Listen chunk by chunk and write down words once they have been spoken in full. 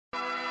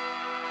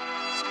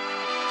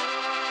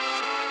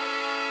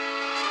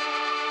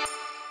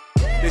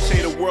They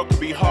say the world could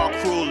be hard,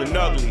 cruel, and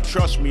ugly.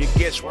 Trust me, it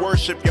gets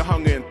worse if your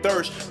hunger and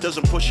thirst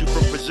doesn't push you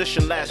from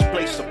position last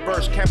place to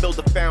first. Can't build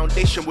a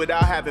foundation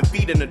without having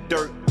feet in the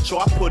dirt. So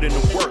I put in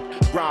the work,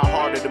 grind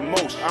harder than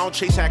most. I don't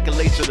chase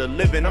accolades of the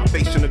living, I'm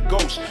facing a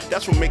ghost.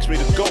 That's what makes me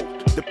the GOAT.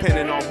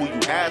 Depending on who you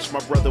ask, my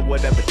brother,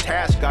 whatever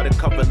task, got it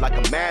covered like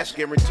a mask.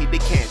 Guaranteed they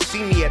can't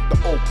see me at the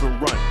open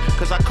run.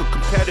 Cause I cook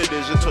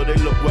competitors until they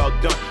look well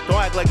done.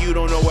 Don't act like you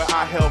don't know where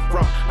I hail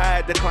from. I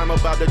had to climb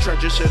up out the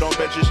trenches, sit on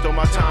benches till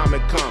my time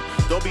had come.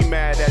 Don't be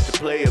mad at the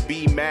player,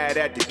 be mad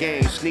at the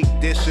game. Sneak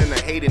dissing and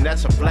hating,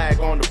 that's a flag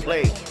on the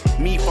play.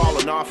 Me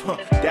falling off,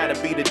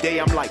 that'll be the day.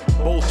 I'm like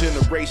Bolt in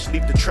the race,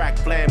 leave the track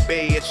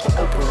flambe, it's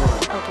the open run.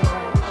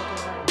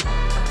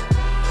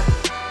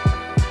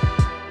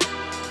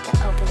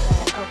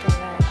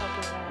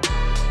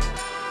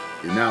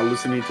 You're now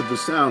listening to the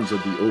sounds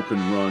of the Open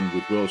Run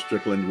with Will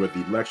Strickland, where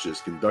the lecture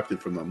is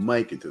conducted from the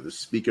mic into the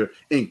speaker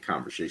in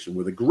conversation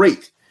with a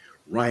great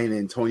Ryan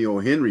Antonio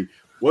Henry.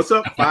 What's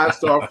up,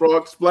 5-Star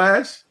Frog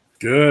Splash?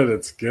 Good,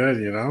 it's good,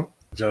 you know.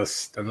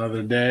 Just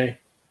another day,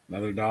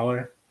 another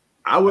dollar.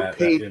 I would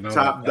pay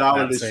top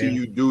dollar to see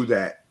you do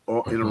that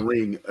in a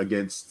ring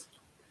against.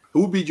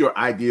 Who would be your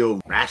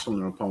ideal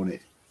wrestling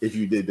opponent if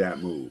you did that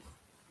move?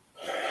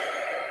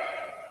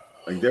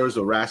 Like, there was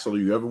a wrestler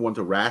you ever want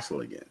to wrestle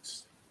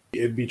against?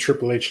 It'd be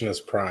Triple H in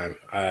his prime.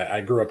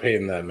 I grew up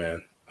hating that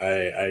man.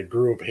 I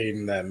grew up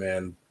hating that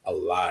man a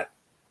lot,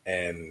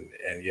 and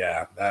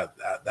yeah,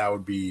 that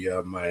would be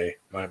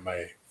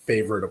my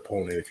favorite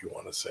opponent, if you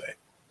want to say.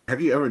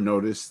 Have you ever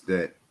noticed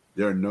that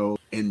there are no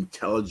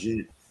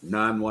intelligent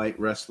non-white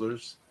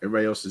wrestlers?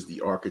 Everybody else is the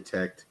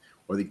architect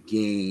or the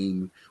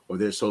game, or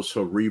they're so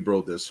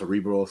cerebral. The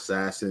cerebral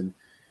assassin.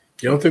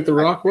 You don't think The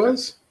Rock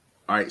was?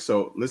 All right,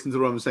 so listen to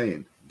what I'm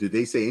saying. Did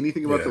they say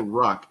anything about The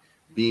Rock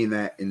being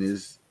that in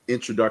his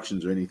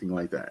introductions or anything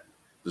like that?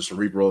 The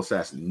cerebral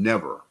assassin?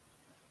 Never.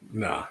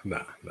 Nah.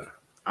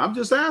 I'm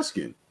just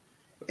asking.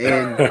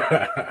 And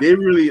they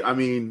really, I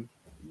mean,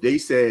 they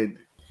said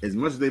as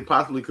much as they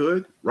possibly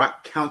could,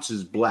 Rock counts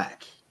as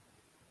black,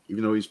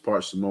 even though he's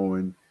part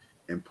Samoan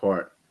and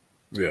part.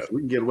 Yeah. So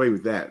we can get away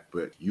with that,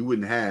 but you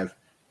wouldn't have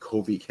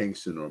Kofi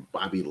Kingston or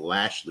Bobby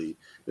Lashley.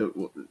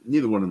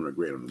 Neither one of them are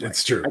great on the mic.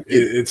 It's true.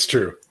 It's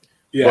true.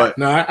 Yeah.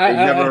 But I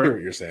hear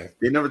what you're saying.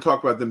 They never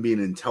talk about them being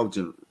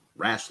intelligent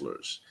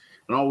wrestlers.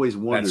 And I always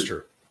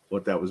wondered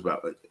what that was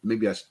about.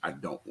 Maybe I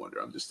don't wonder.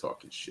 I'm just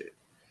talking shit.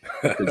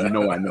 Because I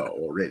know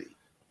already.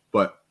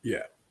 But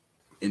yeah,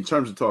 in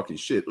terms of talking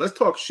shit, let's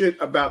talk shit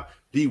about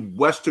the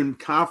Western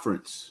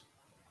Conference.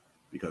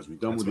 Because we're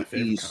done with the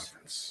East.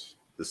 Conference.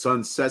 The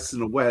sun sets in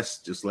the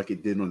West, just like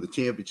it did on the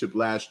championship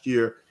last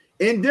year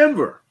in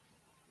Denver.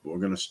 We're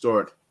going to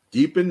start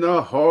deep in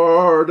the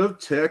heart of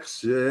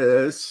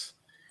Texas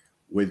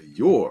with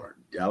your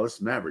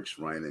Dallas Mavericks,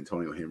 Ryan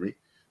Antonio Henry.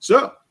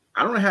 So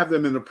I don't have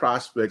them in the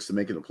prospects to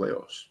making the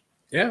playoffs.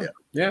 Yeah.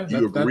 Do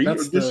you agree or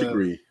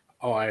disagree?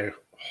 I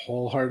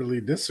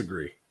wholeheartedly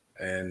disagree.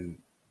 And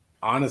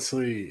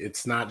honestly,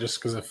 it's not just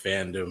because of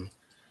fandom.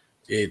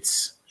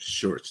 It's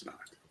not.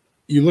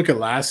 You look at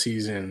last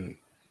season,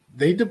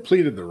 they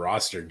depleted the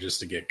roster just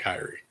to get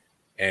Kyrie.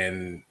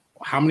 And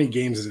how many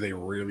games did they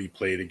really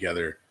play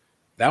together?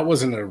 That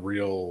wasn't a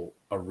real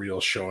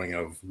showing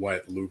of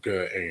what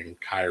Luka and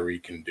Kyrie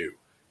can do.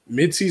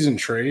 Mid-season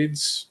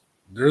trades,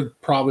 they're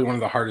probably one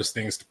of the hardest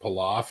things to pull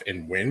off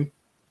and win.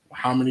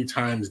 How many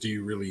times do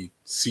you really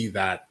see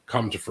that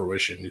come to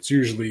fruition? It's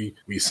usually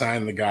we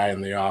sign the guy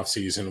in the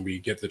offseason, we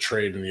get the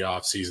trade in the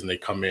offseason, they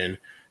come in,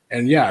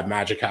 and yeah,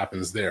 magic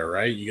happens there,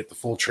 right? You get the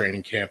full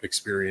training camp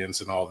experience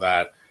and all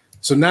that.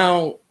 So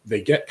now they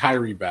get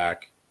Kyrie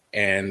back,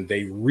 and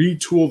they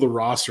retool the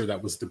roster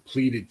that was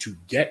depleted to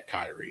get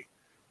Kyrie.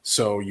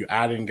 So you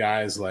add in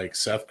guys like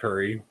Seth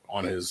Curry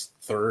on his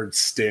third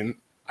stint.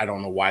 I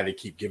don't know why they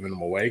keep giving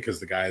him away because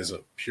the guy is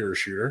a pure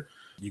shooter.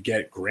 You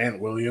get Grant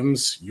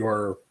Williams,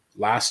 your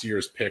last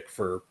year's pick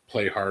for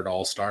Play Hard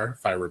All-Star,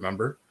 if I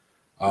remember.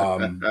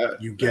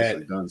 You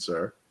get done,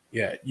 sir.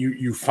 Yeah,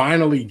 you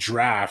finally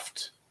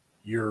draft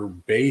your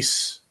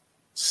base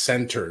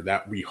center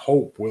that we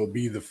hope will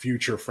be the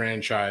future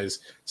franchise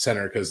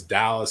center, because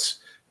Dallas,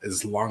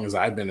 as long as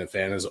I've been a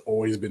fan, has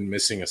always been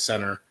missing a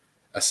center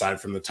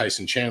aside from the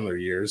Tyson Chandler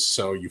years.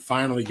 So you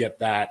finally get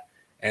that,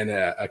 and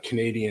a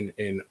Canadian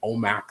in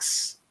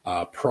Omax.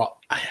 I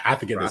have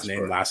to get his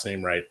last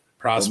name right.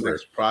 Prosper.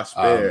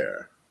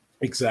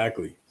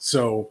 Exactly.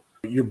 So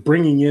you're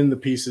bringing in the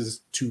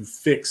pieces to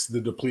fix the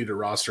depleted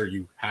roster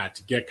you had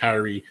to get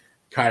Kyrie.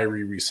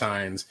 Kyrie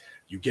resigns.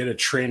 You get a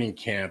training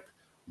camp.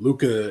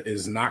 Luka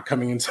is not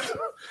coming into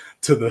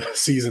the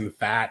season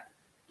fat.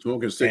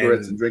 Smoking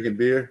cigarettes and drinking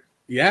beer.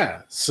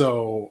 Yeah.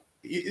 So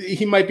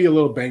he might be a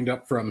little banged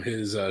up from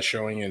his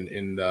showing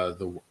in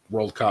the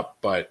World Cup,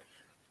 but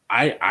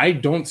I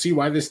don't see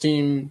why this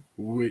team,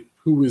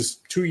 who is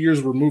 2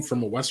 years removed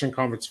from a Western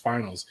Conference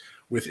Finals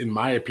with, in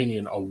my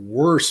opinion, a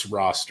worse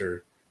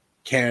roster,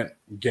 can't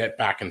get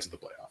back into the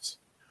playoffs.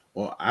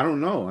 Well, I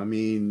don't know. I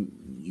mean,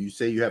 you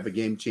say you have a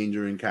game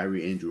changer in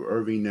Kyrie Andrew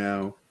Irving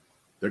now.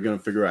 They're going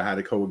to figure out how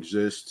to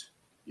coexist.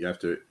 You have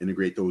to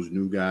integrate those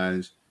new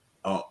guys.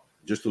 Oh,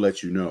 just to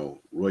let you know,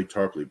 Roy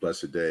Tarpley,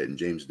 blessed dead, and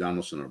James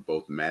Donaldson are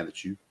both mad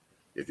at you.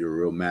 If you're a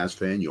real Mavs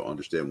fan, you'll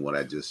understand what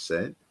I just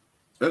said.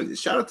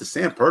 Shout out to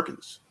Sam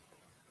Perkins.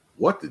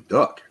 What the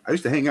duck? I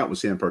used to hang out with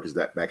Sam Perkins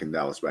back in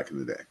Dallas back in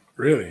the day.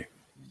 Really?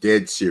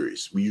 Dead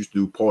serious. We used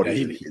to do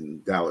parties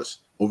in Dallas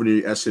over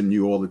near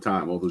SMU all the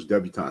time, all those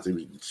debutantes. They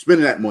were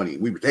spending that money.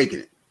 We were taking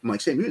it. I'm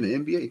like, Sam, you're in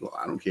the NBA? Well,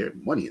 I don't care.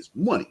 Money is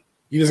money.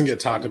 He doesn't get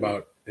talked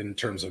about in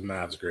terms of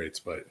Mavs greats,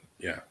 but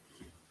yeah.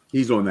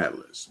 He's on that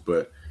list.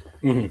 But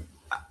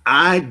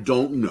I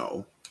don't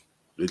know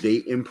that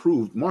they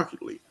improved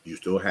markedly. You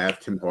still have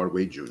Tim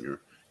Hardaway Jr.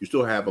 You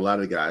still have a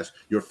lot of guys.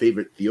 Your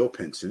favorite Theo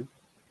Pinson.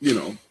 You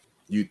know,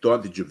 you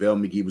thought that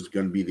JaVale McGee was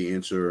going to be the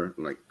answer.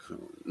 Like,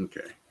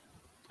 okay.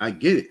 I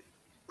get it.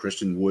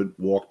 Christian Wood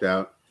walked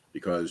out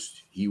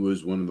because he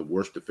was one of the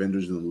worst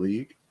defenders in the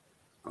league.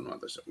 I don't know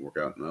if that's going to work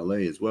out in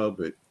LA as well,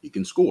 but he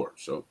can score.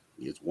 So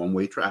it's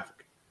one-way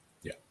traffic.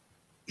 Yeah.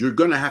 You're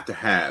going to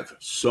have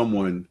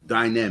someone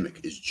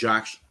dynamic. Is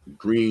Josh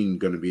Green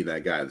going to be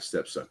that guy that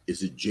steps up?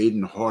 Is it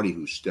Jaden Hardy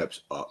who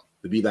steps up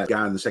to be that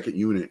guy in the second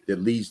unit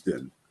that leads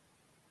them?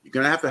 You're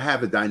going to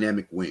have a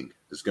dynamic wing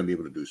that's going to be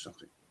able to do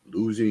something.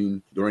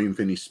 Losing Dorian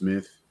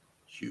Finney-Smith,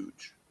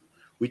 huge.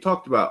 We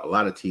talked about a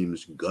lot of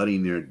teams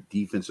gutting their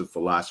defensive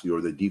philosophy or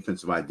their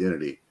defensive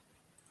identity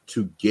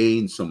to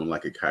gain someone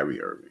like a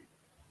Kyrie Irving.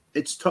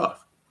 It's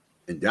tough.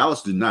 And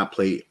Dallas did not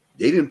play.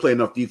 They didn't play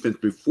enough defense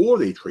before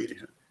they traded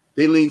him.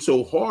 They leaned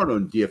so hard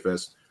on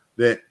DFS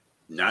that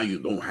now you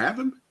don't have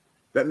him.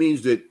 That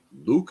means that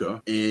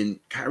Luka and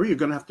Kyrie are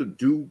going to have to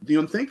do the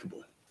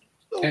unthinkable.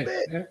 A little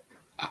bit.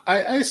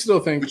 I still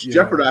think which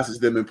jeopardizes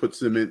them and puts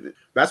them in.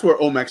 That's where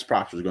Omax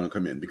Proctor is going to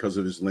come in because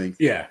of his length,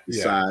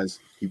 his size.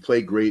 He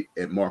played great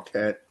at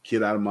Marquette,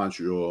 kid out of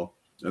Montreal,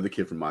 another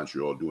kid from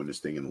Montreal doing this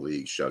thing in the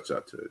league. Shouts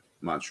out to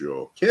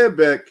Montreal,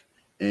 Quebec.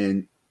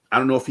 And I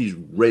don't know if he's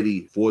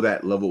ready for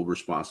that level of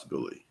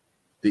responsibility.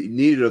 They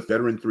needed a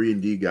veteran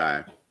 3-and-D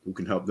guy who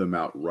can help them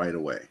out right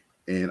away.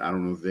 And I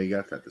don't know if they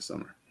got that this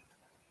summer.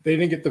 They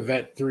didn't get the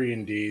vet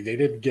 3-and-D. They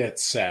did get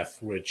Seth,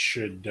 which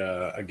should,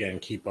 again,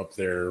 keep up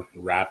their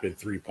rapid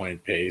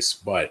three-point pace.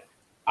 But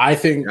I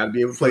think got to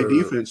be able to play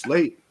defense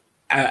late.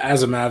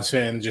 As a Mavs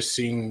fan, just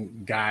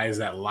seeing guys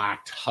that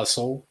lacked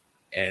hustle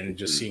and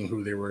just seeing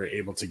who they were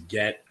able to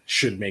get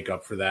should make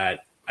up for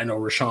that. I know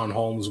Richaun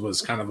Holmes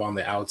was kind of on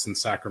the outs in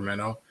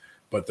Sacramento,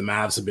 but the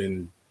Mavs have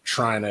been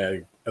trying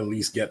to at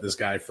least get this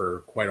guy for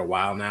quite a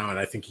while now, and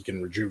I think he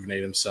can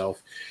rejuvenate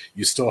himself.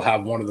 You still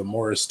have one of the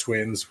Morris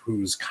twins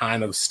who's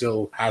kind of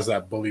still has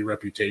that bully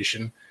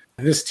reputation.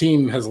 This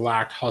team has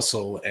lacked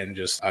hustle and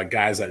just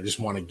guys that just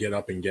want to get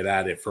up and get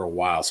at it for a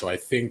while. So I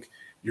think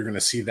you're going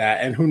to see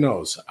that. And who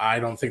knows? I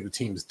don't think the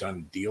team's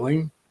done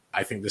dealing.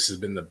 I think this has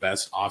been the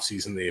best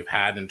offseason they've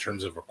had in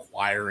terms of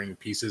acquiring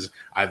pieces,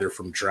 either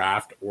from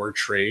draft or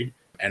trade.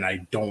 And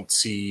I don't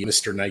see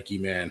Mr. Nike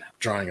Man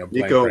drawing a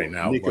blank right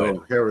now.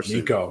 Nico Harrison.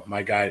 Nico,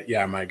 my guy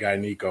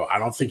Nico. I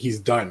don't think he's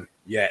done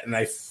yet. And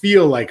I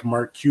feel like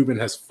Mark Cuban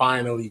has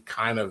finally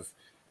kind of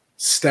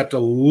stepped a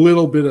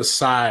little bit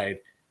aside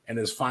and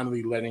is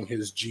finally letting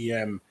his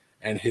GM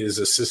and his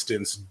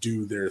assistants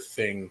do their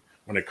thing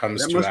when it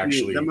comes to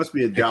actually. That must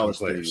be a Dallas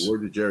thing.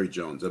 Word to Jerry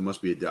Jones. That must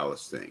be a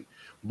Dallas thing.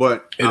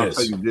 But I'll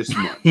tell you this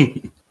much.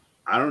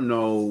 I don't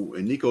know.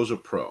 And Nico's a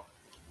pro.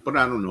 But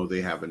I don't know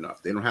they have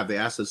enough. They don't have the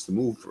assets to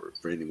move for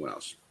anyone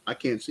else. I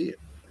can't see it.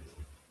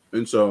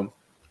 And so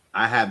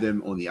I have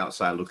them on the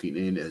outside looking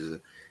in as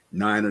a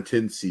 9 or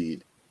 10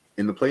 seed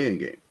in the play-in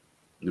game.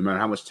 No matter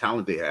how much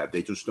talent they have,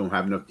 they just don't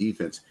have enough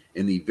defense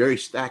in the very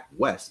stacked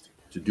West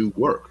to do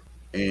work.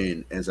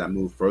 And as I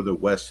move further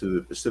west to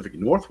the Pacific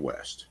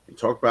Northwest and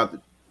talk about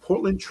the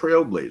Portland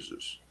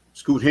Trailblazers,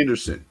 Scoot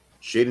Henderson,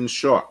 Shaedon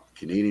Sharpe,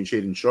 Canadian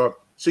Shaedon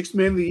Sharpe, Sixth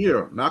Man of the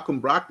Year,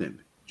 Malcolm Brogdon,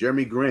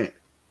 Jeremy Grant.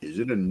 Is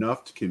it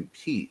enough to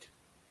compete?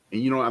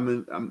 And, you know,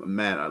 I'm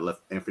mad I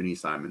left Anthony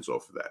Simons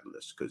off of that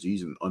list because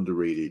he's an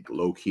underrated,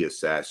 low-key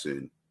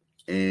assassin.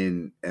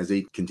 And as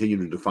they continue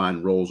to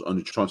define roles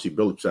under Chauncey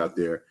Billups out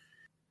there,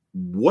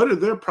 what are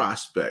their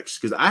prospects?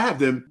 Because I have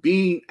them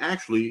being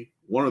actually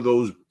one of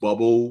those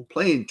bubble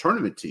playing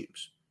tournament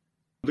teams.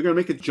 They're going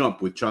to make a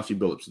jump with Chauncey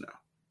Billups now.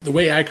 The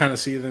way I kind of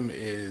see them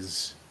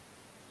is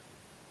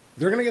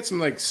they're going to get some,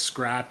 like,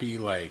 scrappy,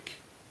 like,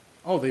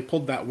 oh, they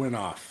pulled that win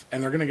off,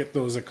 and they're going to get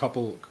those a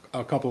couple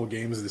of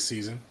games this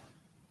season.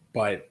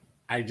 But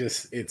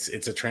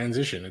it's a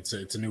transition. It's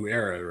a new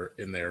era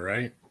in there,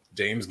 right?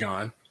 Dame's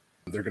gone.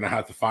 They're going to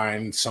have to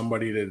find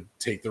somebody to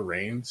take the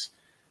reins,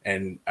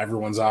 and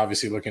everyone's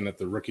obviously looking at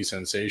the rookie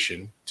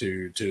sensation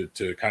to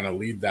kind of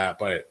lead that.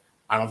 But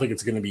I don't think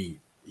it's going to be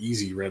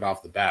easy right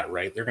off the bat,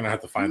 right? They're going to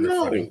have to find their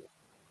footing.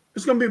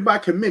 It's going to be by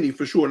committee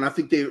for sure, and I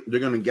think they're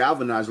going to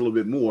galvanize a little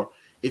bit more.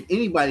 If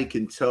anybody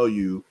can tell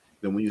you,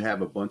 then when you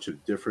have a bunch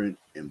of different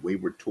and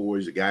wayward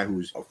toys, a guy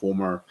who's a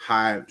former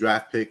high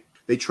draft pick,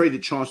 they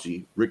traded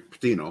Chauncey, Rick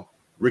Pitino,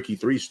 Ricky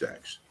Three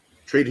Stacks,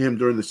 traded him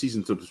during the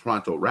season to the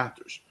Toronto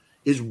Raptors,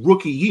 his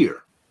rookie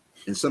year.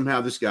 And somehow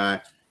this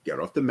guy got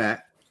off the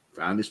mat,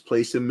 found his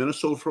place in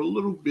Minnesota for a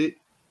little bit,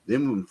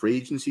 Then when free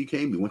agency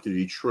came, he went to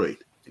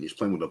Detroit, and he's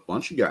playing with a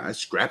bunch of guys,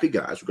 scrappy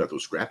guys who got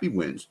those scrappy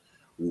wins,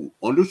 who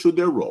understood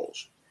their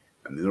roles.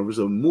 And then there was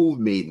a move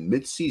made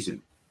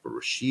mid-season for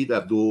Rasheed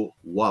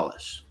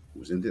Abdul-Wallace, who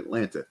was in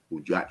Atlanta,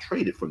 who got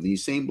traded from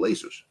these same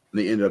Blazers. And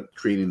they ended up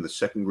creating the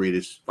second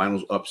greatest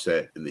finals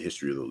upset in the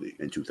history of the league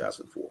in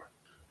 2004.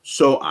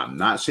 So I'm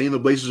not saying the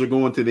Blazers are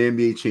going to the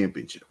NBA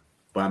championship,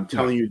 but I'm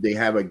telling you they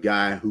have a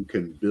guy who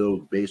can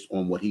build based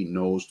on what he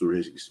knows through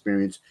his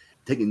experience,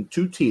 taking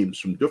two teams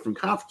from different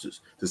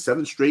conferences to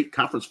 7 straight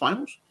conference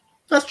finals.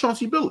 That's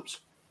Chauncey Billups.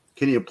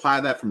 Can he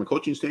apply that from a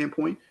coaching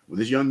standpoint with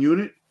this young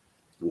unit?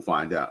 We'll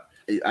find out.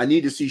 I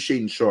need to see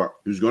Shaedon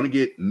Sharpe, who's going to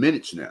get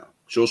minutes now,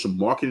 show some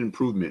marked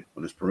improvement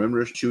on his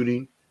perimeter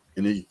shooting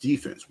and his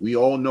defense. We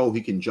all know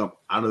he can jump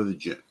out of the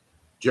gym.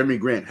 Jeremy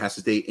Grant has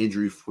to stay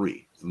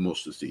injury-free for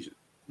most of the season.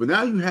 But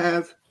now you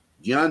have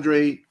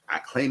DeAndre, I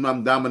claim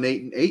I'm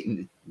dominating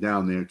Ayton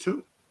down there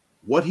too.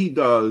 What he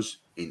does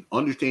in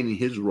understanding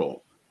his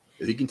role,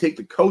 if he can take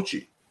the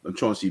coaching of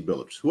Chauncey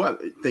Billups, who I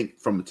think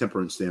from a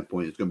temperament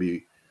standpoint is going to be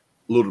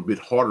a little bit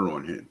harder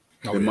on him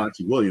than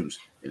Monty Williams.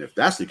 And if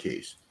that's the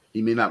case,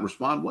 he may not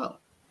respond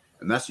well.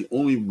 And that's the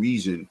only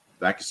reason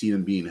that I can see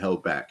him being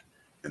held back.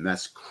 And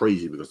that's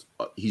crazy because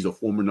he's a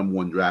former number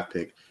 1 draft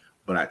pick.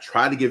 But I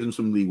try to give him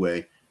some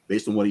leeway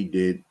based on what he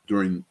did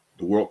during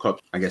the World Cup,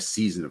 I guess,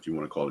 season, if you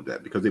want to call it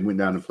that, because they went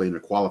down and played in a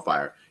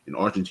qualifier in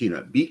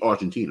Argentina, beat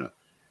Argentina.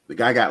 The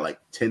guy got like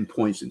 10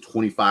 points and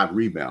 25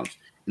 rebounds,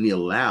 and he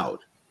allowed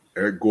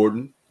Eric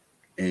Gordon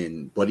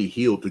and Buddy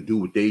Hield to do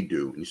what they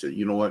do. And he said,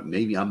 you know what,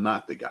 maybe I'm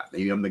not the guy.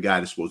 Maybe I'm the guy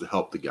that's supposed to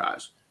help the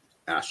guys.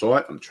 And I saw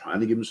it. I'm trying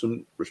to give him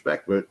some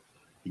respect, but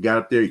he got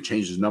up there. He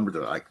changed his number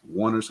to like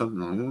 1 or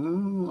something.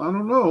 I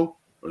don't know.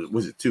 Or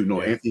was it 2?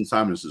 No, Anthony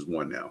Simons is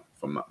 1 now,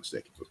 if I'm not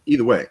mistaken. But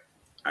either way,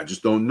 I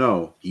just don't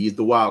know. He's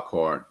the wild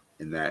card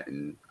in that.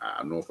 And I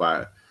don't know if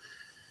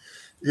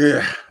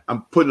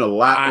I'm putting a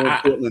lot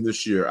on Portland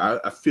this year.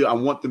 I feel I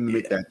want them to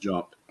make that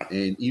jump.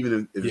 And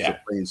even if it's a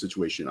playing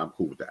situation, I'm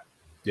cool with that.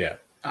 Yeah.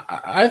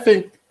 I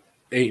think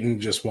Ayton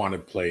just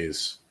wanted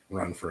plays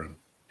run for him.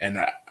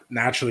 And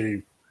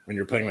naturally, when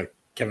you're playing like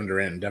Kevin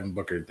Durant and Devin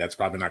Booker, that's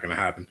probably not going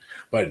to happen.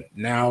 But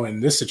now in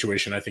this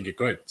situation, I think it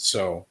could.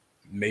 So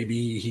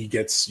maybe he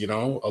gets, a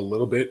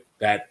little bit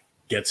that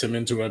gets him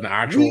into an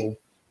actual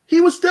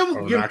he was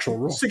still actual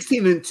role.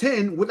 16 and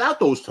 10 without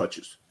those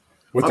touches.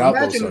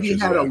 Imagine if he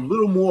had a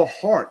little more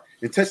heart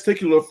and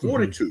testicular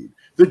fortitude.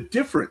 The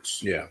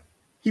difference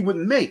he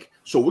wouldn't make.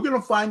 So we're going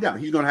to find out.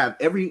 He's going to have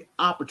every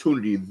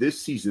opportunity this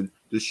season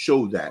to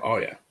show that. Oh,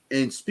 yeah.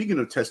 And speaking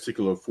of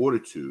testicular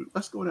fortitude,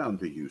 let's go down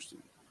to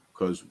Houston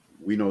because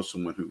we know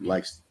someone who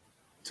likes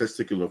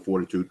testicular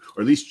fortitude,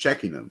 or at least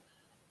checking them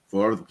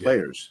for other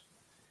players.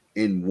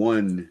 In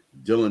one,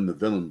 Dylan the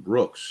Villain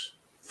Brooks,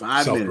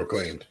 5 minutes.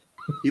 Self-proclaimed.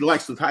 He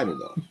likes the title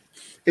though.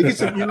 It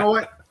gets you know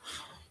what?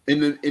 In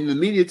the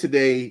media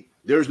today,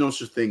 there's no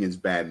such thing as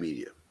bad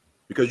media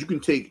because you can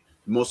take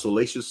the most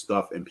salacious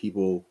stuff and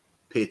people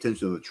pay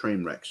attention to the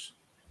train wrecks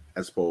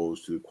as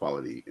opposed to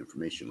quality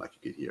information like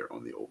you get here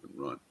on the Open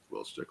Run,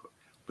 Will Strickler.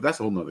 But that's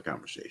a whole nother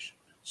conversation.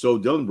 So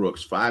Dylan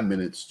Brooks, 5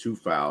 minutes, 2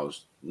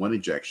 fouls, 1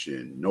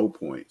 ejection, no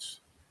points,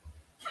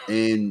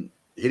 and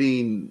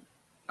hitting.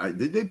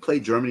 Did they play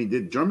Germany?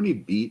 Did Germany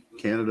beat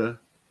Canada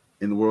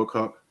in the World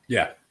Cup?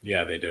 Yeah,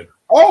 they did.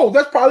 Oh,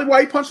 that's probably why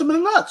he punched him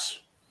in the nuts.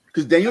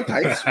 Because Daniel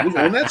Tice was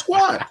on that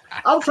squad.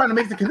 I was trying to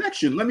make the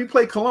connection. Let me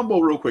play Columbo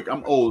real quick.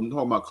 I'm old. I'm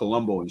talking about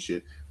Columbo and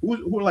shit.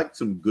 Who are like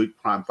some good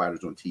crime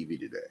fighters on TV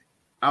today?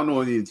 I don't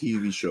know any of the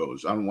TV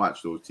shows. I don't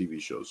watch those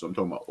TV shows. So I'm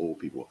talking about old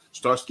people.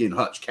 Starsky and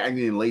Hutch,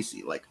 Cagney and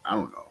Lacey. Like, I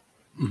don't know.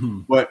 Mm-hmm.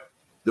 But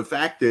the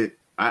fact that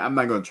I'm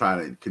not going to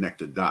try to connect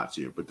the dots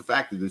here, but the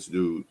fact that this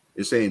dude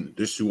is saying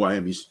this is who I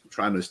am, he's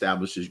trying to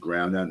establish his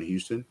ground down in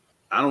Houston.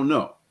 I don't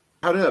know.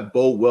 How did that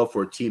bode well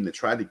for a team that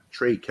tried to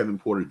trade Kevin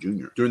Porter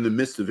Jr. during the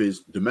midst of his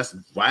domestic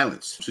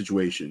violence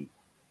situation?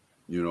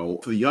 For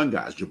the young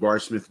guys,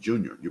 Jabari Smith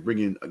Jr., you're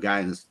bringing a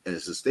guy as a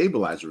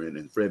stabilizer in,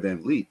 and Fred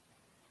VanVleet.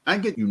 I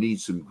get you need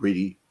some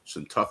gritty,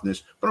 some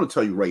toughness, but I'm going to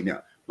tell you right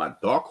now, my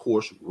dark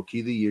horse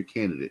rookie of the year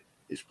candidate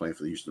is playing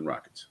for the Houston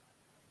Rockets.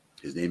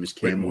 His name is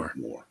Cam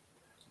Whitmore,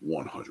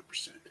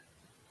 100%.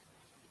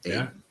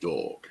 A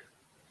dog.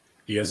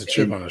 He has a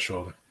chip on his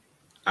shoulder.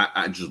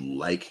 I just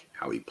like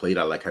how he played.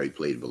 I like how he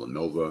played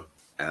Villanova.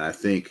 And I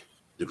think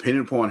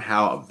depending upon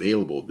how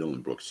available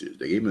Dylan Brooks is,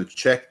 they gave him a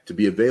check to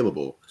be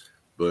available.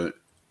 But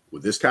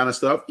with this kind of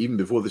stuff, even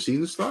before the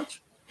season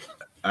starts,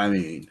 I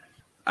mean,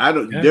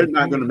 they're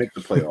not going to make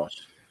the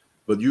playoffs.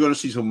 But you're going to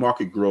see some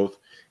market growth.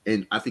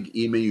 And I think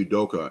Ime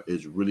Udoka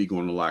is really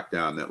going to lock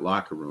down that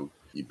locker room.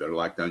 You better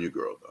lock down your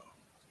girl, though.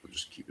 We're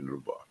just keeping it a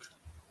buck.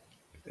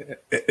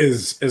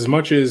 As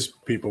much as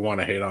people want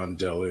to hate on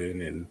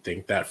Dylan and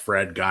think that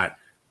Fred got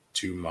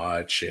too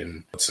much,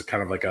 and it's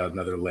kind of like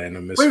another land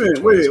of misfit.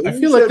 Wait. I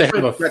feel like they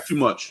have got too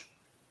much.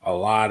 A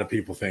lot of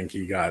people think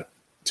he got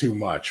too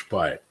much,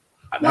 but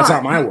that's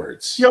not my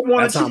words. He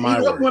won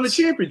a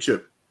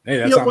championship. Hey,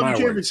 that's not my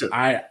words.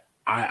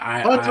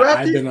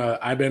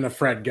 I've been a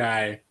Fred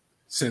guy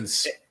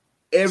since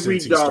every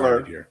he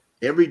dollar. here.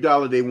 every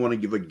dollar they want to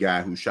give a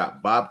guy who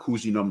shot Bob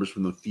Cousy numbers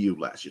from the field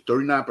last year.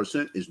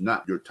 39% is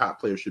not your top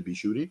player should be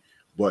shooting,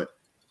 but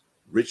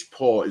Rich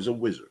Paul is a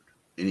wizard,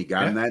 and he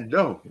got him that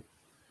dough.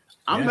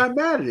 I'm not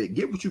mad at it.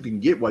 Get what you can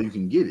get while you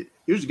can get it.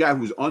 Here's a guy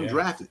who's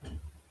undrafted.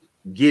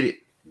 Get it.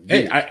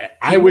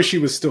 I wish he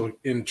was still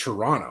in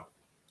Toronto,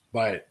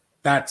 but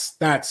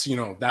that's you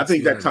know, that's I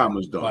think that time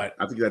was done. But,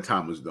 I think that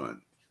time was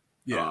done.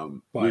 Yeah,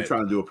 we're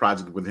trying to do a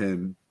project with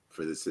him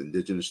for this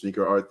indigenous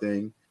sneaker art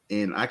thing,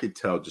 and I could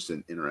tell just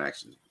in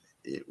interactions,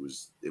 it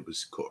was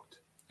cooked.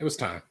 It was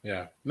time.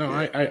 Yeah. No,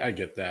 I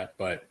get that,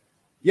 but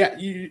yeah,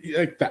 you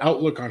like the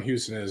outlook on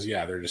Houston is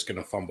they're just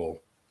going to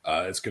fumble.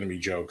 It's going to be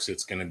jokes.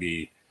 It's going to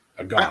be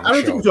a gong I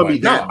don't think it's going to be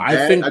that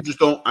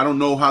bad. I don't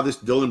know how this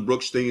Dylan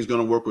Brooks thing is going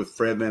to work with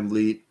Fred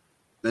VanVleet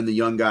and the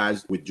young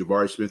guys with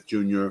Jabari Smith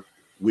Jr.,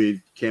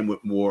 with Cam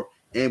Whitmore,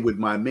 and with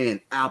my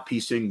man Alpi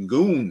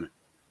Sengun,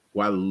 who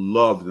I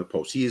love in the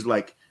post. He is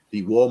like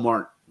the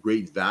Walmart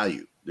great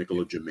value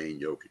Nikola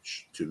Jermaine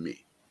Jokic to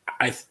me.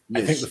 I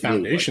think the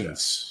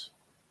foundations.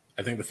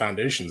 I think the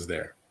foundation's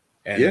there,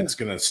 and it's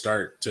going to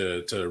start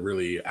to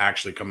really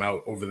actually come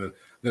out over the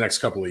next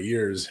couple of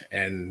years.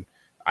 And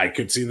I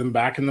could see them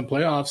back in the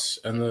playoffs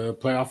and the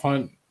playoff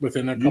hunt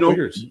within a couple of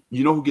years.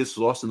 You know who gets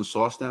lost in the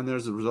sauce down there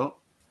as a result?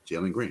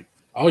 Jalen Green.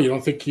 Oh, you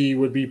don't think he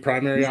would be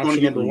primary option number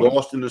one? He's going to get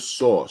lost in the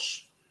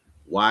sauce.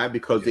 Why?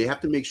 Because they have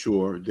to make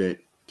sure that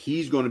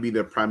he's going to be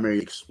their primary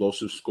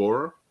explosive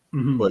scorer.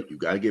 Mm-hmm. But you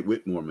got to get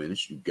Whitmore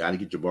minutes. You got to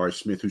get Jabari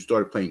Smith, who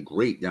started playing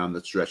great down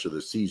the stretch of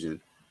the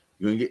season.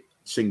 You're going to get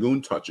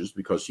Sengun touches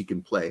because he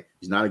can play.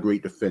 He's not a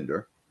great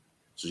defender.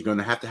 So you're going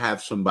to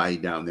have somebody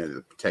down there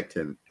to protect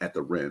him at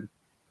the rim.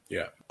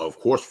 Yeah. Of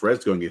course,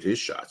 Fred's going to get his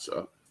shots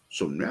up.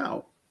 So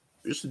now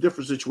it's a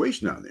different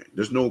situation down there.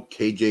 There's no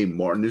KJ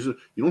Martin.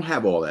 You don't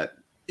have all that.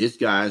 It's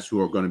guys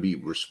who are going to be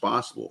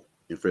responsible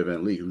in Fred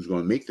VanVleet, who's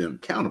going to make them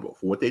accountable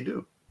for what they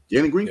do.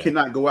 Jalen Green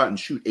cannot go out and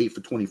shoot 8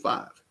 for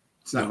 25.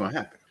 It's not going to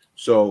happen.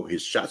 So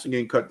his shots are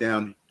getting cut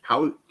down.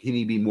 How can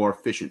he be more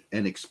efficient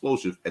and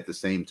explosive at the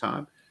same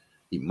time?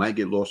 He might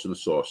get lost in the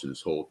sauce in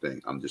this whole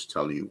thing. I'm just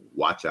telling you,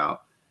 watch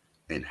out.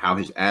 And how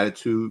his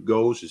attitude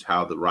goes is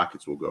how the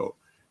Rockets will go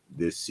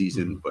this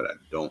season. But I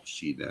don't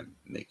see them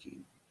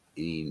making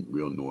any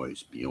real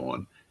noise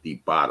beyond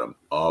the bottom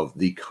of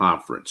the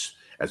conference.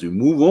 As we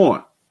move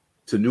on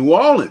to New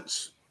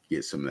Orleans,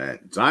 get some of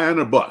that Zion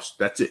or bust.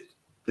 That's it.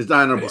 It's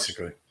Zion or bust.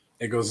 Basically,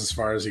 it goes as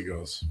far as he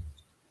goes.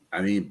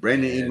 I mean,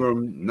 Brandon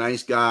Ingram,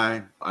 nice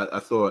guy. I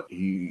thought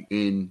he,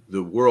 in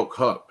the World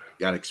Cup,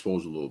 got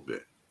exposed a little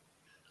bit.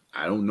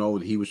 I don't know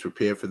that he was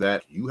prepared for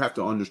that. You have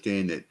to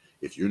understand that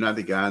if you're not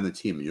the guy on the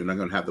team and you're not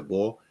going to have the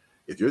ball,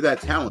 if you're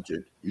that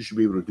talented, you should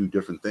be able to do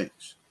different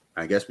things.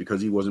 I guess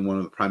because he wasn't one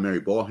of the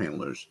primary ball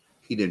handlers,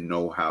 he didn't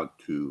know how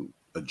to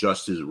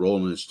adjust his role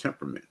and his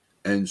temperament.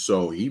 And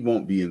so he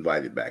won't be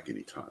invited back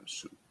anytime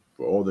soon.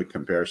 For all the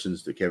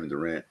comparisons to Kevin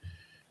Durant,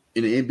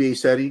 in an NBA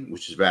setting,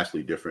 which is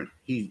vastly different,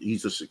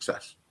 he's a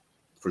success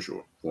for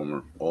sure.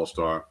 Former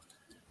All-Star,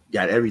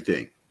 got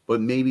everything.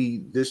 But maybe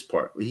this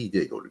part, he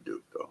did go to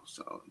Duke, though.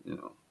 So,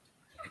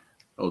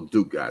 those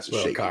Duke guys are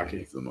shaky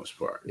cocky for the most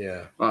part.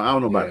 Yeah. I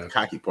don't know about the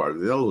cocky part,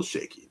 but they're a little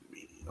shaky to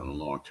me on the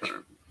long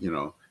term.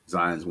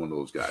 Zion's one of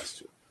those guys,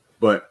 too.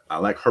 But I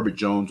like Herbert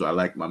Jones. I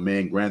like my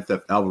man Grand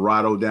Theft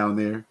Alvarado down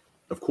there.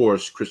 Of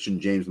course, Christian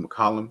James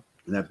McCollum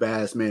and that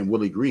badass man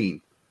Willie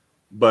Green.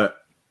 But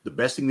the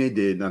best thing they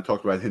did, and I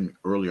talked about him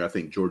earlier, I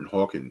think Jordan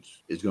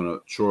Hawkins is going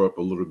to shore up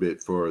a little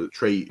bit for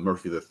Trey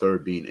Murphy III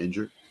being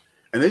injured.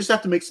 And they just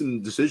have to make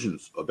some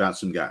decisions about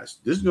some guys.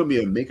 This is going to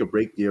be a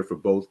make-or-break year for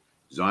both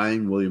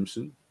Zion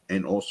Williamson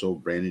and also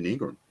Brandon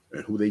Ingram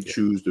and who they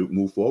choose to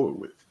move forward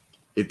with.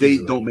 If they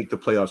don't make the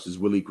playoffs, is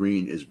Willie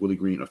Green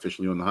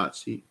officially on the hot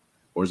seat?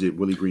 Or is it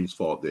Willie Green's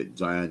fault that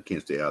Zion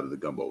can't stay out of the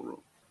gumbo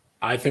room?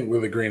 I think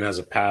Willie Green has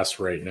a pass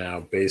right now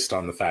based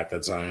on the fact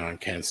that Zion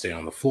can't stay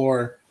on the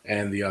floor.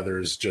 And the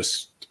others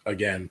just,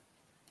 again,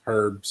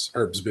 Herb's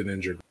been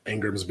injured.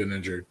 Ingram's been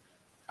injured.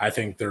 I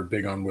think they're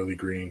big on Willie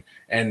Green.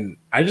 And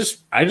I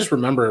just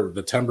remember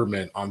the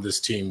temperament on this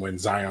team when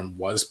Zion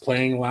was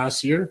playing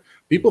last year.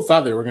 People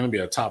thought they were going to be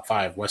a top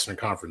 5 Western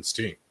Conference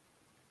team.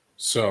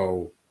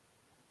 So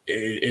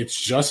it's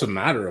just a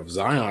matter of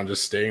Zion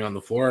just staying on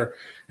the floor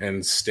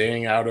and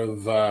staying out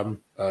of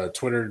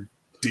Twitter.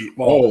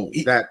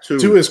 That too.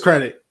 To his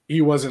credit,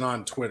 he wasn't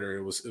on Twitter.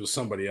 It was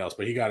somebody else,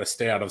 but he got to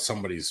stay out of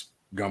somebody's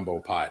gumbo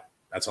pot.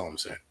 That's all I'm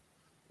saying.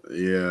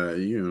 Yeah,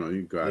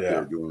 you got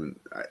there doing.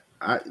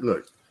 I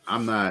look.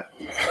 I'm not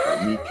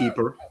a meat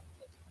keeper.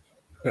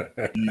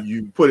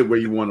 you put it where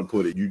you want to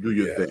put it. You do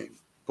your thing.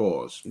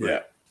 Pause.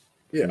 Right?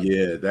 Yeah.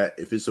 That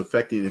if it's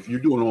affecting, if you're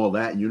doing all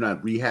that and you're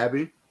not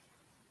rehabbing,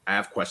 I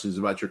have questions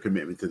about your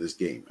commitment to this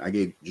game.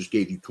 Just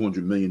gave you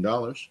 $200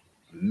 million.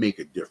 Make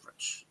a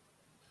difference.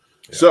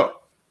 Yeah. So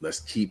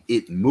let's keep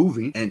it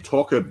moving and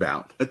talk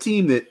about a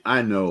team that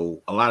I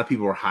know a lot of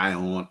people are high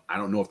on. I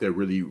don't know if they're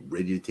really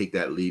ready to take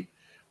that leap.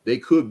 They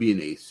could be an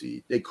 8th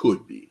seed. They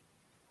could be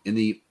in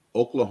the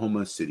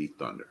Oklahoma City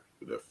Thunder.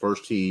 Their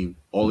first team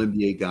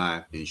All-NBA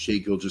guy in Shai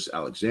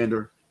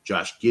Gilgeous-Alexander.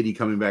 Josh Giddey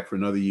coming back for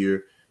another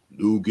year.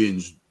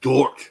 Lugans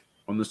Dort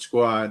on the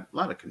squad. A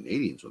lot of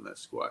Canadians on that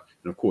squad.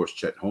 And, of course,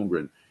 Chet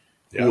Holmgren,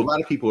 who a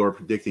lot of people are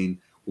predicting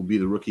will be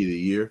the Rookie of the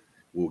Year.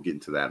 We'll get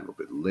into that a little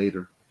bit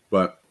later.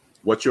 But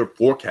what's your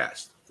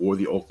forecast for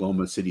the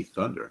Oklahoma City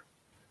Thunder?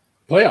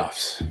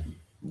 Playoffs.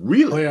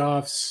 Really?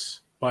 Playoffs,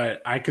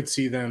 but I could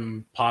see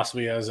them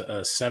possibly as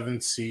a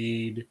 7th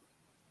seed.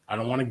 I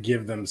don't want to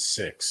give them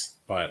 6th,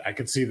 but I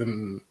could see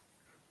them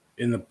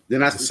in the They're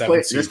not,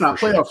 it's not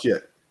playoffs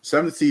yet.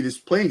 7th seed is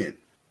playing.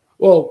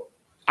 Well,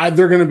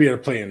 they're going to be a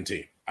play-in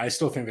team. I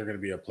still think they're going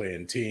to be a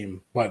play-in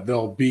team, but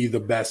they'll be the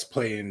best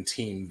play-in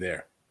team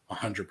there,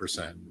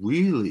 100%.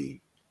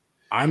 Really?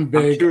 I'm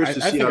big. I'm curious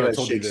to see how that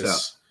shakes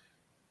out.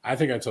 I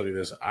think I told you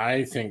this.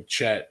 I think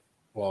Chet,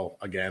 well,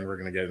 again, we're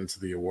going to get into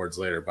the awards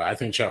later, but I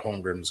think Chet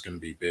Holmgren is going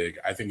to be big.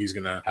 I think he's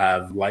going to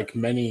have, like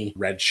many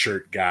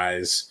redshirt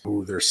guys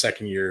who their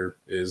second year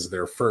is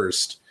their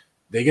first,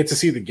 they get to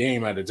see the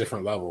game at a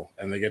different level,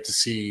 and they get to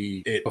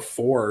see it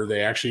before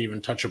they actually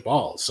even touch a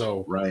ball.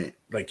 So, right,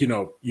 like, you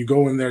know, you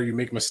go in there, you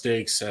make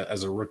mistakes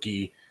as a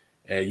rookie,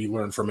 and you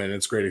learn from it, and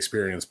it's great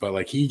experience. But,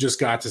 like, he just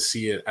got to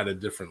see it at a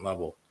different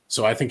level.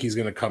 So I think he's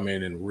going to come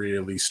in and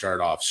really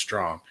start off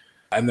strong.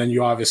 And then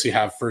you obviously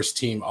have first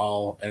team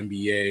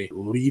All-NBA,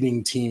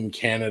 leading Team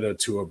Canada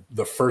to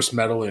the first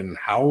medal in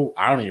how,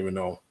 I don't even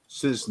know.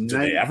 Since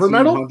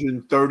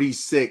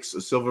 1936,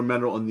 a silver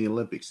medal in the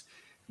Olympics.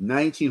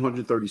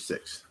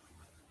 1936.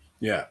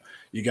 Yeah.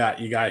 You got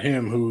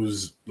him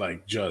who's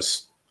like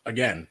just,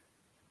 again,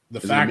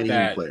 the fact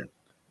that player.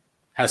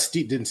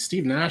 Didn't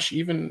Steve Nash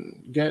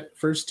even get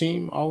first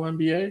team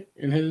All-NBA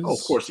in his? Oh,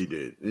 of course he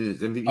did. He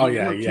did,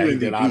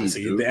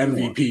 obviously. Dude. The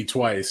MVP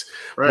twice.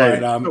 Right.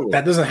 But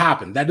that doesn't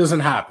happen. That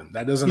doesn't happen.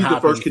 He's the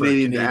first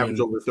Canadian to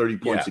average over 30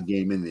 points a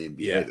game in the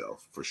NBA, though,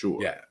 for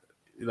sure. Yeah.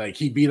 Like,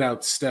 he beat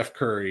out Steph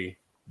Curry,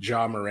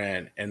 Ja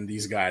Morant, and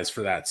these guys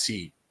for that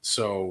seat.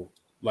 So,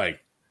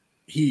 like,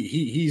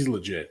 he's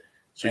legit.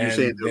 So you're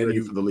saying they're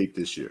ready for the leap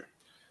this year?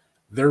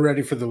 They're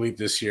ready for the leap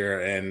this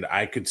year, and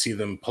I could see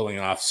them pulling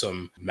off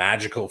some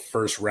magical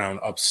first-round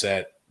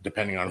upset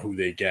depending on who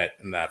they get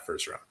in that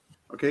first round.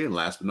 Okay, and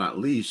last but not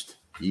least,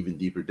 even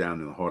deeper down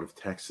in the heart of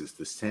Texas,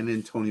 the San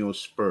Antonio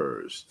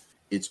Spurs.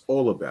 It's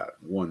all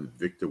about one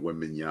Victor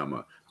Wembanyama.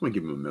 I'm going to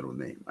give him a middle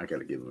name. I got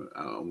to give him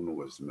I don't know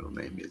what his middle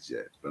name is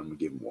yet, but I'm going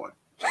to give him one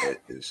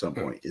at some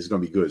point. It's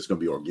going to be good. It's going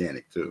to be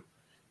organic, too.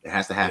 It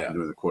has to happen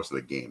during the course of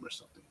the game or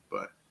something.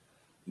 But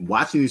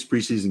watching these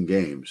preseason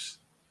games,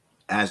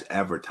 as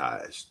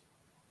advertised,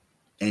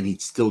 and he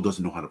still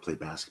doesn't know how to play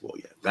basketball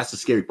yet. That's the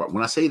scary part.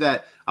 When I say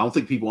that, I don't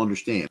think people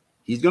understand.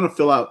 He's going to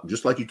fill out,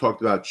 just like you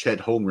talked about Chet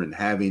Holmgren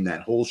having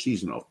that whole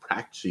season of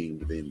practicing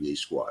with the NBA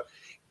squad,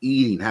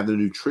 eating, having a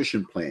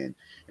nutrition plan,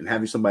 and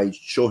having somebody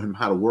show him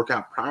how to work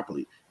out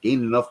properly,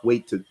 gain enough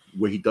weight to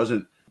where he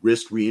doesn't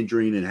risk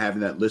re-injuring and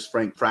having that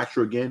Lisfranc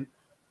fracture again,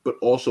 but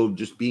also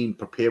just being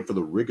prepared for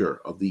the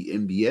rigor of the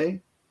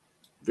NBA.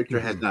 Victor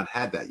has not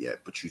had that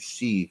yet, but you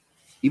see,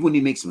 even when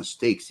he makes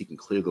mistakes, he can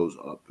clear those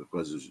up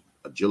because his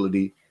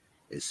agility,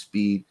 his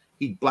speed.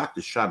 He blocked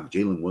the shot of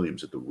Jalen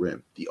Williams at the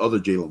rim. The other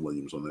Jalen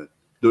Williams on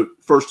the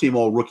first team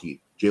all rookie,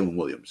 Jalen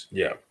Williams.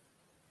 Yeah.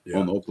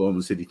 On the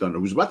Oklahoma City Thunder,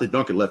 who was about to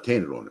dunk it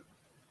left-handed on him.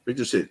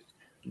 Victor said,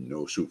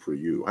 "No soup for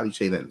you." How do you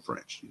say that in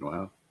French? You know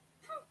how?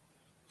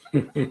 I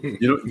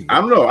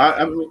don't know. I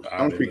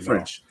don't speak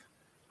French.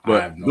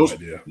 But I have no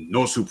idea.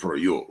 No soup for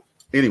you.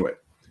 Anyway.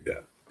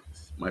 Yeah.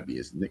 Might be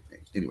his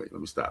nickname. Anyway,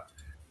 let me stop.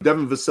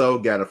 Devin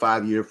Vassell got a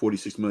 5-year,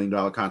 $46 million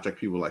contract.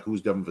 People are like,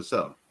 who's Devin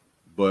Vassell?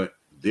 But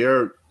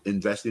they're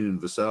investing in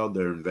Vassell.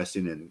 They're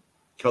investing in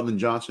Keldon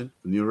Johnson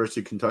from the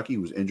University of Kentucky,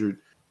 who was injured.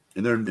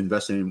 And they're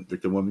investing in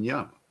Victor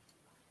Wembanyama.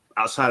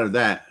 Outside of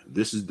that,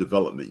 this is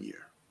development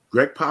year.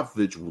 Greg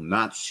Popovich will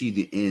not see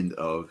the end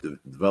of the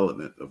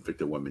development of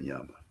Victor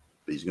Wembanyama.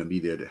 But he's going to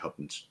be there to help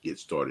him get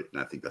started. And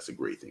I think that's a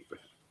great thing for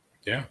him.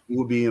 Yeah. He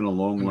will be in a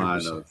long 100%.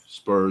 Line of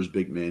Spurs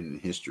big men in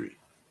history.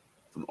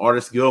 From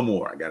Artis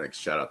Gilmore, I got to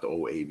shout out the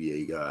old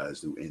ABA guys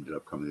who ended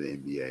up coming to the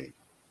NBA.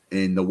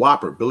 And the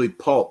Whopper, Billy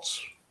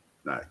Pultz.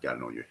 I got to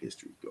know your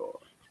history, dog.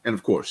 And,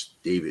 of course,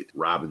 David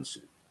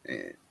Robinson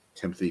and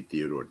Timothy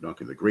Theodore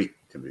Duncan, the great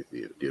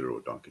Timothy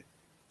Theodore Duncan.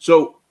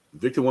 So,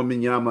 Victor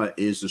Wembanyama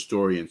is the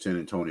story in San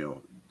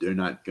Antonio. They're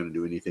not going to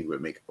do anything but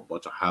make a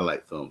bunch of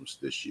highlight films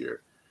this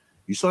year.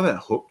 You saw that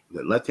hook,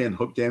 that left-hand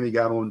hook jam he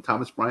got on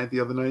Thomas Bryant the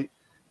other night?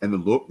 And the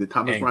look that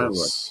Thomas Bryant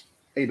was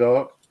like, hey,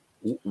 dog,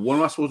 what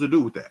am I supposed to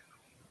do with that?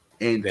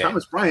 And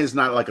Thomas Bryant is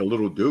not like a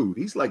little dude.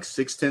 He's like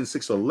 6'10",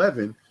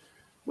 6'11".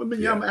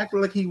 Wembanyama acted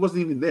like he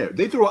wasn't even there.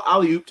 They threw an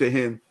alley-oop to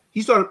him.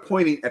 He started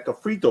pointing at the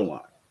free throw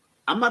line.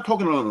 I'm not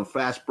talking on a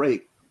fast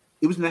break.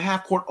 It was in the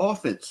half-court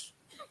offense.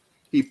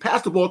 He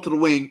passed the ball to the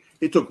wing.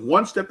 He took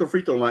one step to the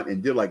free throw line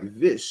and did like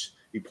this.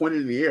 He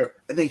pointed in the air,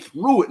 and they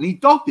threw it, and he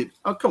dunked it.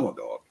 Oh, come on,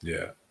 dog.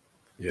 Yeah.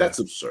 That's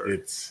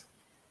absurd.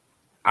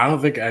 I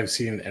don't think I've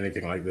seen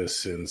anything like this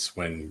since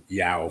when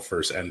Yao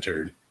first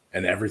entered.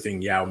 And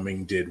everything Yao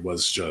Ming did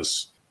was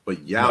just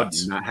But Yao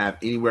did not have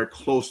anywhere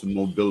close to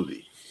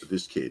mobility for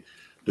this kid.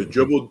 The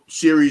dribble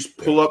series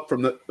pull up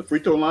from the free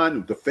throw line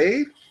with the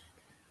fade.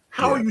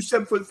 How are you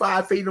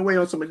 7'5" fading away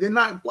on somebody? They're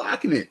not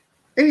blocking it.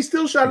 And he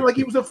still shot it like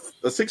he was a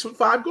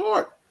 6'5"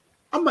 guard.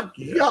 I'm like,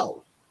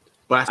 yo.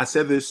 But I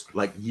said this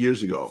like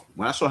years ago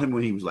when I saw him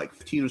when he was like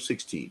 15 or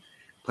 16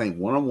 playing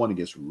one-on-one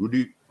against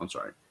Rudy. I'm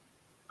sorry.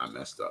 I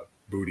messed up.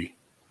 Rudy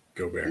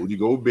Gobert. Rudy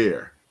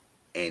Gobert.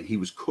 And he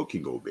was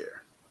cooking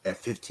Gobert at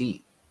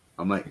 15.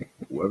 I'm like,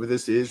 whoever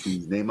this is,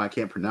 whose name I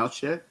can't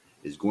pronounce yet,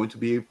 is going to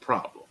be a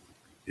problem.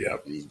 Yeah.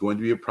 He's going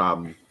to be a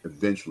problem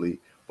eventually.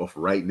 But for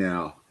right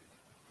now,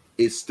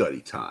 it's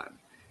study time.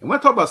 And when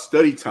I talk about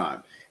study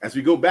time, as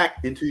we go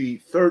back into the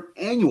third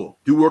annual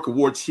Do Work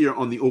Awards here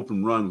on the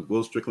Open Run with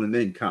Will Strickland,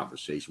 in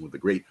conversation with the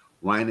great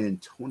Ryan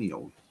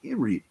Antonio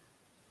Henry.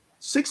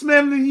 6th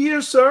Man of the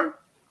Year, sir. I'm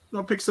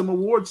going to pick some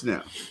awards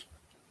now.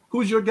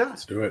 Who's your guy?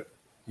 Let's do it.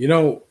 You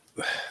know,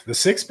 the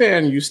 6th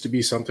man used to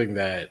be something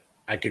that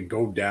I could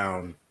go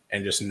down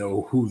and just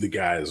know who the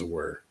guys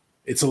were.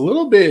 It's a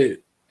little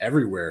bit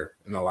everywhere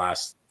in the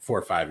last 4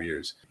 or 5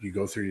 years. You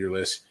go through your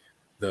list.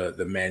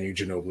 The Manu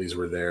Ginobili's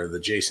were there. The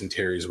Jason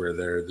Terrys were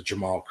there. The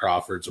Jamal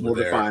Crawfords were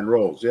there. More defined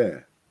roles, yeah.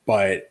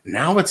 But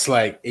now it's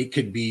like it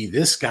could be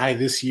this guy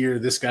this year,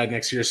 this guy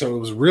next year. So it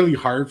was really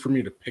hard for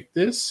me to pick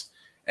this.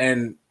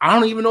 And I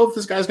don't even know if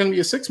this guy's going to be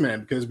a 6th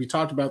man because we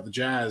talked about the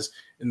Jazz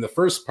in the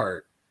first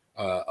part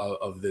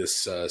of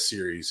this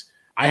series.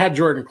 I had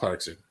Jordan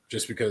Clarkson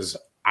just because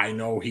I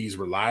know he's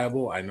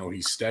reliable. I know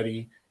he's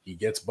steady.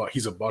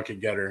 He's a bucket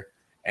getter,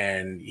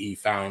 and he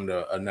found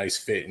a nice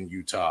fit in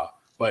Utah.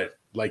 But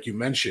like you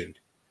mentioned,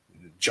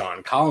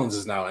 John Collins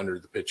has now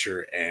entered the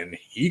picture, and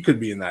he could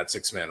be in that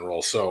 6-man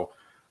role. So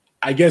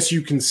I guess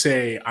you can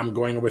say I'm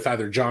going with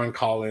either John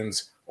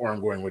Collins or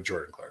I'm going with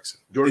Jordan Clarkson.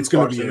 Jordan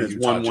Clarkson has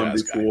won one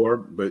before,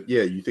 but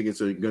yeah, you think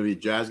it's going to be a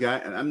Jazz guy?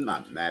 And I'm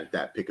not mad at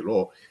that pick at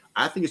all.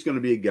 I think it's going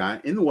to be a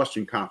guy in the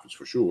Western Conference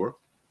for sure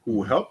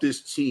who helped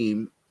his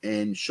team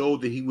and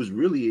showed that he was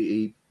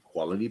really a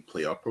quality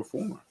playoff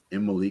performer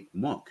in Malik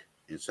Monk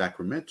in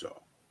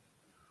Sacramento,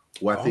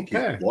 who I think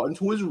he's bought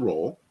into his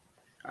role.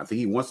 I think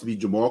he wants to be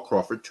Jamal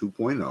Crawford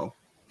 2.0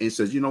 and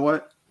says, you know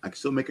what? I can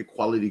still make a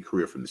quality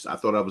career from this. I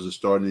thought I was a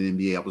starter in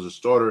the NBA. I was a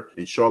starter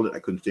in Charlotte. I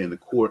couldn't stay in the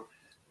court.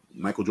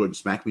 Michael Jordan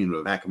smacked me in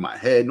the back of my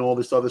head and all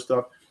this other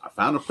stuff. I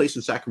found a place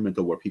in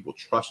Sacramento where people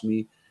trust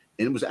me.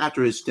 And it was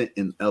after his stint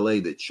in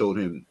LA that showed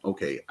him,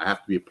 okay, I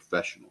have to be a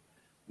professional.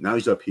 Now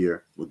he's up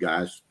here with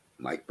guys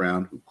like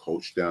Brown, who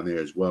coached down there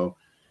as well.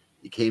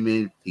 He came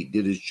in, he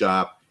did his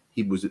job.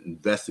 He was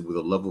invested with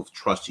a level of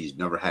trust he's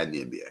never had in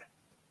the NBA.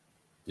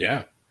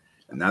 Yeah.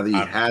 And now that he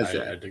has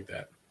that, I dig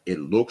that. It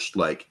looks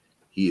like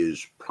he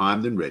is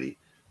primed and ready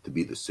to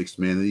be the 6th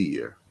man of the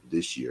year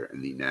this year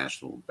in the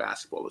National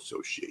Basketball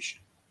Association.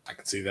 I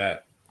can see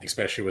that,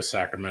 especially with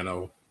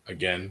Sacramento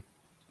again.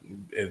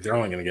 They're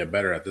only going to get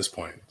better at this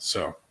point.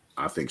 So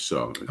I think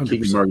so.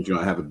 Keegan Murray's going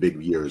to have a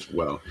big year as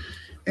well.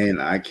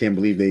 And I can't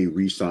believe they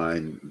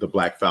re-signed the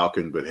Black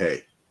Falcon, but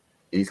hey,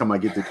 anytime I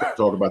get to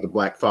talk about the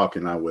Black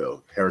Falcon, I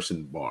will.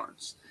 Harrison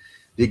Barnes.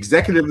 The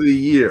executive of the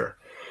year.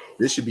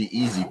 This should be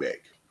easy,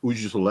 Bake. Who'd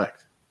you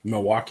select?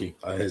 Milwaukee.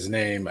 His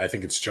name, I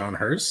think it's John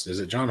Hurst. Is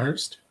it John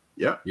Hurst?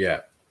 Yeah.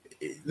 Yeah.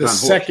 John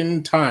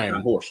Second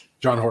time.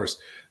 John Horst.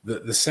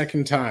 The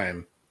second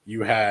time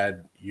you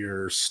had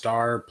your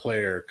star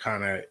player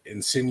kind of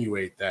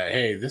insinuate that,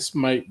 hey, this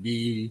might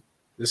be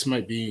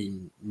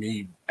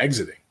me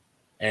exiting.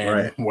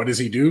 And What does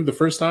he do the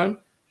first time?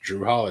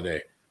 Jrue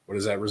Holiday. What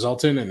does that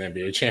result in? An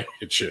NBA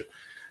championship.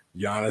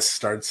 Giannis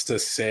starts to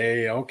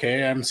say,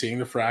 okay, I'm seeing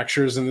the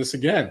fractures in this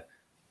again.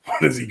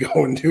 What does he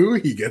go and do?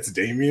 He gets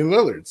Damian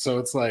Lillard. So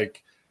it's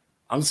like,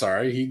 I'm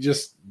sorry.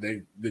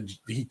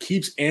 He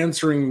keeps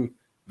answering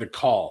the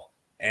call,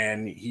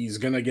 and he's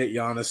going to get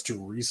Giannis to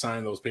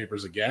re-sign those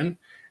papers again.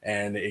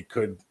 And it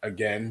could,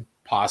 again,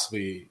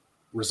 possibly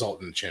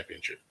result in the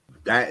championship.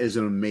 That is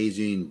an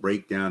amazing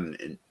breakdown.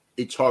 And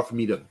it's hard for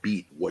me to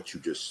beat what you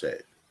just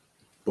said.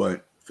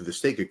 But for the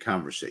sake of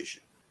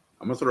conversation,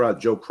 I'm going to throw out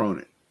Joe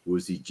Cronin, who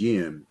is the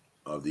GM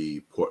of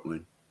the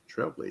Portland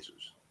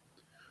Trailblazers,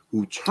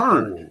 who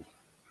turned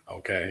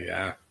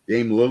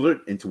Dame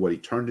Lillard into what he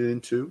turned it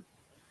into.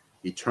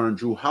 He turned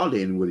Jrue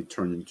Holiday into what he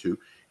turned into.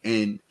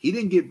 And he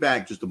didn't get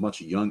back just a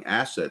bunch of young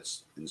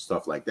assets and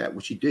stuff like that,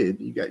 which he did.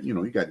 You got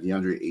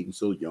DeAndre Ayton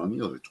still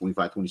young,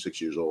 25,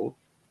 26 years old.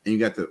 And you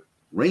got the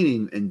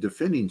reigning and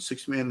defending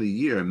 6th man of the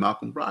year,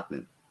 Malcolm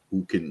Brogdon,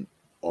 who can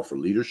offer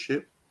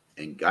leadership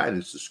and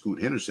guidance to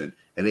Scoot Henderson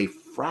at a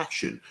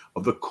fraction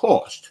of the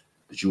cost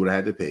that you would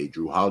have had to pay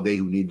Jrue Holiday,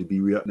 who needed to be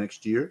re-up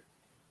next year,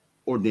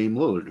 or Dame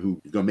Lillard,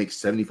 who is going to make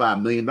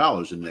 $75 million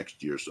in the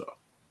next year or so.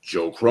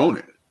 Joe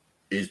Cronin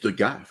is the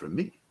guy for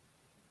me.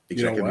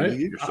 Executive of the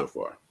year so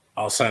far.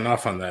 I'll sign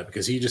off on that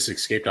because he just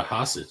escaped a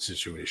hostage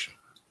situation.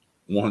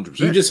 100%.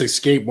 He just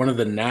escaped one of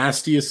the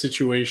nastiest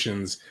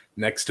situations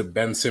next to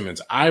Ben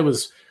Simmons. I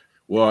was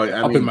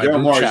in my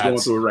group chats going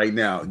through it right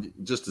now,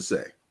 just to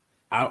say.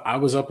 I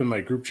was up in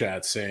my group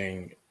chat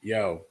saying,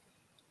 yo,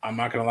 I'm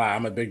not gonna lie,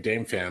 I'm a big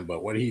Dame fan,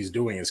 but what he's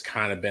doing is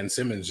kind of Ben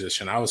Simmons-ish,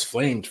 and I was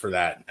flamed for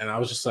that. And I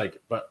was just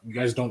like, but you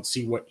guys don't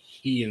see what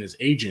he and his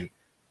agent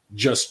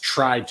just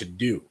tried to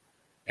do.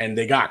 And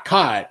they got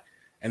caught,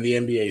 and the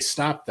NBA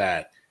stopped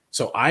that.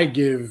 So I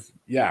give,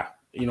 you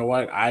know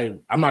what?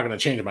 I'm not gonna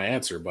change my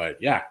answer, but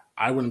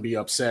I wouldn't be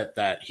upset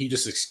that he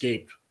just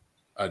escaped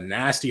a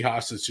nasty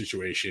hostage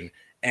situation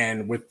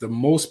and with the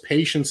most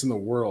patience in the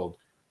world,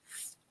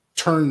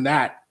 turn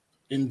that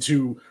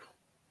into.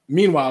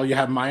 Meanwhile, you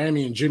have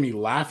Miami and Jimmy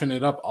laughing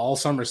it up all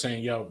summer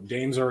saying, yo,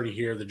 Dame's already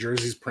here. The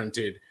jersey's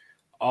printed,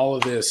 all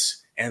of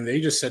this. And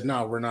they just said,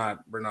 no, we're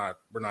not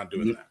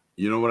doing that.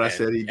 You know what I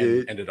said he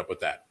did? Ended up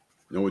with that.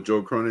 You know what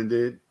Joe Cronin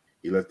did?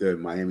 He left the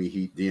Miami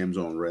Heat DMs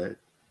on red.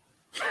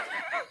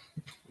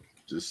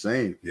 Just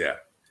saying. Yeah.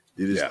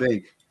 Did his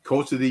thing.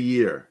 Coach of the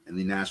year in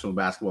the National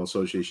Basketball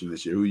Association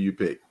this year. Who you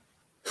pick?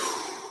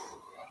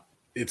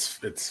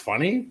 It's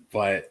funny,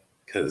 but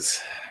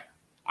because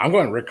I'm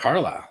going Rick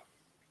Carlisle.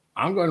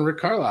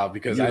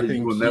 Because I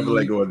think we'll never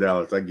let go of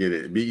Dallas. I get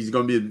it. He's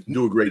going to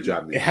do a great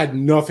job. It had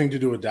nothing to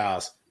do with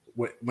Dallas.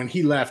 When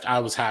he left, I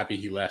was happy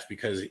he left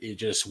because it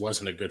just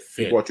wasn't a good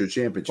fit. He brought you a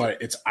championship.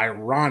 But it's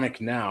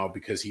ironic now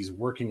because he's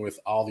working with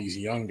all these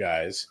young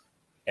guys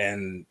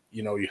and,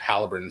 you know,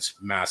 Halliburton's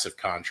massive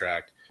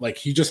contract. Like,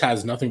 he just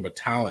has nothing but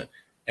talent.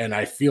 And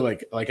I feel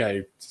like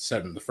I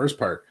said in the first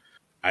part,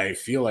 I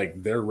feel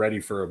like they're ready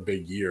for a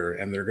big year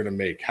and they're going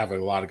to have a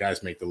lot of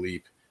guys make the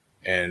leap.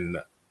 And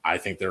I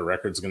think their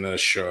record's going to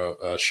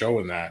show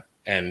in that.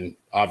 And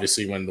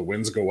obviously when the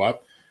wins go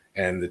up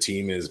and the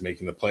team is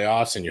making the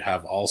playoffs and you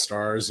have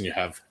all-stars and you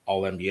have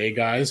all NBA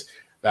guys,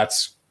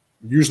 that's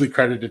usually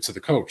credited to the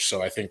coach.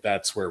 So I think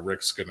that's where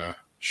Rick's going to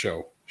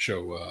show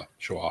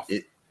off.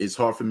 It's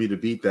hard for me to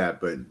beat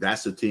that, but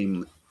that's the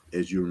team,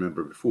 as you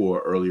remember before,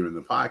 earlier in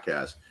the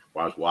podcast,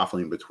 where I was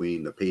waffling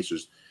between the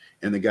Pacers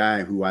and the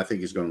guy who I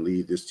think is going to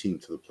lead this team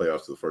to the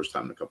playoffs for the first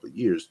time in a couple of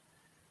years,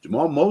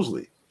 Jamal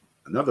Mosley.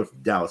 Another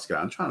Dallas guy.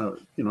 I'm trying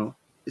to,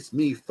 it's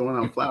me throwing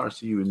out flowers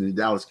to you in the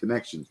Dallas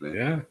connections, man.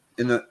 Yeah.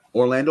 In the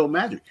Orlando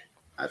Magic,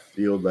 I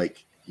feel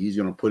like he's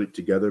going to put it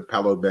together.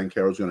 Paolo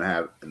Banchero is going to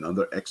have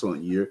another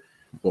excellent year.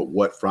 But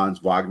what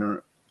Franz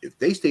Wagner, if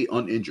they stay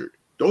uninjured,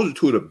 those are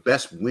two of the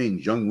best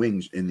young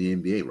wings in the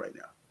NBA right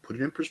now. Put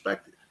it in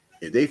perspective.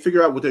 If they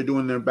figure out what they're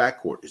doing in their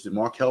backcourt, is it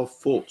Markelle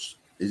Fultz?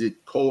 Is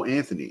it Cole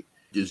Anthony?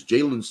 Is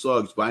Jalen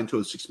Suggs buying into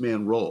a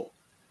six-man role?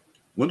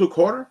 Wendell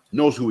Carter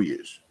knows who he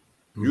is.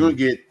 Mm-hmm. You're going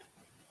to get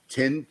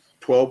 10,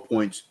 12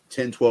 points,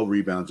 10, 12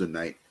 rebounds a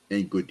night,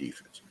 and good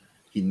defense.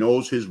 He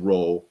knows his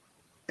role.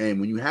 And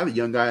when you have a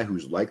young guy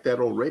who's like that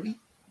already,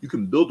 you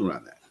can build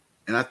around that.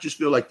 And I just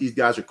feel like these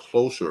guys are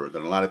closer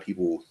than a lot of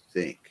people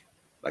think.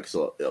 Like,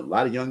 so a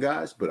lot of young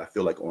guys, but I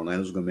feel like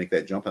Orlando's going to make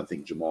that jump. I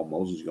think Jamal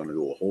Mosley is going to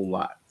do a whole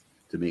lot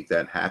to make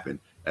that happen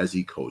as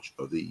the coach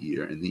of the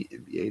year in the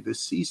NBA this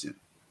season.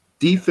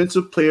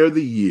 Defensive player of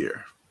the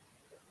year.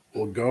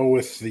 We'll go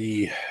with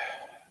the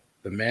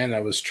man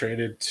that was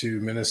traded to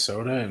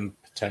Minnesota and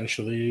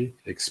potentially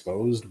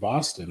exposed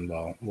Boston.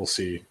 Well, we'll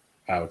see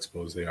how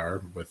exposed they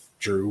are with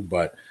Drew,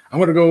 but I'm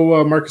going to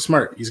go Marcus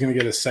Smart. He's going to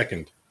get a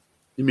second.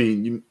 You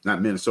mean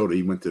not Minnesota?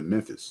 He went to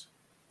Memphis.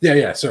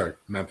 Yeah. Sorry,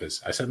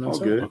 Memphis. I said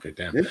Minnesota. Okay,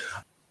 damn.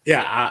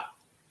 Yeah,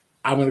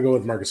 I'm going to go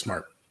with Marcus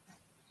Smart.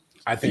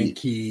 I think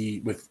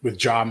he with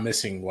Ja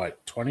missing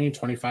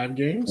 25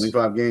 games.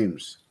 25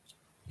 games.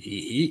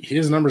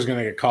 His number is going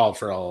to get called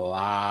for a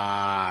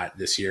lot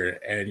this year,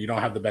 and you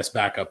don't have the best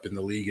backup in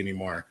the league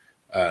anymore.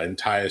 In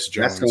Tyus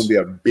Jones, that's going to be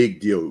a big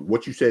deal.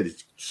 What you said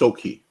is so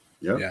key.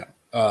 Yeah.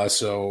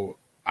 So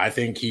I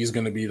think he's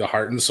going to be the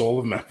heart and soul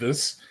of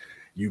Memphis.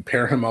 You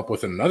pair him up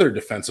with another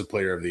defensive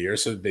player of the year,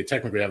 so they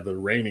technically have the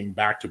reigning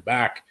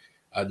back-to-back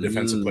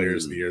defensive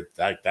players of the year.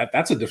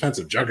 That's a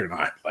defensive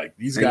juggernaut. Like,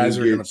 these guys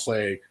are going to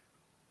play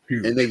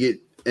huge.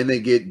 And they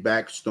get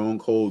back Stone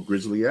Cold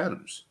Grizzly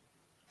Adams.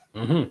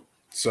 Mm-hmm.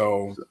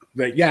 So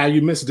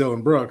you miss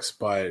Dylan Brooks,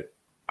 but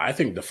I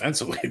think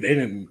defensively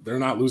they're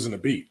not losing a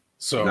beat.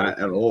 So not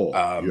at all.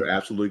 You're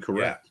absolutely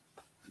correct.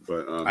 Yeah.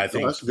 But I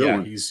think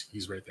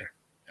he's right there.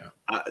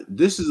 Yeah.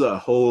 This is a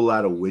whole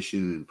lot of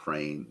wishing and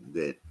praying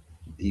that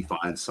he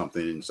finds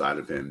something inside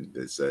of him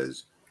that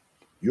says,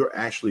 you're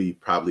actually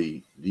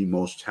probably the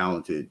most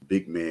talented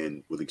big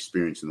man with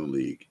experience in the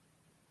league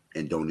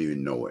and don't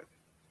even know it,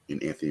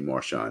 in Anthony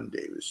Marshawn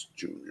Davis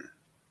Jr.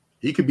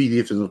 He could be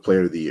defensive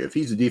player of the year. If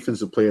he's the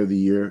defensive player of the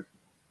year,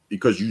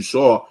 because you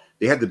saw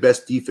they had the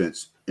best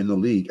defense in the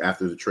league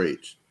after the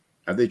trades.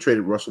 After they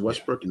traded Russell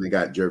Westbrook and they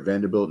got Jared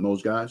Vanderbilt and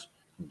those guys,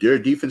 their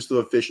defensive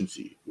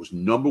efficiency was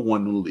number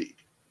one in the league.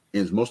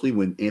 And it's mostly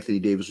when Anthony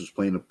Davis was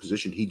playing a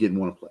position he didn't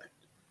want to play.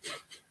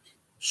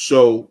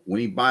 So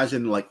when he buys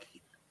in,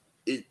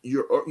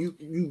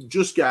 you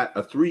just got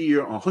a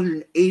 3-year,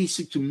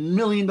 $186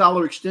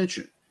 million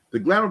extension. The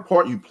glamour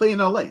part, you play in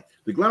LA.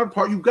 The glamour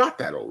part, you got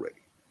that already.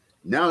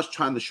 Now it's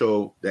trying to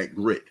show that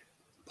grit.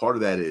 Part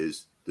of that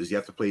is, does he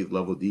have to play the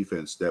level of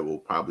defense that will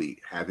probably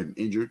have him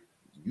injured?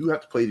 You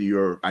have to play to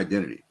your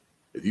identity.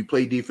 If you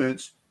play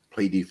defense,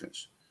 play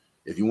defense.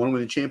 If you want to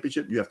win a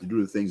championship, you have to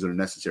do the things that are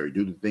necessary.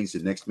 Do the things the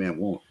next man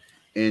won't.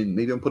 And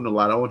maybe I'm putting a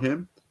lot on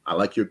him. I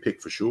like your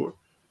pick for sure,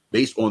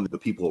 based on the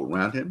people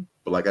around him.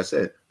 But like I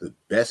said, the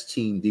best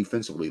team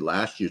defensively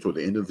last year toward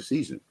the end of the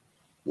season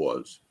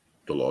was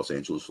the Los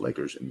Angeles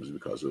Lakers, and it was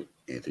because of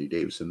Anthony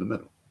Davis in the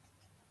middle.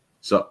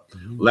 So,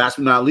 last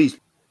but not least,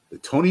 the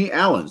Tony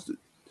Allens, the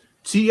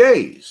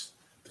TAs,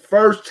 the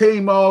first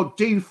team all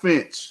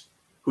defense.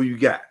 Who you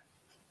got?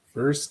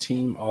 First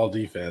team all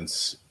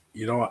defense.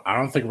 I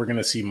don't think we're going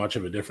to see much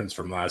of a difference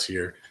from last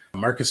year.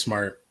 Marcus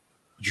Smart,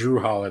 Drew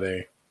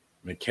Holiday,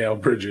 Mikal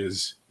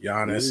Bridges,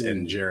 Giannis,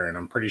 and Jaren.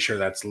 I'm pretty sure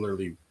that's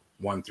literally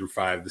 1 through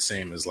 5, the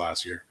same as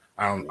last year.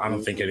 I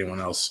don't think anyone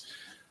else.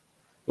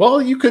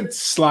 Well, you could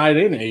slide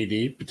in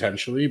AD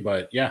potentially,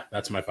 but yeah,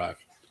 that's my 5.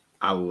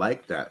 I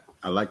like that.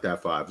 I like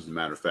that 5. As a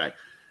matter of fact,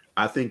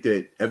 I think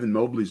that Evan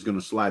Mobley is going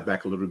to slide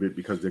back a little bit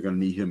because they're going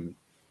to need him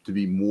to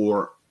be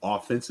more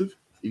offensive,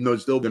 even though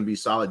it's still going to be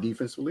solid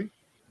defensively.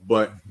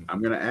 But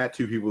I'm going to add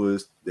 2 people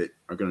that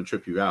are going to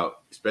trip you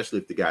out, especially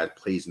if the guy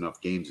plays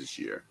enough games this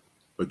year.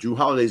 But Drew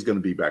Holiday is going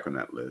to be back on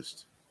that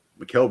list.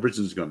 Mikal Bridges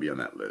is going to be on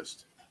that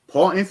list.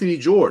 Paul Anthony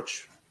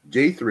George,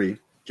 J3,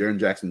 Jaren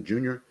Jackson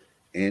Jr.,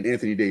 and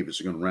Anthony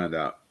Davis are going to round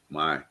out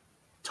my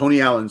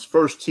Tony Allen's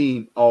first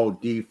team all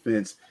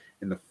defense.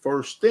 And the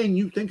first thing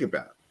you think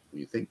about when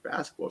you think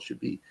basketball should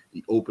be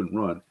the open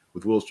run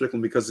with Will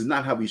Strickland, because it's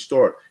not how we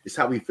start, it's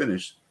how we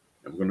finish.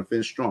 And we're going to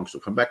finish strong. So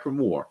come back for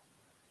more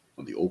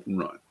on the open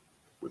run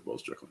with Will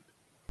Strickland.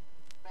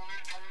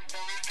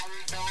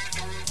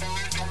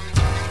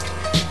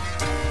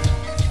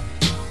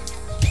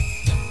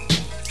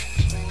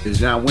 It is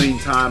now winning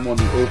time on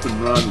the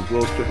open run with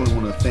Will Strickland. I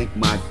want to thank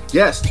my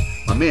guest,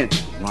 my man,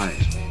 Ryan.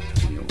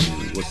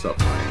 What's up,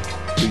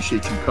 Ryan?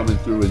 Appreciate you coming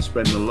through and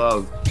spreading the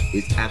love.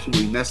 It's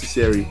absolutely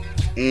necessary.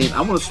 And I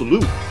want to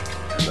salute,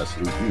 as I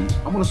salute you,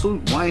 I want to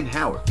salute Ryan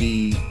Howard,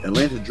 the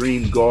Atlanta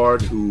Dream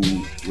guard who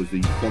was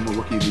the former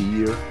Rookie of the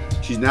Year.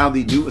 She's now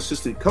the new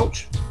assistant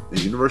coach at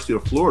the University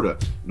of Florida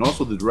and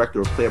also the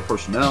director of player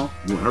personnel,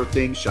 doing her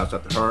thing. Shouts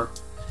out to her.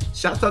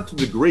 Shouts out to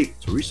the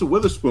great Teresa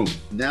Witherspoon,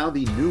 now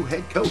the new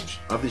head coach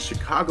of the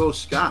Chicago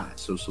Sky.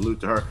 So salute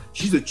to her.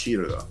 She's a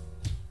cheater, though.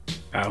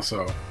 How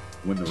so?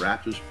 When the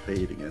Raptors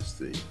played against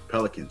the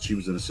Pelicans, she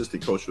was an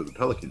assistant coach for the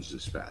Pelicans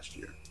this past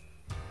year,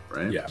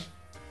 right? Yeah.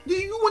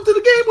 You went to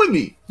the game with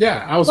me.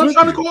 Yeah, I was trying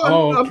you. To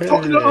call. I'm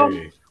talking to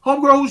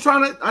homegirl who's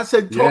trying to. I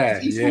said,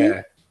 talk to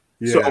yeah.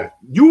 So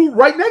you were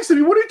right next to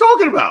me. What are you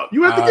talking about?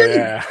 You at the game.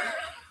 Yeah.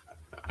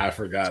 I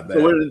forgot that.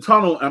 So we're in the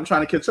tunnel. I'm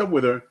trying to catch up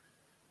with her,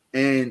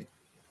 and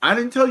I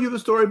didn't tell you the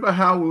story about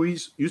how we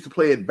used to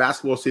play at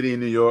Basketball City in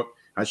New York.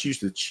 How she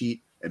used to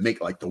cheat and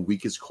make like the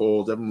weakest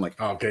calls. I'm like,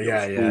 okay,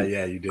 yeah,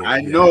 you did. I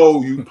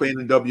know you playing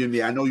in the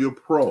WNBA. I know you're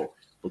pro,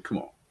 but come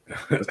on,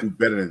 let's do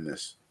better than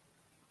this.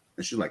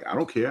 And she's like, I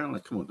don't care. I'm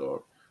like, come on,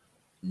 dog.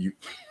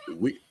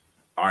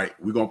 All right,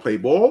 we're gonna play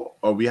ball,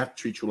 or we have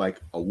to treat you like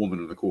a woman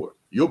on the court.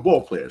 You're a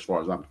ball player, as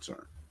far as I'm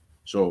concerned.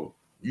 So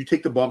you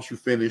take the bumps, you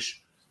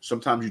finish.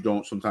 Sometimes you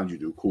don't, sometimes you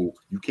do. Cool.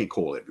 You can't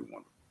call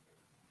everyone.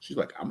 She's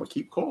like, I'm gonna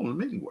keep calling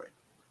them anyway.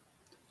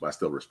 But I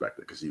still respect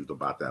her because she was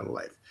about that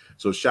life.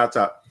 So shouts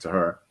out to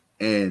her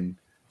and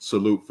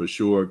salute for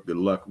sure. Good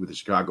luck with the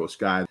Chicago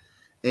Sky.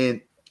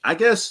 And I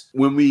guess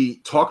when we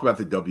talk about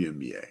the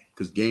WNBA,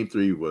 because Game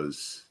 3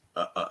 was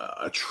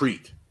a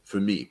treat for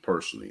me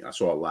personally. I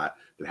saw a lot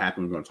that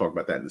happened. We're going to talk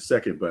about that in a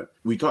second. But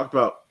we talked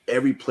about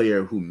every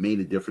player who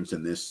made a difference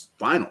in this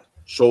final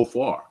so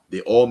far.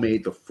 They all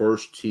made the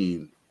first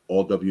team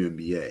all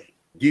WNBA.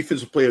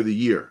 Defensive Player of the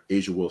Year,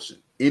 A'ja Wilson.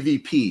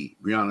 MVP,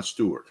 Breanna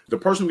Stewart. The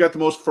person who got the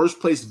most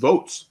first-place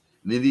votes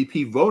in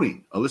MVP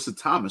voting, Alyssa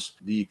Thomas,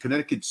 the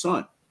Connecticut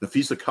Sun.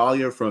 Napheesa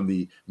Collier from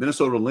the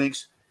Minnesota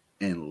Lynx.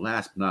 And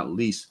last but not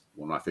least,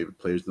 one of my favorite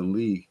players in the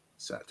league,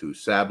 Satou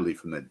Sabally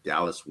from the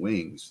Dallas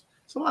Wings.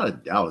 It's a lot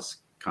of Dallas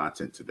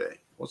content today.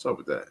 What's up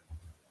with that?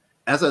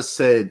 As I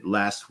said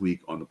last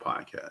week on the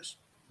podcast,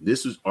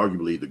 this is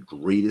arguably the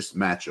greatest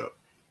matchup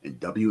in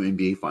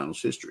WNBA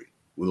Finals history.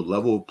 With the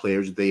level of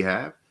players that they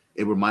have,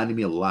 it reminded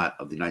me a lot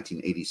of the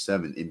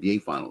 1987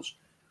 NBA Finals,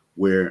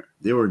 where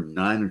there were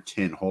 9 or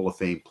 10 Hall of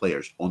Fame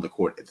players on the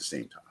court at the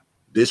same time.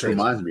 This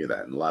reminds me of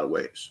that in a lot of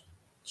ways.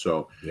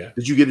 So,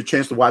 Did you get a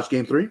chance to watch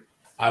Game 3?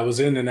 I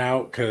was in and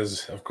out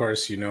because, of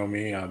course, you know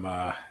me. I'm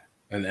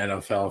an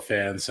NFL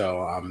fan,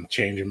 so I'm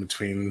changing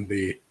between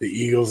the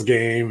Eagles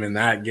game and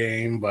that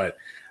game. But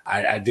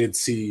I did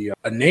see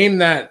a name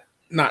that,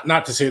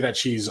 not to say that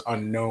she's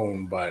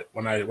unknown, but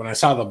when I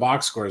saw the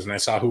box scores and I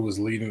saw who was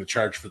leading the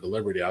charge for the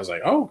Liberty, I was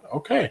like, oh,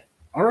 okay,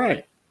 all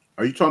right.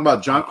 Are you talking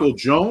about Jonquel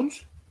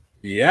Jones?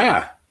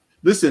 Yeah.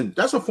 Listen,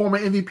 that's a former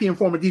MVP and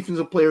former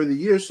Defensive Player of the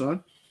Year,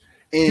 son.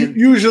 And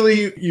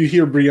usually you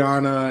hear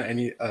Breanna and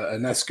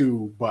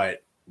Ionescu,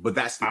 but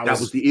that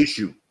was the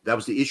issue. That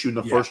was the issue in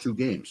the first 2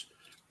 games,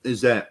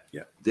 is that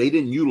they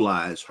didn't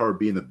utilize her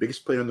being the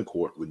biggest player on the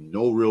court with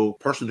no real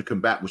person to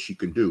combat what she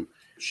can do.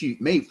 She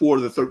made 4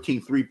 of the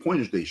 13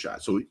 3-pointers they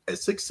shot. So at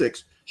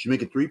 6'6", she's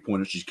making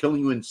 3-pointers. She's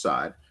killing you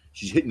inside.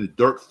 She's hitting the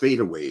dirt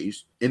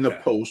fadeaways in the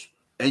post,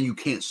 and you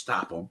can't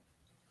stop them.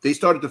 they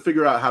started to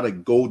figure out how to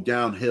go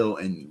downhill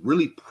and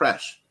really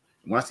press.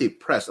 When I say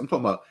press, I'm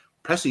talking about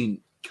pressing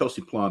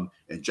Kelsey Plum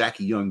and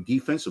Jackie Young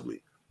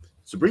defensively.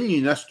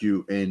 Sabrina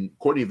Ionescu and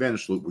Courtney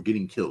Vandersloot were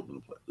getting killed in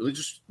the play. Let's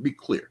just be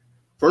clear.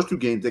 First 2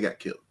 games, they got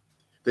killed.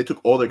 They took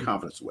all their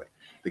confidence away.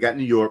 They got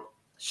New York.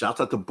 Shouts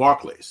out to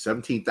Barclays.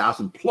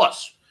 17,000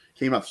 plus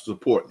came out to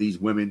support these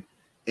women,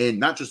 and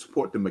not just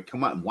support them, but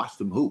come out and watch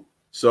them hoop.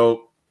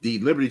 So the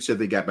Liberty said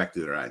they got back to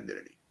their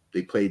identity.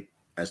 They played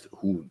as to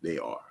who they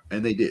are,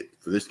 and they did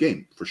for this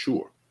game for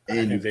sure.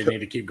 And I think they need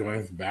to keep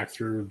going back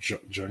through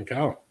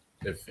Junkel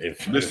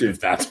if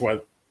that's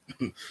what.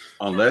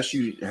 Unless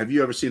have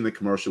you ever seen the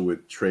commercial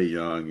with Trae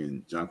Young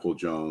and Jonquel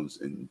Jones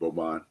and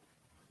Boban?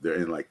 They're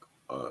in like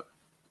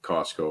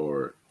Costco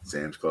or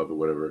Sam's Club or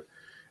whatever,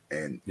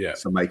 and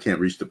somebody can't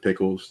reach the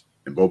pickles,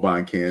 and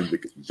Boban can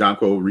because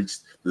Jonquel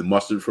reached the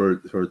mustard for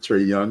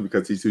Trae Young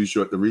because he's too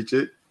short to reach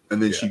it,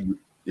 and then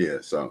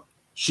so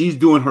she's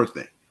doing her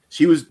thing.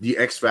 She was the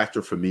X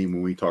factor for me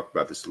when we talked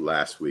about this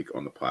last week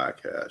on the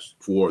podcast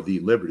for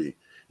the Liberty,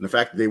 and the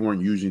fact that they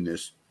weren't using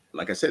this.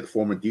 Like I said,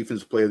 former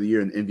Defensive Player of the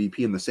Year and MVP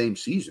in the same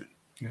season.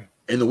 Yeah.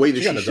 And the way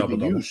that she should be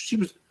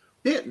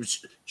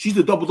used, she's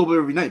a double-double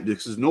every night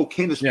because there's no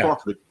Candace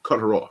Parker to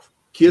cut her off.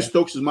 Kia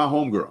Stokes is my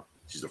homegirl.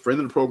 She's a friend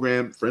of the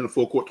program, friend of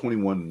Full Court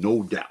 21,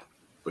 no doubt.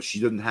 But she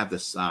doesn't have the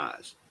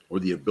size or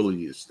the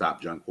ability to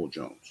stop Jonquel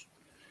Jones.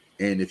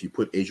 And if you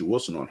put A'ja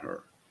Wilson on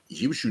her,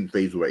 she was shooting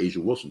fades with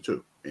A'ja Wilson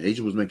too. And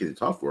A'ja was making it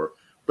tough for her,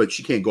 but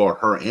she can't guard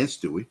her and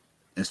Stewie.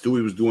 And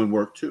Stewie was doing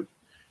work too.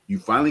 You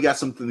finally got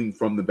something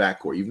from the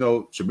backcourt. Even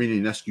though Sabrina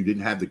Ionescu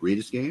didn't have the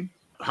greatest game,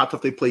 how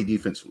tough they play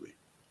defensively.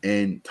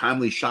 And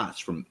timely shots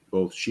from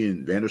both she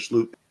and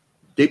Vandersloot.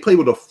 They play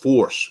with a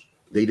force.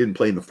 They didn't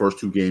play in the first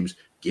 2 games.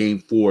 Game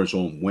 4 is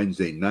on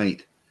Wednesday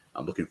night.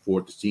 I'm looking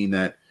forward to seeing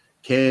that.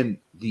 Can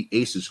the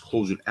Aces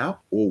close it out,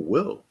 or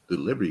will the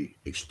Liberty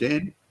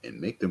extend and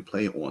make them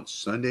play on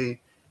Sunday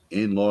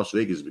in Las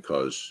Vegas?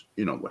 Because,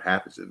 you know, what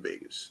happens in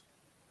Vegas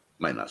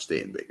might not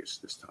stay in Vegas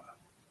this time.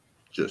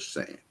 Just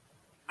saying.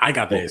 I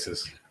got the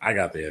Aces. I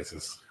had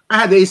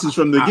the Aces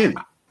from the beginning.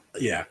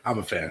 I'm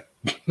a fan.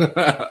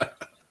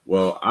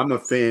 Well, I'm a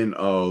fan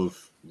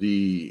of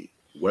the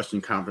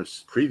Western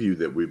Conference preview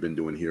that we've been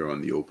doing here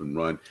on the Open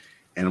Run.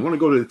 And I want to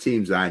go to the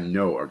teams I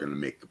know are going to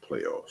make the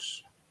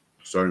playoffs.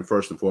 Starting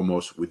first and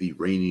foremost with the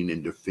reigning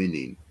and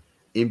defending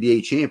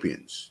NBA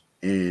champions.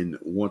 And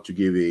want to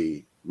give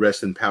a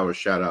rest in power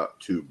shout out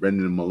to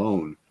Brendan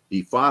Malone,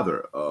 the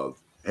father of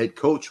head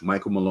coach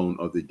Michael Malone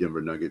of the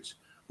Denver Nuggets,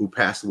 who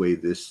passed away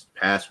this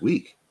past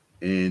week.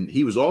 And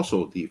he was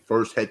also the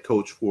first head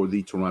coach for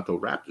the Toronto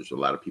Raptors. A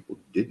lot of people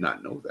did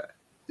not know that.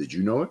 Did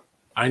you know it?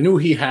 I knew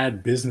he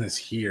had business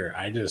here.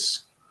 I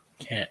just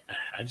can't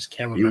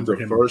remember. He was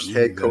the first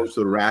head coach of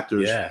the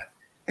Raptors. Yeah.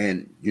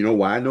 And you know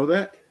why I know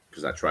that?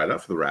 Because I tried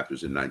out for the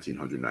Raptors in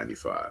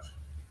 1995.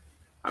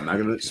 I'm not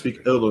going to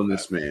speak ill on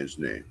this man's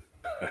name.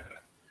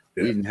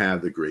 We didn't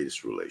have the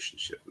greatest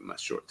relationship in my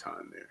short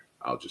time there.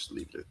 I'll just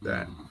leave it at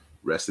that.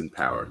 Rest in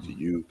power to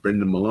you,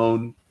 Brendan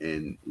Malone,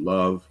 and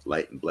love,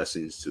 light, and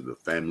blessings to the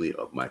family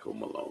of Michael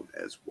Malone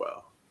as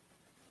well.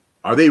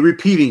 Are they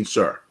repeating,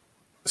 sir?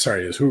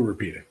 Sorry, is who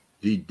repeating?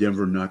 The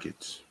Denver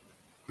Nuggets.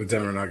 The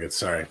Denver Nuggets.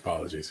 Sorry,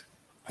 apologies.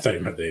 I thought you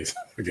meant these.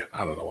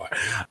 I don't know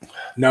why.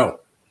 No.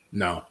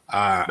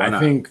 I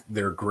think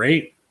they're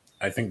great.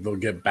 I think they'll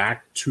get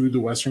back to the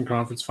Western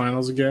Conference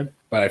Finals again,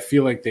 but I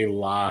feel like they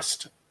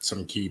lost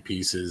some key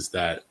pieces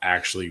that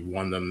actually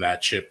won them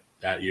that chip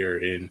that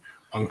year in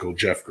Uncle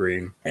Jeff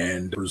Green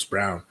and Bruce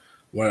Brown.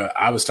 When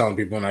I was telling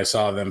people when I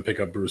saw them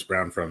pick up Bruce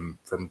Brown from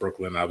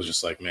Brooklyn, I was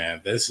just like,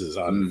 man, this is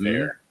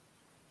unfair. Mm-hmm.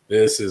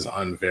 This is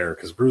unfair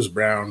because Bruce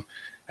Brown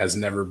has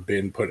never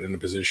been put in a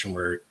position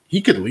where he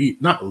could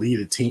not lead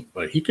a team,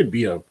 but he could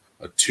be an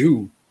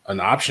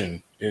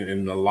option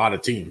in a lot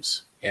of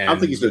teams. And I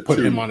think he's put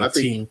him on a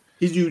team.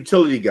 He's a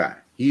utility guy.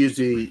 He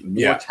is a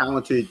more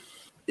talented.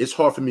 It's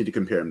hard for me to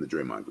compare him to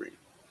Draymond Green.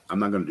 I'm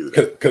not going to do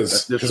that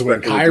because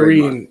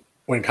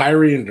when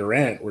Kyrie and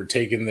Durant were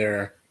taking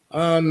their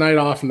night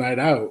off, night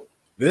out,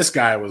 this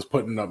guy was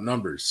putting up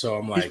numbers. So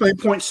I'm like, he's playing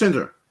point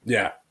center.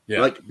 Yeah.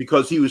 Like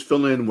because he was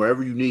filling in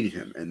wherever you needed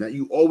him, and that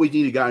you always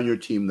need a guy on your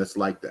team that's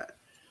like that.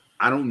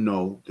 I don't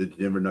know that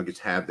the Denver Nuggets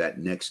have that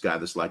next guy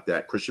that's like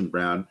that. Christian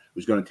Brown,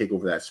 who's going to take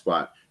over that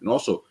spot, and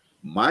also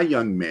my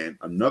young man,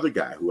 another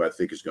guy who I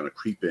think is going to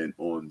creep in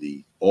on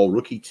the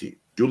all-rookie team,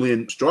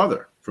 Julian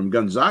Strawther from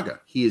Gonzaga.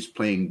 He is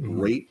playing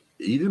great.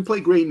 He didn't play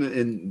great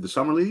in the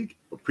summer league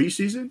or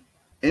preseason,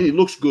 and he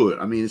looks good.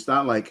 I mean, it's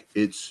not like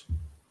he's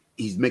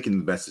making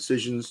the best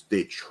decisions.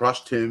 They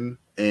trust him,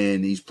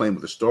 and he's playing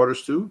with the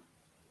starters too.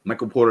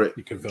 Michael Porter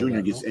Jr.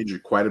 gets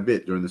injured quite a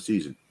bit during the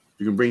season.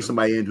 You can bring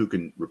somebody in who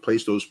can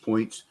replace those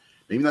points,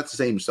 maybe not the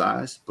same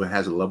size, but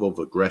has a level of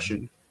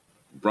aggression.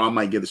 Braun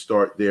might get a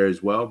start there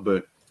as well,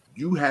 but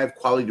you have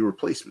quality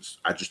replacements.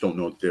 I just don't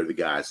know if they're the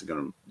guys that are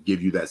going to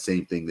give you that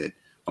same thing that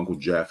Uncle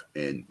Jeff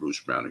and Bruce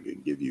Brown are going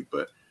to give you.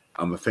 But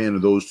I'm a fan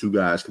of those two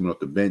guys coming off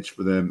the bench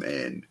for them,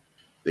 and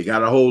they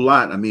got a whole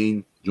lot. I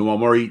mean, Jamal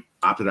Murray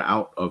opted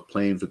out of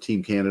playing for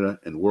Team Canada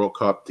and World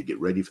Cup to get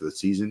ready for the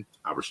season.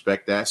 I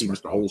respect that. He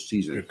missed the whole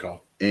season. Good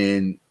call.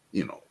 And,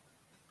 you know,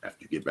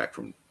 after you get back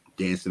from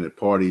dancing at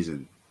parties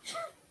and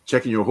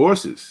checking your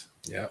horses,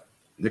 yeah,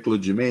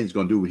 Nicolas Germain is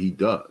going to do what he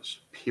does,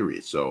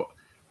 period. So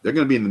they're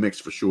going to be in the mix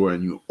for sure,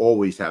 and you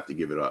always have to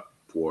give it up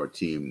for a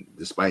team,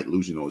 despite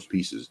losing those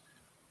pieces,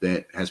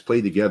 that has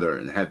played together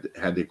and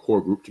had their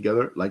core group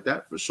together like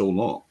that for so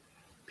long.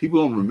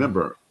 People don't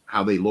remember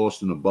how they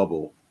lost in the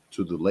bubble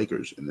to the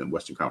Lakers in the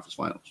Western Conference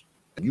Finals.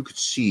 And you could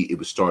see it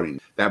was starting.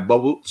 That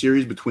bubble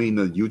series between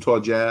the Utah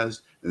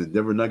Jazz and the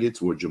Denver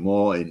Nuggets, where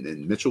Jamal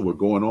and Mitchell were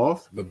going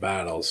off. The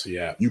battles,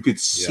 yeah. You could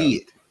see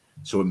it.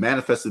 So it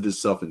manifested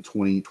itself in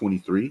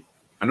 2023.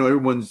 I know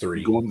everyone's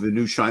going to the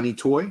new shiny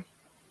toy,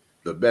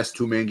 the best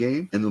two-man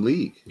game in the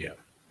league. Yeah.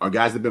 Our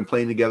guys have been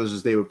playing together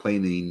since they were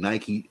playing the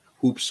Nike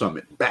Hoop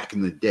Summit back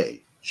in the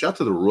day. Shout out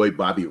to the Roy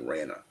Bobby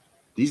Rana.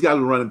 These guys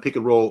were running pick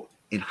and roll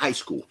in high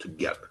school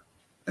together.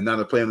 And now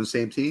they're playing on the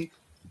same team.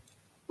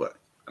 But,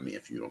 I mean,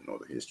 if you don't know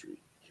the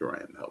history, here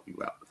I am to help you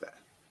out with that.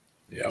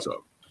 Yeah.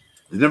 So,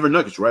 the Denver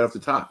Nuggets right off the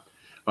top.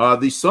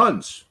 The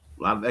Suns,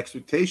 a lot of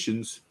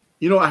expectations.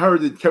 You know, I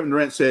heard that Kevin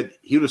Durant said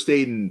he would have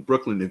stayed in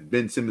Brooklyn if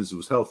Ben Simmons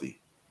was healthy.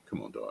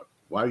 Come on, dog.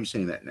 Why are you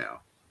saying that now?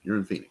 You're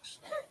in Phoenix.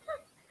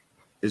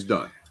 It's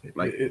done.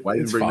 Like, why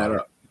didn't you bring that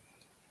up?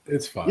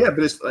 It's fine. Yeah,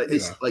 but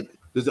it's like,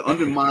 does it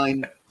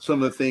undermine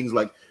some of the things?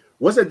 Like,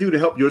 what's that do to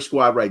help your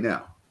squad right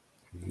now?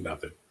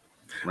 Nothing.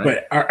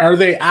 Right? But are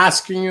they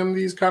asking him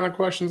these kind of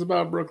questions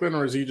about Brooklyn,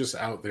 or is he just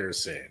out there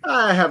saying?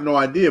 I have no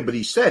idea, but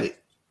he said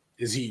it.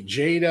 Is he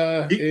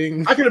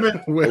Jada-ing? I could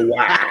have been.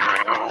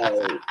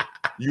 Wow.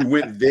 You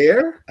went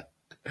there?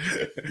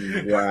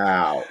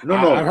 Wow.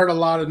 No. I've heard a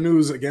lot of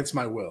news against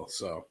my will,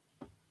 so.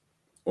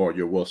 Or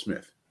you're Will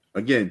Smith.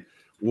 Again,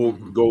 we'll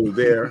go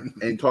there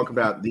and talk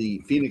about the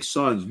Phoenix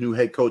Suns' new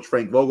head coach,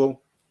 Frank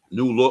Vogel.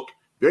 New look,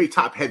 very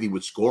top-heavy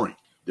with scoring.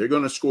 They're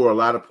going to score a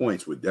lot of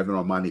points with Devin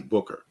Armani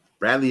Booker.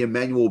 Bradley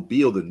Emmanuel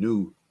Beal, the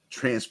new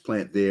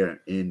transplant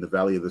there in the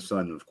Valley of the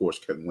Sun, and, of course,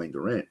 Kevin Wayne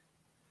Durant.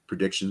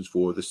 Predictions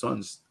for the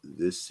Suns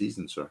this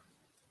season, sir?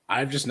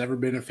 I've just never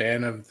been a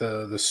fan of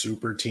the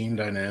super team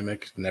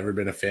dynamic. Never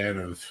been a fan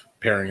of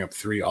pairing up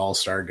three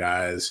all-star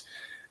guys.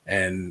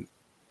 And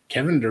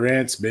Kevin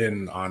Durant's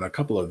been on a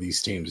couple of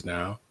these teams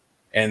now.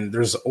 And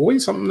there's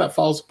always something that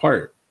falls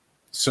apart.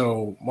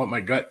 So what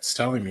my gut's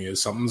telling me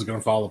is something's going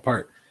to fall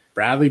apart.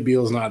 Bradley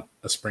Beal's not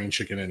a spring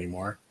chicken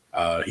anymore.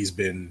 He's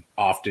been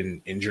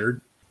often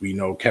injured. We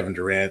know Kevin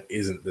Durant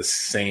isn't the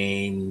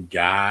same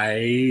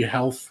guy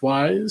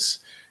health-wise.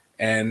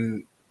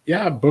 And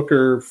yeah,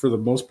 Booker, for the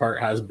most part,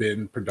 has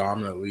been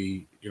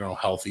predominantly,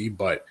 healthy,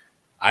 but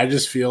I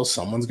just feel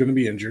someone's going to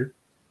be injured.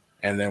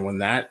 And then when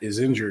that is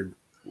injured,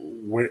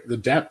 the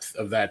depth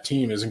of that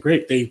team isn't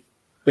great.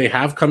 They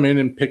have come in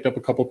and picked up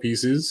a couple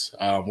pieces,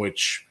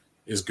 which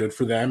is good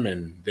for them,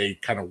 and they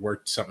kind of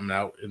worked something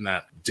out in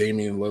that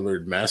Damian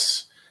Lillard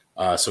mess.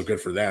 So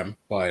good for them.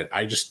 But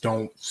I just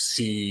don't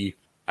see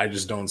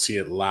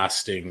it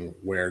lasting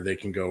where they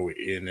can go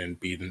in and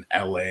beat an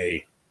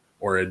LA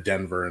or a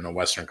Denver in a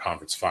Western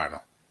Conference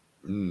final.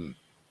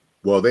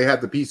 Well, they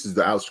have the pieces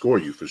to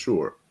outscore you for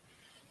sure.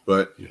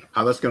 But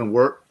how that's going to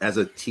work as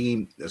a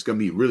team that's going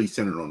to be really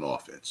centered on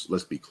offense,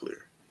 let's be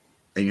clear.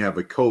 And you have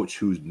a coach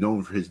who's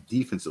known for his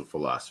defensive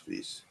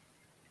philosophies.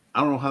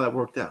 I don't know how that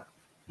worked out.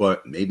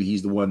 But maybe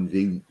he's the one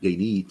they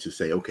need to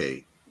say,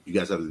 okay, you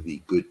guys have to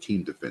be good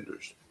team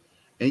defenders.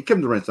 And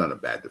Kevin Durant's not a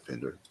bad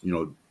defender.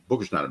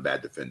 Booker's not a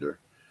bad defender.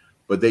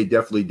 But they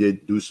definitely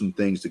did do some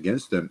things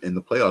against them in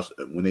the playoffs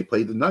when they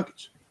played the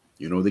Nuggets.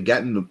 They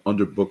got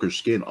under Booker's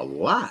skin a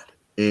lot.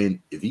 And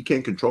if he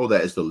can't control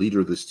that as the leader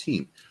of this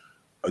team,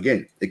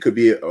 again, it could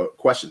be a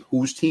question.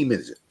 Whose team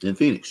is it in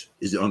Phoenix?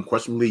 Is it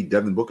unquestionably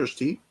Devin Booker's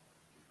team?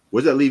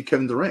 Where does that leave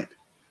Kevin Durant?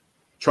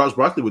 Charles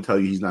Barkley would tell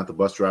you he's not the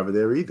bus driver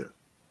there either.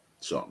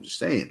 So I'm just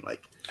saying,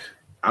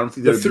 I don't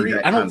think there's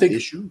that kind of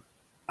issue.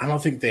 I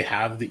don't think they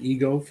have the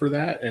ego for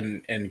that.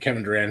 And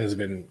Kevin Durant has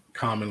been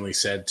commonly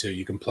said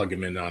you can plug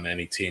him in on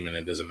any team and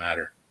it doesn't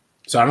matter.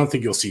 So I don't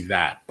think you'll see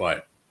that.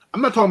 But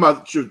I'm not talking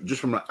about just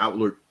from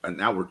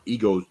an outward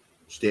ego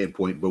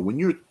standpoint, but when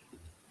you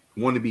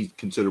want to be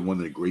considered one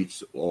of the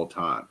greats of all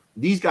time,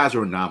 these guys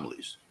are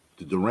anomalies.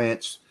 The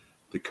Durants,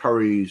 the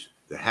Currys,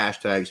 the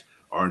hashtags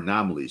are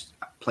anomalies.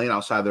 Playing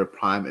outside their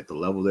prime at the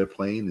level they're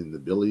playing and the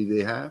ability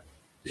they have.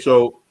 Yeah.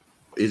 So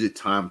is it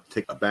time to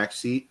take a back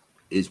seat?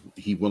 Is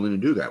he willing to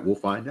do that? We'll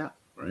find out,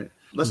 right?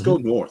 Let's go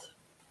north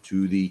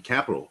to the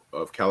capital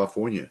of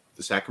California,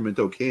 the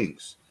Sacramento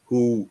Kings,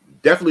 who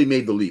definitely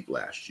made the leap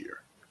last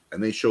year.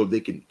 And they showed they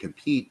can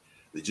compete.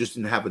 They just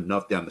didn't have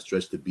enough down the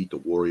stretch to beat the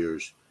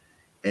Warriors.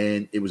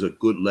 And it was a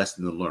good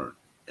lesson to learn.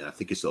 And I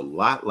think it's a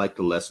lot like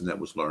the lesson that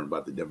was learned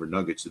by the Denver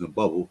Nuggets in the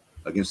bubble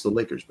against the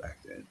Lakers back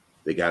then.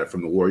 They got it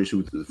from the Warriors, who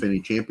were the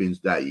defending champions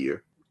that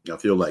year. I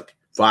feel like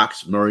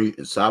Fox, Murray,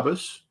 and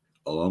Sabas,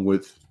 along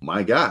with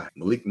my guy,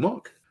 Malik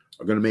Monk,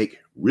 are going to make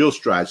real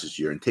strides this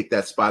year and take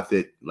that spot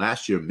that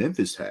last year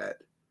Memphis had.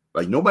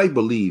 Nobody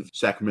believed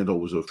Sacramento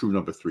was a true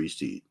number 3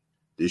 seed.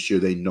 This year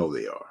they know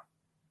they are.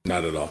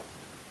 Not at all.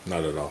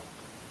 Not at all.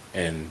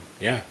 And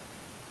yeah,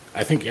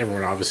 I think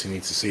everyone obviously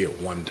needs to see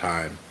it one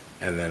time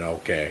and then,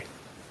 okay,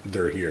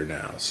 they're here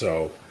now.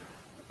 So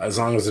as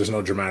long as there's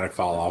no dramatic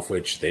fall off,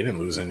 which they didn't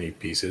lose any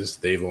pieces,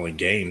 they've only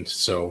gained.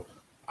 So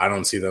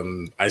I see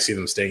them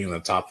staying in the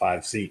top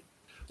 5 seat.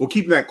 Well,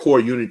 keeping that core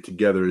unit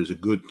together is a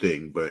good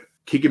thing, but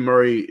Keegan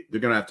Murray, they're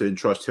going to have to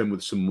entrust him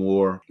with some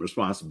more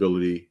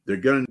responsibility. They're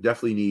going to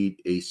definitely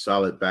need a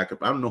solid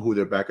backup. I don't know who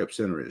their backup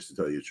center is, to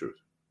tell you the truth.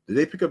 Did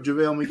they pick up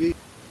JaVale McGee?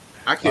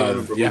 I can't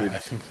remember. Yeah,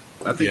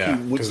 I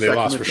think because they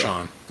lost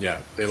Rashawn.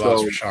 Yeah, they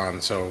lost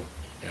Rashawn. So,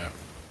 yeah.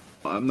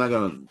 I'm not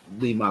going to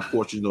lean my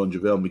fortunes on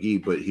JaVale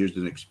McGee, but here's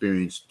an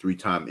experienced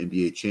 3-time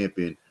NBA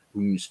champion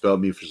who can spell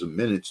me for some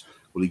minutes.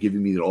 Will he give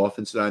me the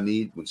offense that I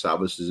need when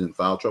Sabas is in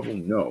foul trouble?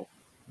 No.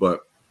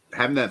 But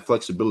having that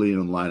flexibility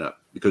in the lineup,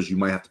 because you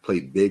might have to play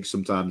big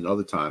sometimes and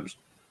other times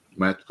you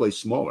might have to play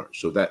smaller.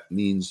 So that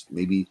means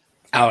maybe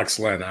Alex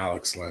Len.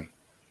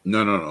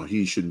 No.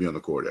 He shouldn't be on the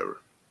court ever.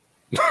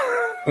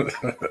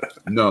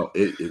 No,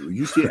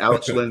 you see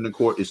Alex Len in the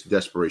court, it's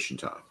desperation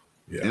time.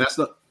 Yeah. And that's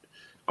not,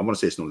 I want to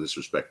say it's no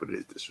disrespect, but it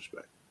is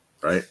disrespect,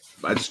 right?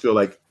 I just feel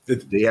like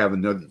they have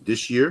another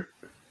this year.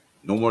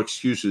 No more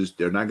excuses.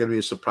 They're not going to be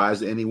a surprise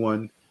to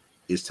anyone.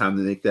 It's time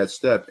to make that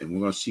step, and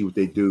we're going to see what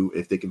they do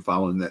if they can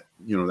follow in that,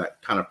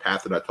 that kind of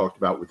path that I talked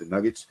about with the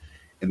Nuggets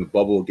and the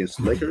bubble against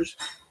the Lakers.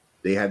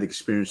 They had the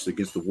experience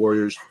against the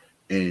Warriors,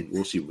 and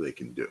we'll see what they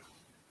can do.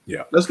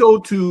 Yeah. Let's go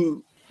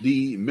to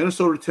the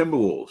Minnesota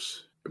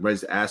Timberwolves.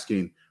 Everybody's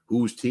asking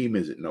whose team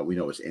is it? No, we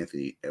know it's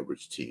Anthony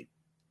Edwards' team.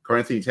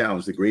 Karl-Anthony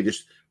Towns, the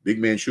greatest big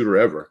man shooter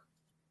ever.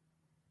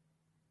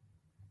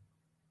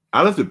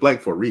 I left it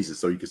blank for a reason,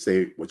 so you can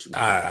say what you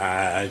want.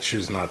 I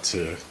choose not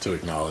to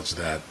acknowledge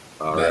that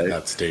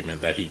statement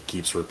that he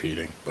keeps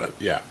repeating, but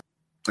yeah.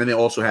 And they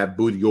also have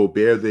Rudy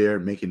Gobert there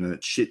making a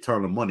shit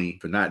ton of money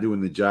for not doing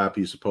the job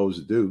he's supposed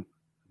to do.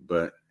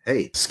 But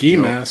hey, ski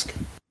mask.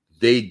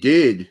 They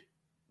did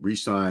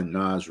re-sign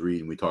Naz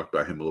Reid, and we talked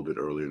about him a little bit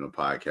earlier in the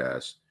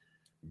podcast.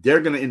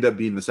 They're going to end up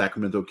being the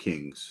Sacramento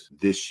Kings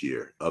this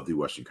year of the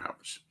Western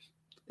Conference.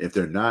 If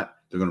they're not,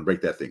 they're going to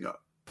break that thing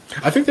up.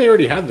 I think they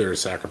already had their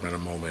Sacramento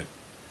moment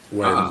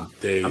when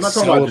they I'm not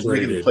talking about just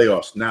making the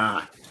playoffs.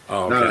 Nah.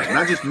 Oh, okay. Nah,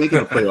 not just making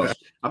the playoffs.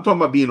 I'm talking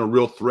about being a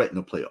real threat in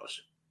the playoffs.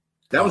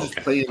 That was just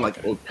playing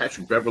like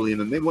Patrick Beverly,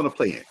 and then they want to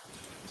play in.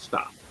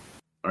 Stop.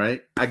 All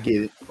right? I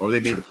get it. Or they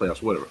made the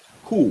playoffs, whatever.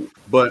 Cool.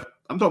 But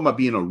I'm talking about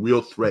being a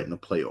real threat in the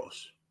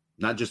playoffs,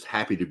 not just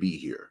happy to be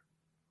here,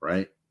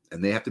 right?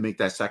 And they have to make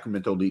that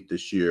Sacramento leap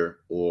this year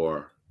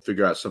or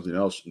figure out something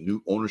else.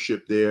 New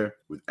ownership there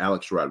with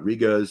Alex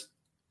Rodriguez.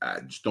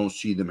 I just don't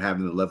see them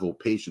having the level of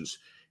patience,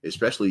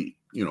 especially,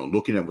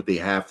 looking at what they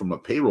have from a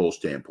payroll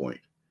standpoint.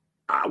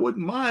 I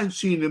wouldn't mind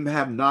seeing them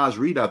have Naz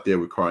Reid out there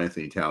with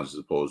Karl-Anthony Towns as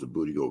opposed to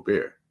Rudy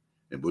Gobert.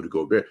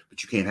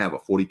 But you can't have a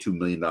 $42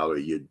 million a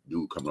year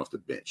dude coming off the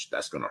bench.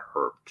 That's going to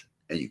hurt.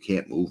 And you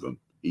can't move him.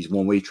 He's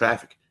one-way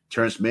traffic.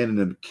 Terrence Mann and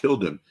them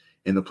killed him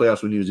in the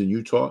playoffs when he was in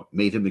Utah,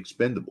 made him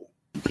expendable.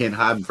 You can't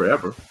hide him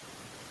forever.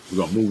 We're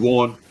going to move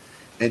on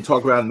and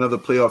talk about another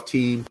playoff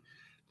team,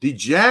 the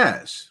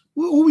Jazz.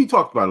 Who we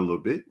talked about a little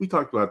bit. We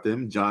talked about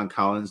them, John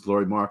Collins,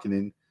 Lauri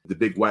Markkanen, the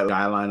big white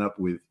guy lineup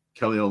with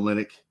Kelly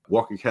Olynyk,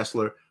 Walker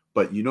Kessler.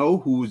 But you know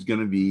who's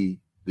going to be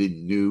the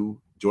new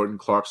Jordan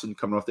Clarkson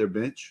coming off their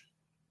bench?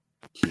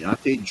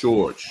 Keontae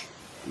George,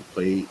 who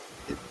played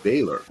at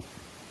Baylor.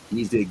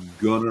 He's a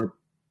gunner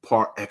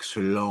par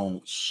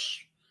excellence.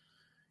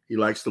 He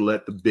likes to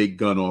let the big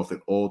gun off at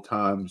all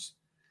times.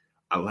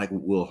 I like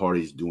what Will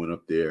Hardy's doing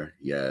up there.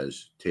 He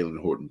has Taylor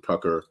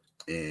Horton-Tucker,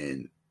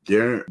 and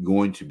they're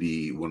going to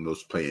be one of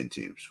those play-in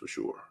teams for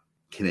sure.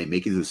 Can they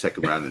make it to the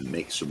second round and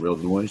make some real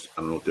noise?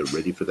 I don't know if they're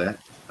ready for that.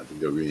 I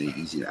think they're really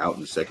easy out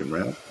in the second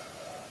round.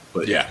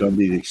 But it's going to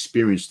be the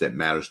experience that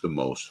matters the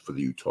most for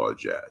the Utah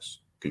Jazz.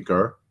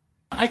 Concur?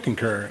 I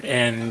concur.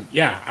 And,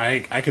 yeah,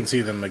 I can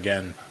see them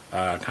again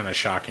kind of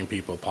shocking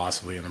people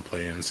possibly in a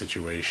play-in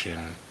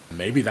situation.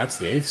 Maybe that's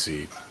the 8th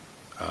seed.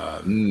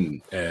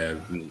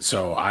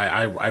 So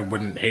I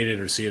wouldn't hate it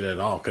or see it at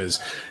all, because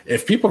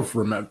if people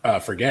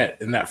forget,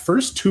 in that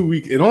first 2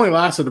 weeks, it only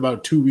lasted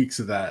about 2 weeks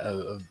of that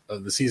of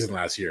the season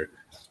last year.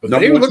 But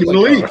they look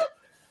like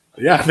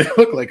they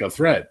look like a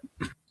threat.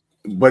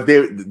 But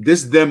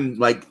them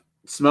like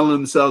smelling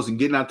themselves and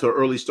getting out to an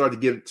early start to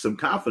get some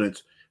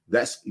confidence.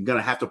 That's going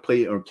to have to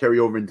play or carry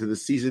over into the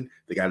season.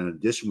 They got an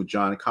addition with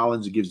John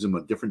Collins. It gives them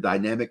a different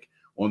dynamic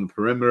on the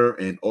perimeter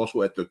and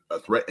also at a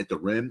threat at the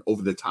rim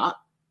over the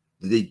top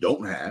that they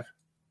don't have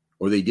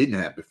or they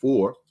didn't have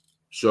before.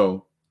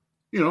 So,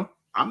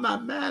 I'm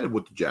not mad at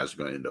what the Jazz are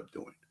going to end up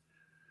doing.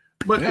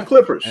 But the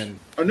Clippers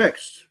are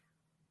next.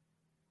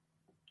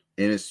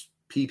 And it's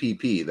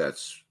PPP,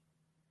 that's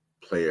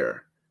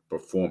player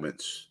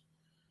performance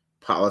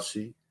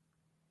policy.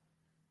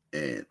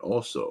 And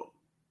also,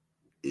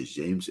 is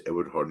James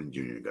Edward Harden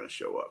Jr. going to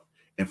show up?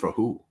 And for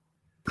who?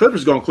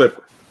 Clippers going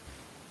Clipper.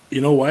 You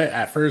know what?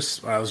 At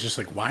first, I was just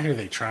like, why are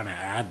they trying to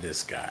add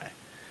this guy?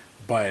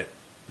 But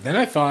then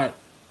I thought,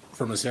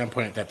 from a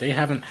standpoint that they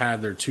haven't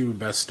had their two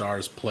best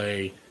stars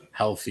play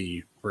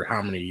healthy for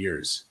how many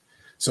years?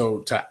 So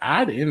to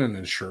add in an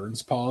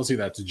insurance policy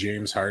that's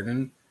James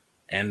Harden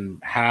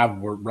and have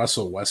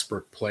Russell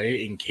Westbrook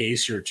play in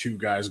case your two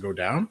guys go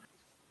down,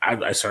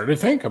 I started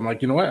to think, I'm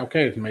like, you know what?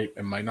 Okay,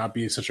 it might not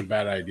be such a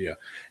bad idea.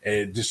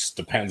 It just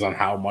depends on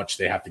how much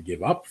they have to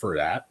give up for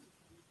that.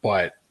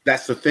 But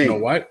that's the thing. You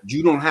know what?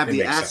 You don't have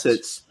the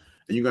assets,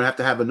 and you're going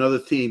to have another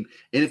team.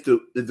 And if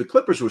the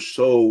Clippers were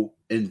so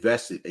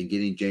invested in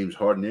getting James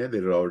Harden there,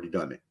 they'd have already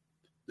done it.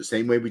 The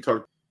same way we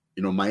talked,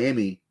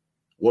 Miami,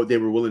 what they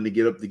were willing to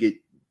get up to get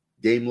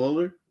Dame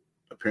Lillard,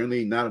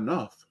 apparently not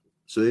enough.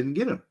 So they didn't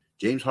get him.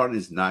 James Harden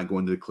is not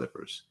going to the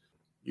Clippers.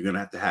 You're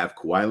going to have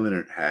Kawhi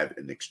Leonard have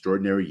an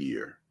extraordinary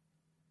year.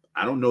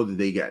 I don't know that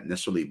they got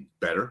necessarily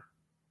better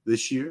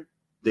this year.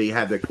 They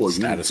have their core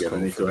unit together,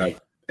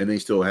 and they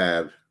still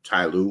have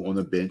Ty Lue on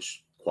the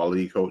bench,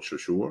 quality coach for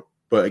sure.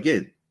 But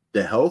again,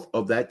 the health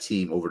of that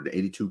team over the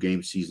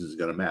 82-game season is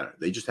going to matter.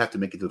 They just have to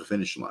make it to the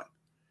finish line.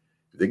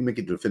 If they can make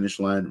it to the finish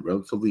line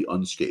relatively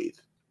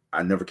unscathed,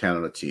 I never count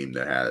on a team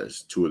that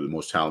has two of the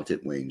most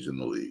talented wings in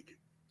the league.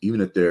 Even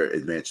at their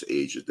advanced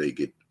age, as they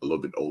get a little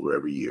bit older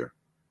every year,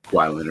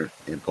 Kawhi Leonard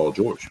and Paul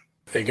George.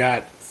 They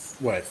got,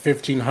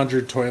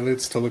 1,500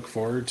 toilets to look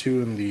forward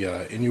to in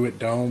the Inuit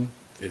Dome.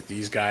 If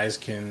these guys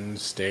can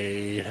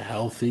stay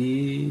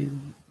healthy,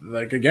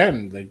 they're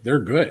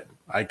good.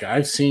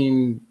 I've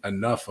seen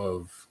enough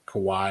of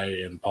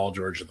Kawhi and Paul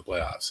George in the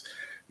playoffs.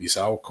 We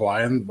saw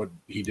Kawhi and what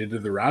he did to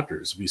the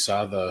Raptors. We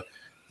saw the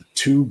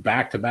 2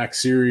 back-to-back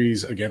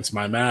series against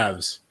my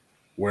Mavs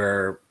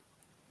where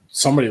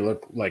somebody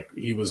looked like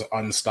he was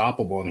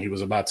unstoppable and he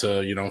was about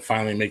to,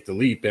 finally make the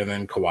leap. And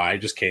then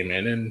Kawhi just came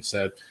in and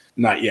said,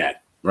 not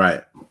yet.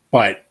 Right.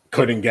 But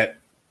couldn't get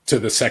to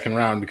the second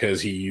round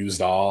because he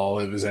used all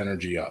of his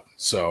energy up.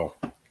 So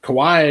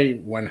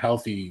Kawhi, when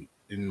healthy,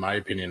 in my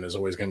opinion, is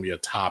always going to be a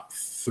top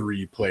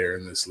 3 player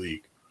in this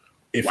league.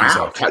 If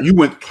wow, you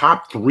went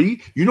top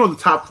 3? The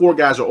top 4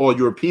 guys are all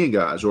European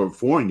guys or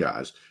foreign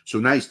guys. So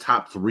now he's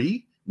top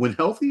 3 when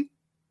healthy?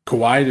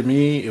 Kawhi, to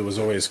me, it was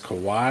always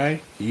Kawhi,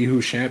 he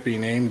who shan't be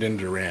named, and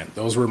Durant.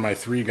 Those were my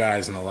 3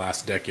 guys in the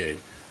last decade.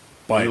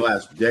 But in the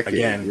last decade,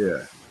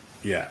 again,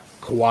 yeah.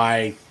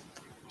 Kawhi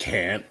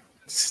can't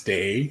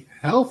stay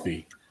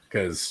healthy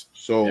because.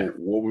 So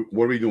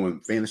what are we doing?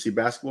 Fantasy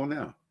basketball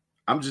now?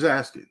 I'm just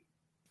asking.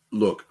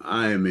 Look,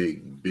 I am a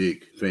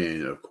big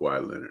fan of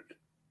Kawhi Leonard.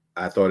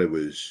 I thought it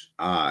was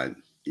odd,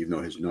 even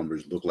though his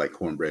numbers look like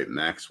Cornbread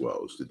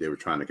Maxwell's, that they were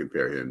trying to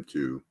compare him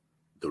to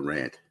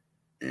Durant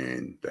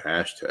and the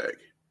hashtag.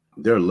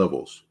 There are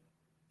levels.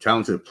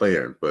 Talented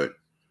player, but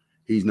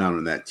he's not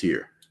on that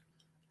tier.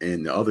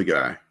 And the other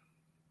guy,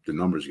 the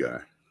numbers guy,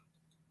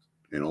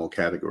 in all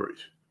categories,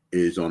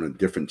 is on a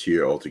different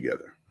tier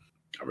altogether.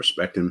 I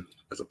respect him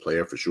as a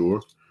player for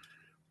sure,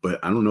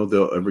 but I don't know if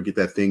they'll ever get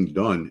that thing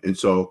done. And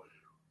so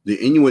the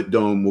Inuit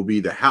Dome will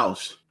be the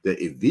house that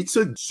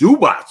Ivica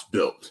Zubac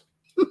built.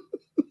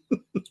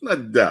 I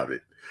doubt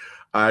it.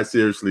 I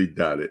seriously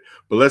doubt it.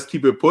 But let's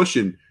keep it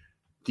pushing.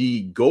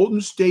 The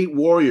Golden State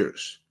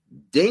Warriors,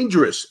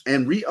 dangerous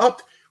and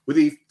re-upped with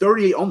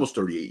a almost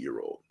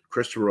 38-year-old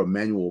Christopher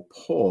Emmanuel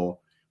Paul.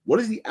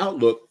 What is the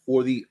outlook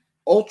for the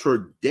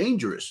ultra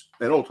dangerous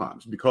at all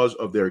times because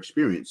of their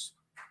experience,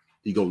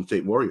 the Golden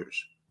State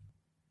Warriors?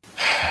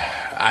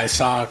 I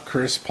saw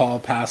Chris Paul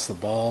pass the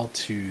ball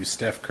to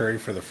Steph Curry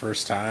for the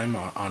first time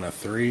on a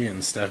 3,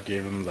 and Steph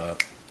gave him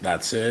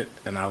that's it.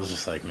 And I was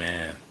just like,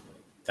 man,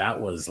 that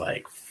was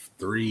like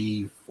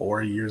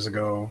 3-4 years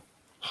ago.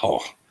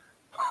 Oh,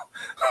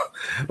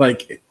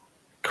 like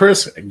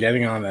Chris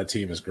getting on that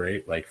team is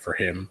great. Like for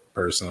him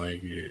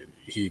personally,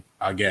 he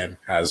again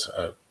has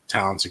a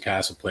talented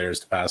cast of players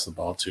to pass the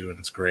ball to, and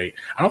it's great.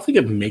 I don't think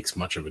it makes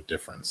much of a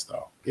difference,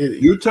 though.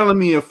 You're telling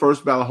me a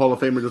first ballot Hall of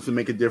Famer doesn't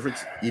make a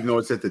difference, even though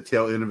it's at the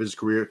tail end of his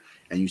career,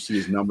 and you see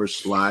his numbers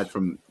slide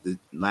from the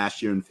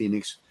last year in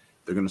Phoenix?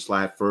 They're going to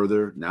slide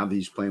further now that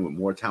he's playing with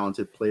more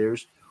talented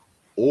players.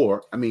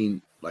 Or,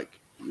 like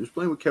he was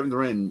playing with Kevin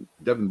Durant and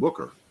Devin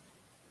Booker,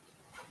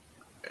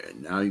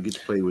 and now you get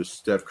to play with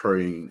Steph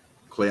Curry and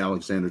Klay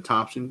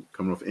Alexander-Thompson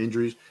coming off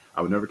injuries.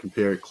 I would never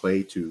compare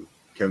Klay to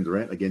Kevin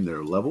Durant. Again, there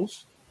are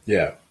levels.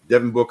 Yeah.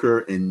 Devin Booker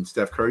and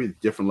Steph Curry,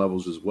 different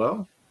levels as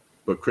well.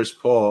 But Chris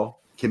Paul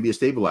can be a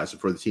stabilizer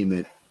for the team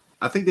that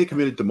I think they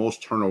committed the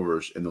most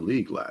turnovers in the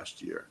league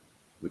last year,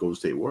 the Golden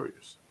State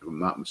Warriors, if I'm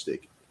not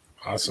mistaken.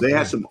 Awesome. They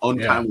had some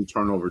untimely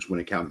turnovers when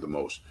it counted the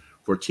most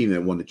for a team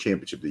that won the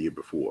championship the year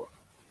before.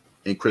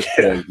 And Chris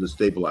Paul is the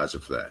stabilizer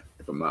for that,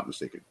 if I'm not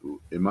mistaken.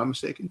 Am I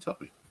mistaken? Tell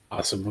me.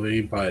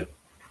 Possibly, but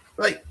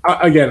like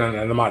again,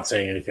 I'm not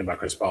saying anything about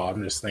Chris Paul.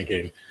 I'm just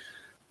thinking,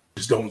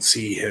 just don't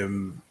see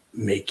him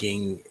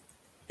making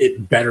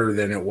it better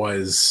than it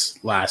was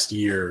last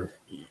year.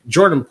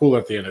 Jordan Poole,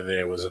 at the end of the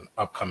day, was an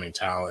upcoming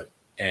talent,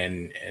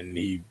 and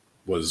he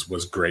was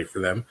great for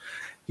them.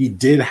 He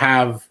did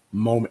have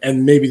moment,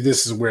 and maybe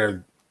this is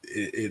where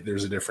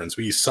there's a difference.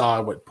 We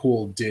saw what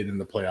Poole did in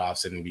the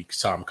playoffs, and we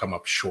saw him come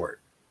up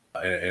short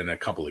in a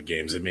couple of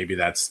games, and maybe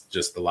that's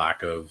just the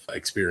lack of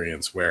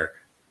experience. Where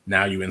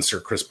now you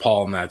insert Chris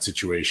Paul in that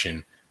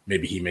situation,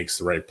 maybe he makes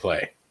the right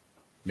play.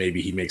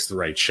 Maybe he makes the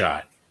right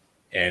shot.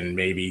 And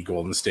maybe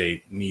Golden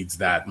State needs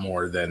that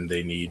more than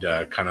they need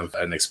kind of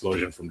an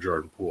explosion from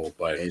Jordan Poole.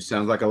 But it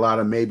sounds like a lot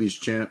of maybes,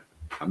 champ.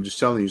 I'm just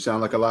telling you,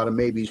 sound like a lot of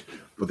maybes.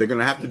 But they're going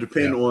to have to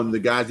depend on the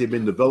guys they've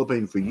been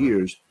developing for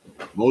years.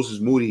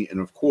 Moses Moody,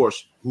 and of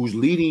course, who's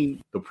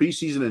leading the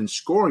preseason in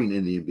scoring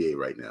in the NBA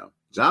right now.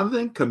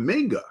 Jonathan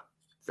Kuminga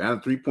found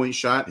a three-point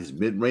shot. His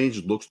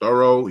mid-range looks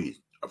thorough.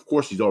 Of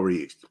course, he's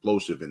already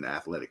explosive and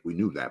athletic. We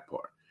knew that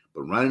part.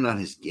 But running on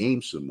his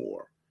game some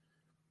more,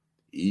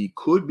 he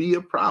could be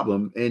a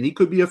problem, and he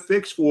could be a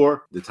fix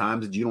for the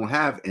times that you don't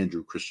have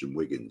Andrew Christian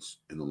Wiggins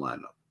in the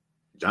lineup.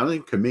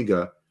 Jonathan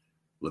Kuminga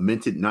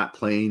lamented not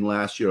playing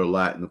last year a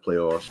lot in the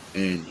playoffs,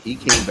 and he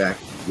came back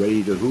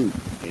ready to hoop,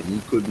 and he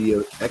could be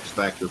an X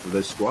factor for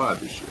this squad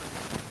this year.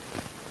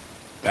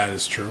 That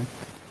is true.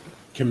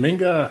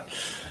 Kuminga,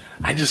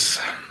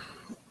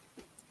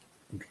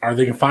 are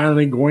they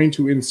finally going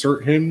to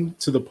insert him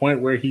to the point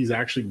where he's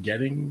actually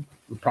getting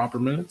the proper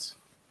minutes?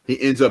 He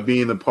ends up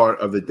being a part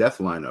of the death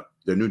lineup.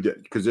 The new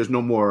because there's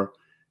no more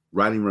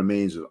rotting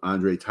remains of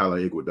Andre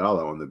Tyler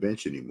Iguodala on the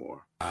bench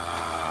anymore.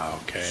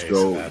 Okay.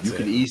 So you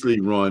could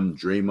easily run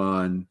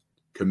Draymond,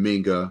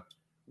 Kuminga,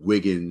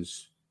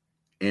 Wiggins,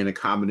 and a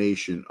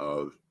combination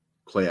of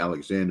Klay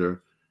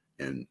Alexander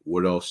and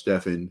Wardell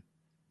Stephen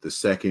the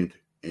second,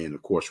 and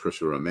of course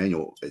Christopher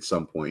Emmanuel at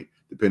some point,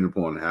 depending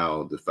upon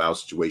how the foul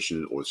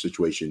situation or the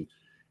situation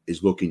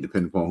is looking,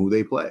 depending upon who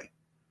they play.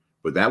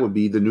 But that would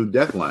be the new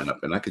death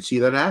lineup, and I could see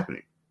that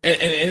happening. And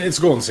it's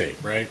Golden State,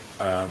 right?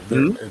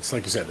 It's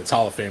like you said, it's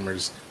Hall of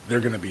Famers. They're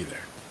going to be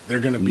there. They're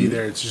going to be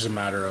there. It's just a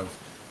matter of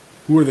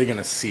who are they going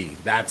to see.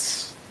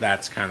 That's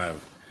kind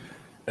of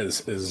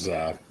as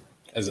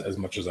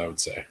much as I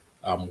would say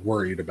I'm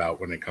worried about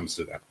when it comes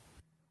to that.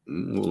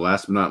 Well,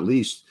 last but not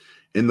least,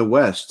 in the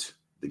West,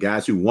 the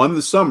guys who won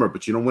the summer,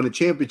 but you don't win a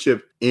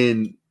championship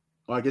in.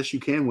 Well, I guess you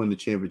can win the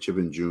championship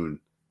in June.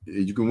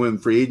 You can win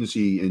free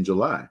agency in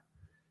July.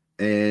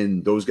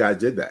 And those guys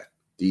did that.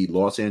 The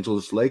Los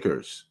Angeles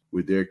Lakers,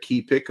 with their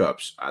key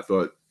pickups, I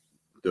thought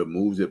the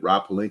moves that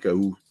Rob Pelinka,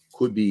 who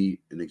could be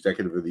an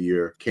executive of the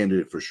year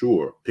candidate for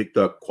sure, picked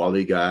up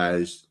quality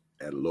guys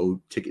at a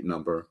low ticket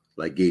number,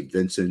 like Gabe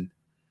Vincent,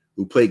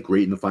 who played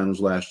great in the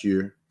finals last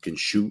year, can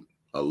shoot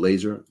a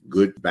laser,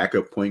 good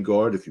backup point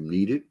guard if you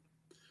need it.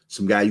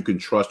 Some guy you can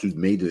trust who's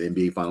made the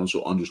NBA finals,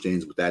 so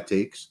understands what that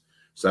takes.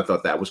 So I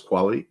thought that was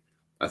quality.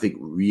 I think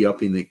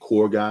re-upping the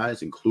core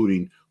guys,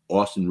 including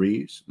Austin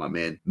Reeves, my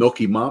man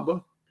Milky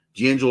Mamba,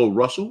 D'Angelo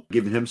Russell,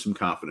 giving him some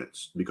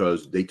confidence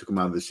because they took him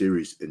out of the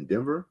series in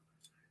Denver.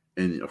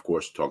 And, of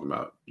course, talking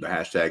about the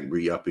hashtag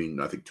re-upping,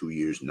 I think 2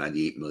 years,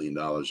 $98 million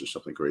or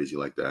something crazy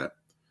like that.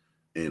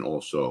 And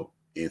also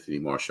Anthony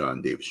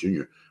Marshawn Davis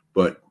Jr.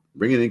 But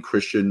bringing in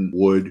Christian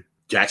Wood,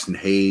 Jackson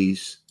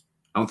Hayes,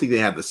 I don't think they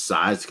have the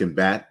size to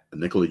combat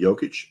Nikola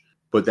Jokic,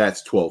 but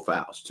that's 12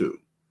 fouls too.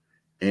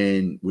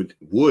 And with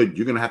Wood,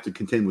 you're going to have to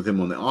contend with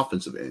him on the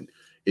offensive end.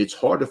 It's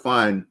hard to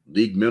find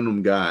league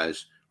minimum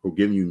guys who are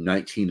giving you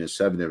 19 and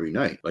 7 every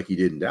night like he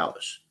did in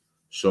Dallas.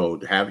 So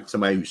having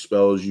somebody who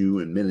spells you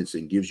in minutes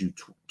and gives you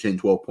 10,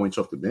 12 points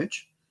off the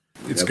bench.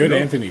 It's good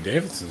Anthony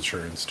Davis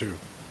insurance too.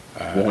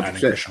 I think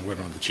Christian Wood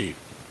on the cheap.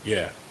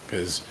 Yeah,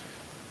 because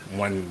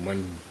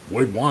when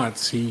Wood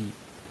wants, he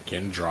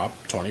can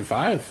drop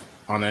 25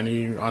 on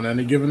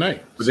any given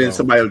night. But then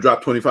somebody will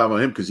drop 25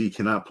 on him because he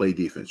cannot play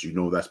defense. You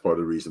know that's part of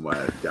the reason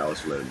why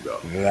Dallas let him go.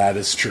 That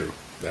is true.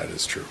 That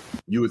is true.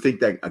 You would think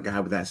that a guy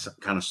with that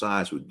kind of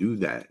size would do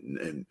that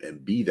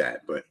and be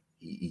that, but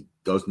he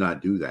does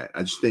not do that.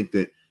 I just think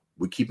that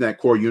we keep that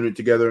core unit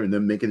together and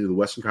then making it to the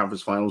Western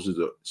Conference Finals as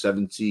a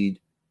 7th seed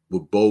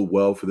would bode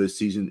well for this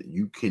season.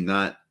 You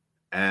cannot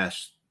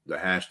ask the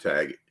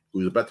hashtag,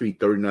 who's about to be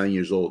 39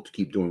 years old, to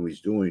keep doing what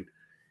he's doing.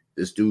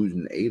 This dude's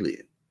an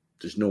alien.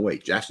 There's no way.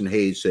 Jackson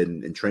Hayes said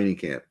in training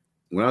camp,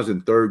 when I was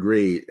in 3rd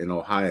grade in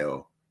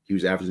Ohio, he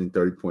was averaging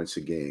 30 points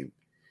a game.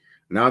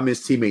 Now I'm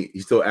his teammate.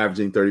 He's still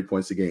averaging 30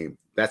 points a game.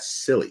 That's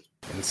silly.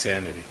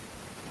 Insanity.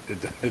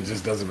 It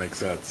just doesn't make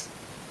sense.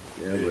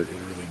 Yeah, it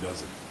really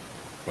doesn't.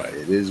 But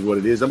it is what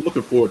it is. I'm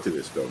looking forward to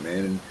this, though,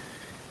 man. And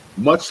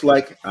much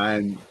like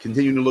I'm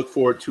continuing to look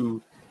forward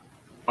to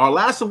our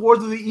last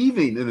awards of the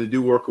evening in the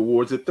Do Work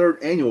Awards, the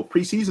 3rd annual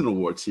preseason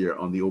awards here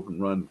on the Open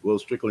Run. Will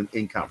Strickland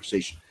in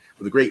conversation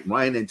with the great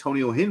Ryan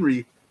Antonio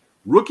Henry,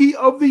 Rookie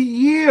of the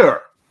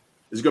Year.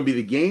 Is it going to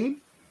be the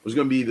game, or is it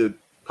going to be the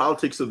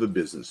politics of the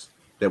business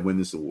that win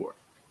this award?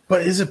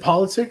 But is it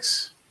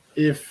politics?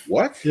 If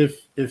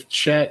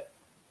Chet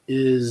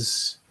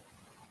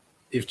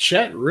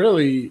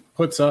really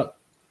puts up,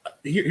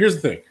 here's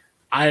the thing.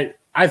 I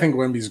think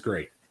Wemby's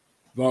great.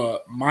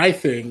 My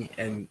thing,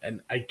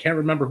 and I can't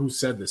remember who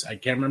said this. I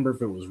can't remember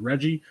if it was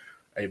Reggie.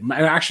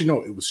 Actually,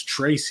 no, it was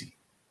Tracy.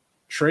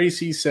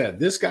 Tracy said,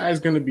 this guy's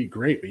going to be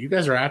great, but you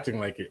guys are acting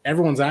like it.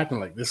 Everyone's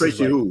acting like this. Tracy is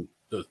like who?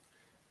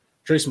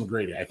 Tracy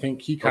McGrady. I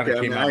think he kind of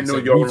came out. I know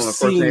you're on a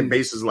first name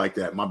basis like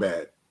that. My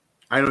bad.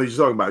 I know what you're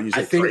talking about. You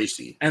said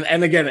Tracy.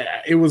 And again,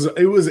 it was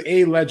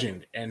a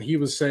legend. And he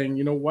was saying,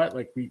 you know what?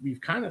 Like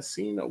we've kind of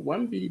seen a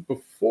Wemby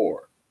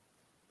before.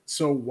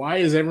 So why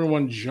is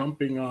everyone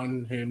jumping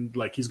on him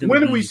like he's going to?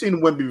 When have we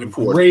seen Wemby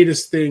before?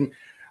 Greatest thing.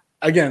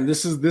 Again,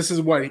 this is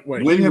what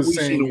when he have was we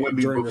saying seen during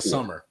before? the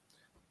summer.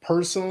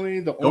 Personally,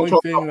 the Don't only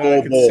thing that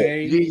I could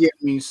say,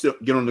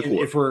 get on the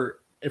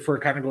court. If we're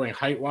kind of going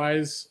height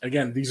wise,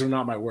 again, these are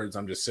not my words.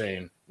 I'm just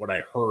saying what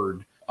I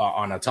heard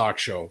on a talk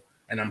show,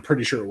 and I'm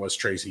pretty sure it was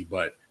Tracy.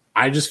 But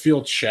I just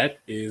feel Chet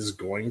is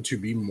going to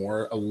be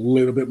a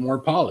little bit more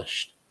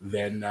polished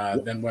than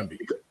Wemby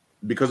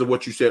because of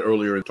what you said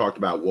earlier and talked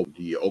about what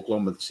the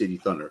Oklahoma City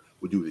Thunder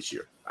would do this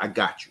year. I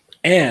got you.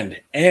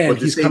 And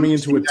he's coming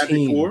into a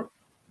team. Before,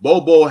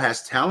 Bobo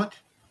has talent,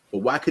 but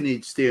why couldn't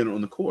he stand on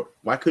the court?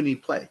 Why couldn't he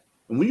play?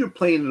 And when you're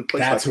playing in a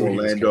place like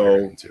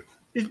Orlando,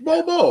 it's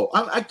Bobo.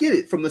 I get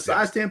it from the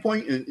size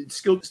standpoint and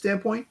skill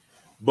standpoint,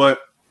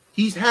 but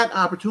he's had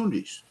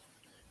opportunities.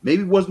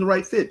 Maybe it wasn't the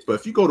right fit. But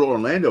if you go to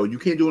Orlando, you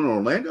can't do it in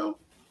Orlando,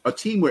 a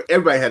team where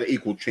everybody had an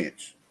equal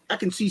chance. I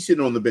can see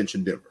sitting on the bench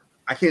in Denver.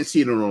 I can't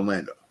see it in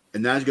Orlando.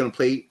 And now he's going to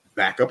play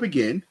back up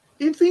again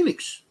in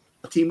Phoenix,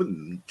 a team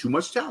with too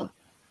much talent.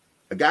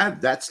 A guy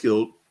that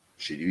skilled,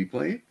 should he be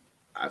playing?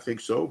 I think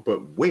so.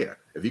 But where?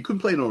 If he couldn't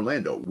play in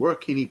Orlando, where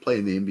can he play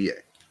in the NBA?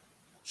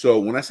 So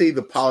when I say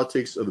the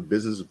politics of the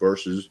business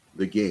versus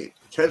the game,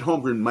 Chet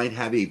Holmgren might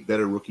have a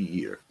better rookie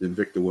year than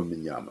Victor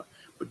Wembanyama.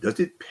 But does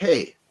it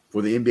pay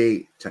for the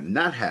NBA to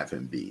not have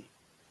him be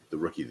the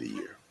rookie of the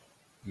year?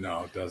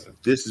 No, it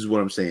doesn't. This is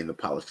what I'm saying, the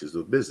politics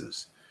of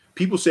business.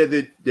 People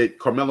said that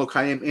Carmelo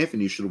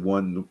Anthony should have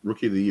won the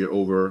rookie of the year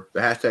over the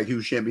hashtag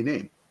Hughes Champion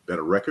name.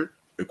 Better record,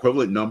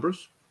 equivalent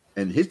numbers,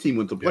 and his team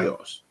went to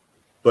playoffs. Yeah.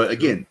 But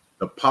again,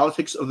 the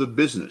politics of the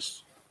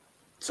business,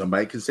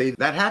 somebody can say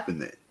that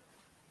happened then.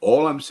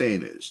 All I'm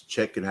saying is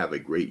Chet could have a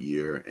great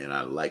year, and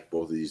I like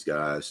both of these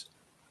guys.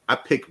 I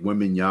picked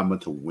Wembanyama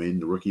to win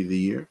the rookie of the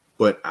year,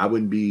 but I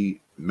wouldn't be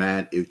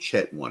mad if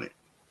Chet won it.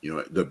 You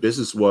know, the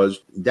business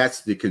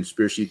that's the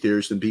conspiracy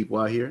theorists and people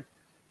out here,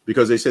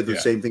 because they said the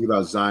same thing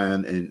about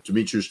Zion and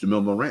Demetrius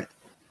DeMille-Morant.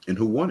 And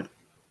who won it?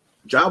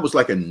 Ja was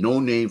like a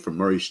no-name from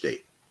Murray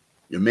State.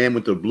 Your man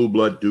with the blue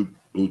blood Duke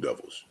Blue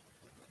Devils.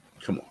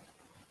 Come on.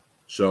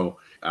 So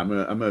I'm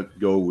gonna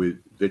go with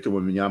Victor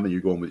Wembanyama.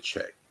 You're going with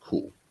Chet.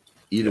 Cool.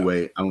 Either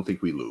way, I don't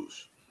think we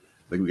lose.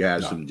 I think we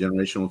got some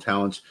generational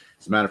talents.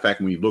 As a matter of fact,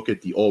 when you look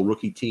at the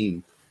all-rookie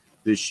team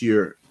this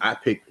year, I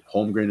picked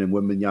Holmgren and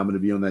Wembanyama to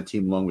be on that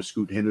team along with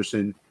Scoot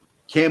Henderson.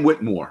 Cam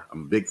Whitmore,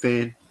 I'm a big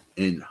fan.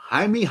 And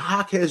Jaime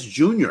Jaquez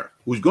Jr.,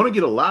 who's going to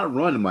get a lot of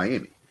run in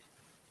Miami.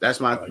 That's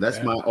my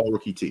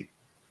all-rookie team.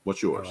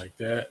 What's yours? I like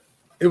that.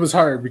 It was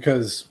hard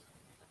because,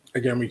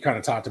 again, we kind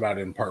of talked about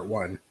it in part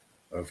one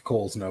of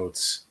Cole's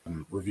notes,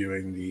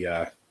 reviewing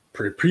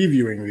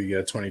previewing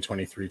the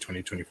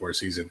 2023-2024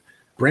 season.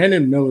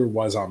 Brandon Miller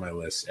was on my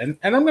list, and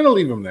I'm going to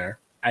leave him there.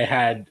 I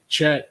had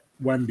Chet,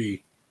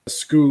 Wemby,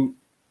 Scoot,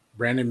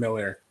 Brandon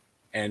Miller,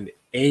 and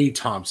a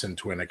Thompson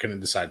twin. I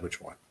couldn't decide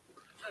which one.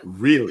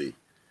 Really?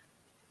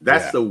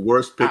 That's the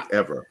worst pick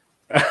ever.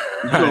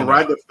 You're going to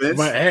ride the fence?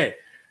 But hey,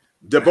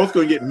 they're both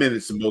going to get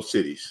minutes in both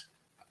cities.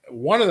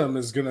 One of them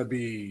is going to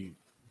be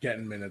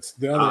getting minutes.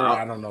 The other,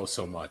 I don't know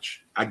so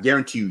much. I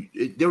guarantee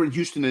you, they're in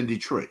Houston and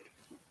Detroit.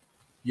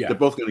 Yeah. They're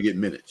both going to get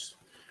minutes.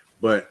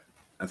 But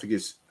I think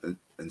it's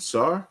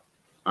Ansar.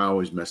 I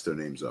always mess their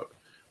names up.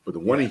 But the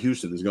one in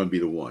Houston is going to be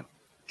the one.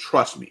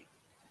 Trust me.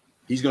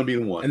 He's going to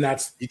be the one. And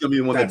he's going to be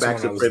the one that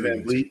backs up Fred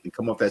VanVleet and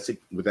come off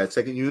with that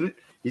second unit.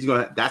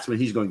 That's when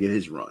he's going to get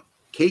his run.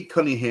 Kate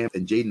Cunningham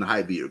and Jaden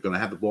Ivey are going to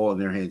have the ball in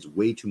their hands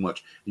way too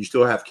much. You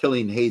still have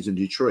Killian Hayes in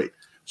Detroit.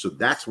 So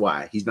that's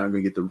why he's not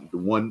going to get the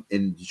one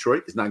in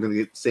Detroit. He's not going to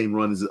get the same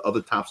run as the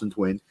other Thompson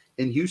twin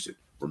in Houston.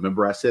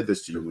 Remember, I said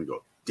this to you and we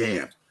go,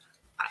 damn,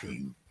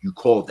 you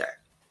called that.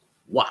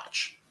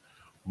 Watch.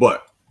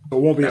 But it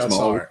won't be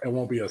SR. It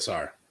won't be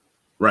SR.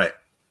 Right.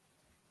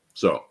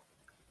 So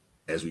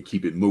as we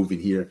keep it moving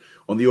here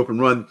on the open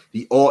run,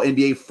 the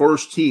All-NBA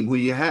first team, who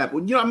you have?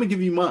 Well, I'm going to give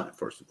you mine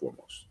first and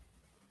foremost.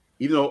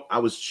 Even though I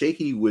was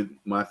shaky with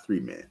my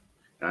three-man.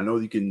 And I know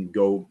you can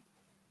go.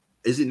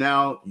 Is it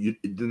now?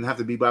 It didn't have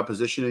to be by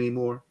position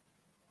anymore?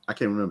 I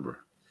can't remember.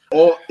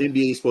 All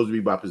NBA is supposed to be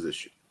by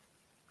position.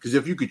 Because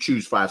if you could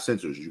choose 5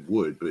 centers, you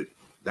would, but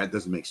that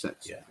doesn't make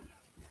sense. Yeah.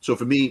 So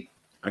for me,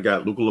 I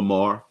got Luka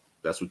Lamar.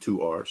 That's with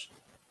 2 R's.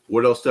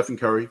 Wardell Stephen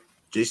Curry,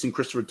 Jason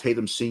Christopher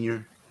Tatum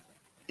Sr.,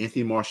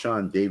 Anthony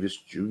Marshawn Davis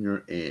Jr.,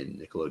 and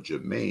Nikola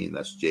Jermaine.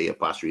 That's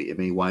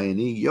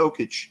J''Mayne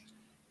Jokic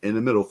in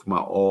the middle for my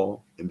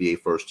all NBA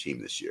first team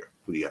this year.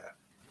 Who do you have?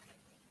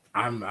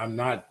 I'm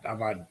not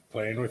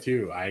playing with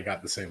you. I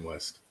got the same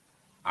list.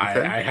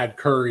 Okay. I had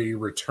Curry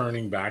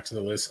returning back to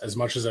the list. As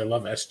much as I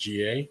love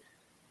SGA,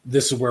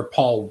 this is where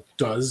Paul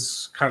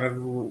does kind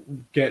of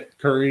get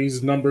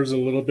Curry's numbers a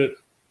little bit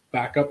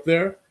back up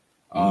there.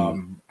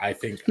 I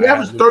think he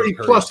averaged 30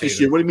 plus this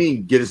year. What do you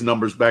mean get his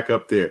numbers back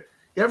up there?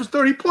 He averaged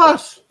 30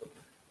 plus.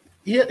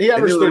 He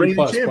averaged 30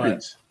 plus,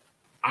 but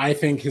I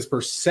think his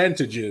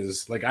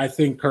percentages, I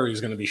think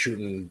Curry's going to be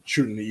shooting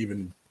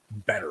even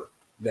better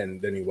than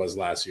he was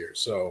last year.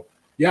 So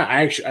yeah,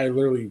 I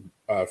literally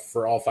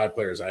for all 5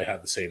 players, I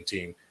had the same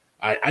team.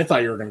 I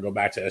thought you were going to go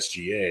back to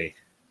SGA.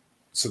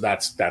 So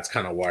that's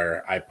kind of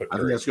where I put. I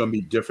think that's going to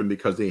be different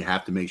because they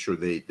have to make sure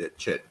that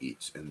Chet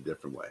eats in a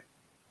different way,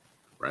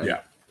 right?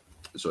 Yeah.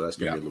 So that's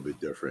going to be a little bit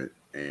different.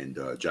 And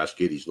Josh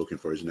Giddey's looking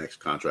for his next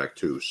contract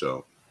too.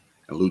 So,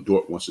 and Lou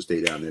Dort wants to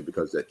stay down there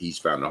because that he's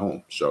found a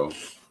home. So,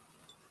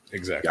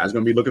 exactly, guys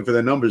going to be looking for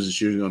their numbers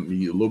this year. It's going to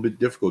be a little bit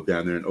difficult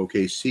down there in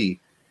OKC.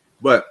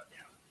 But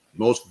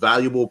most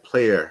valuable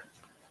player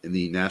in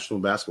the National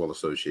Basketball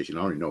Association,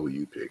 I already know who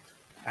you picked.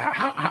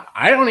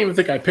 I don't even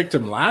think I picked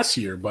him last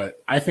year,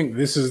 but I think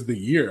this is the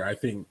year. I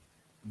think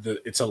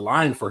it's a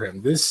line for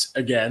him. This,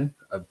 again,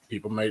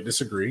 people might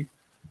disagree.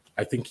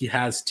 I think he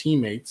has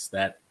teammates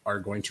that are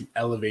going to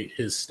elevate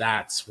his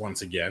stats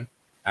once again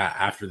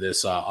after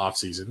this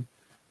offseason.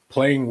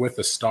 Playing with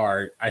a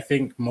star, I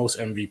think most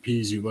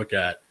MVPs you look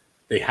at,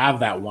 they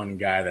have that one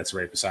guy that's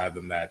right beside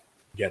them that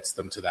gets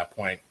them to that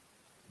point.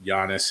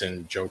 Giannis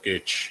and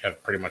Jokic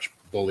have pretty much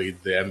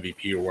bullied the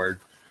MVP award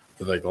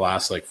for the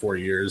last 4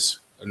 years.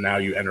 And now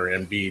you enter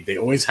Embiid. They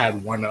always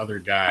had one other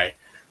guy.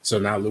 So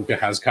now Luka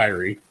has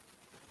Kyrie.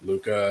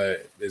 Luka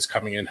is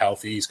coming in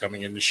healthy. He's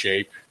coming into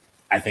shape.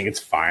 I think it's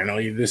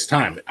finally this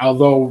time.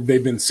 Although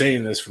they've been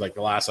saying this for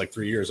the last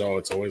 3 years. Oh,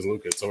 it's always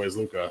Luka. It's always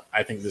Luka.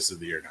 I think this is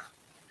the year now.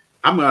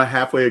 I'm going to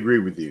halfway agree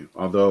with you.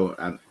 Although,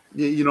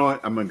 you know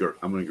what? I'm going to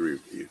agree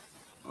with you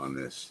on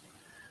this.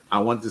 I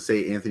want to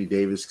say Anthony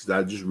Davis because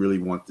I just really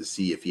want to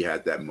see if he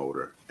had that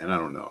motor. And I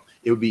don't know.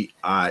 It would be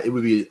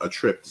a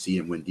trip to see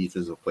him win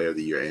Defensive Player of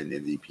the Year and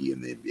MVP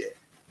in the NBA.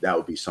 That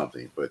would be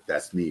something. But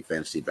that's me,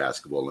 fantasy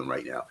basketball, and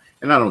right now.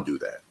 And I don't do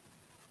that.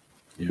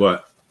 Yeah.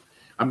 But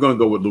I'm going to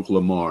go with Luka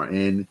Lamar.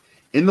 And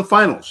in the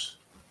finals,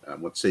 I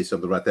want to say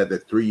something about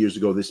that 3 years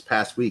ago this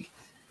past week,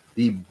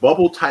 the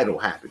bubble title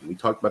happened. We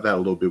talked about that a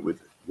little bit with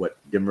what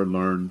Denver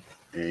learned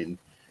and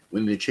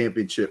winning the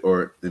championship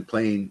and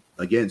playing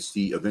against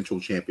the eventual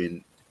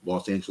champion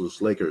Los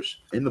Angeles Lakers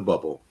in the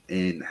bubble,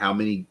 and how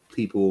many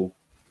people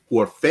who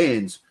are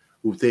fans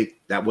who think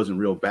that wasn't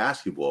real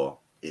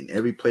basketball, and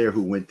every player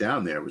who went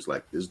down there was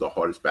like, this is the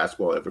hardest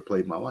basketball I ever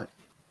played in my life.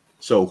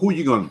 So who are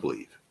you going to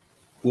believe?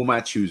 Who am I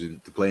choosing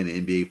to play in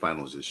the NBA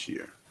Finals this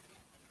year?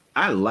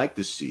 I'd like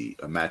to see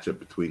a matchup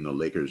between the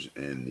Lakers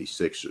and the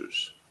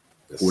Sixers.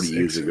 40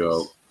 years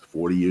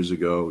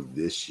ago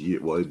this year.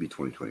 Well, it'd be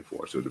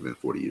 2024, so it would have been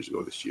 40 years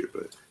ago this year.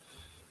 But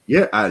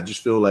yeah, I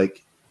just feel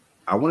like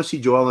I want to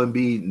see Joel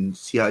Embiid and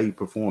see how he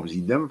performs.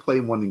 He never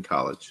played one in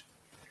college.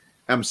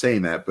 I'm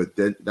saying that, but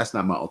that's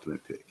not my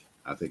ultimate pick.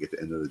 I think at the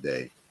end of the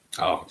day, it's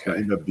going to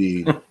end up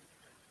being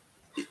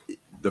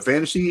the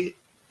fantasy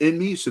in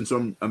me. Since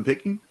I'm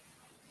picking,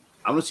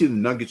 I want to see the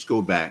Nuggets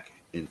go back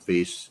and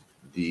face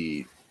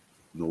the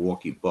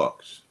Milwaukee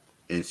Bucks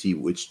and see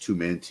which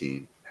two-man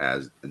team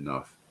has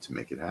enough to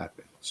make it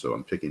happen. So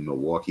I'm picking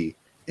Milwaukee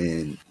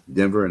and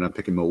Denver, and I'm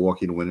picking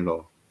Milwaukee to win it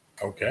all.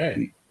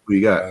 Okay. Who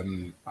you got?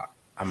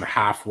 I'm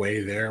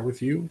halfway there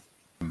with you.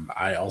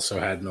 I also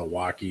had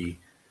Milwaukee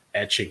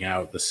etching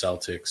out the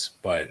Celtics,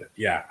 but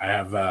yeah, I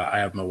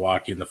have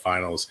Milwaukee in the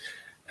finals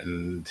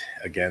and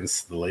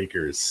against the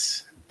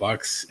Lakers.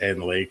 Bucks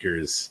and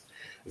Lakers.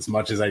 As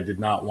much as I did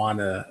not want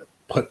to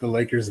put the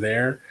Lakers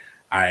there,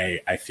 I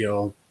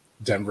feel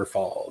Denver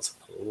falls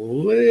a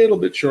little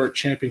bit short.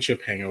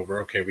 Championship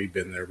hangover. Okay, we've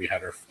been there. We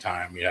had our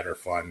time. We had our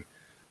fun.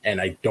 And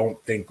I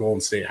don't think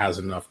Golden State has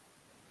enough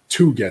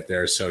to get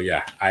there. So,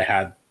 yeah, I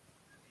had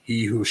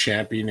he who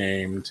shan't be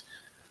named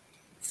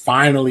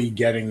finally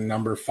getting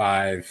number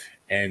 5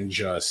 and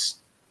just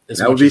as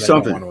that would be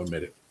something. I don't want to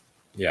admit it.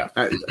 Yeah.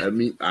 I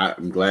mean,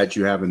 I'm glad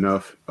you have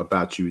enough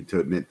about you to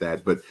admit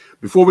that. But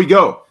before we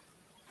go,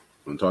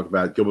 I'm going to talk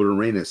about Gilbert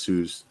Arenas,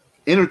 who's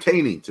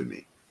entertaining to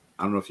me.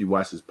 I don't know if you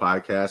watched his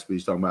podcast, but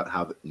he's talking about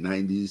how the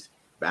 90s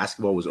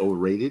basketball was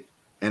overrated.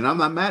 And I'm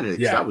not mad at it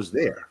because I was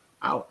there.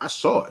 I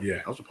saw it.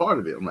 Yeah. I was a part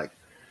of it. I'm like,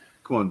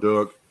 come on,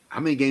 Doug. How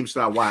many games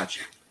did I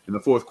watch in the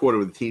fourth quarter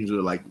where the teams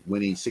were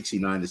winning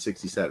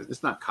 69-67?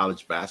 It's not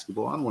college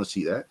basketball. I don't want to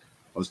see that.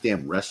 I was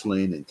damn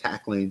wrestling and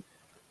tackling.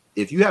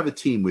 If you have a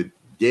team with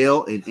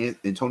Dale and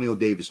Antonio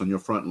Davis on your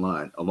front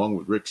line, along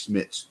with Rick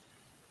Smits,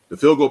 the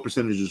field goal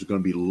percentages are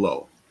going to be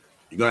low.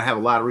 You're going to have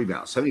a lot of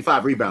rebounds.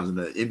 75 rebounds in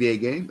the NBA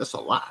game, that's a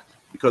lot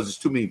because there's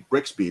too many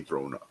bricks being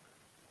thrown up.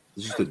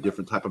 It's just a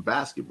different type of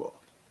basketball.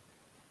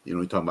 You know,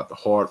 you're talking about the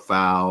hard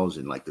fouls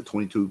and the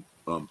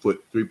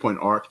 22-foot three-point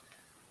arc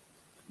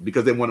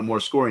because they wanted more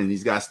scoring, and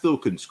these guys still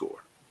couldn't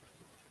score,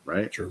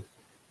 right? True.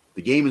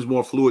 The game is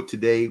more fluid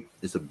today.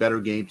 It's a better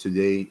game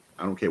today.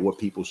 I don't care what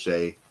people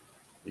say.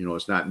 You know,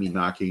 it's not me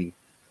knocking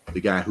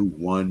the guy who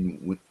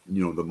won,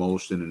 the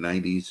most in the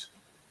 90s.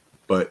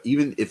 But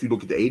even if you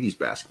look at the 80s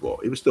basketball,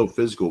 it was still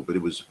physical, but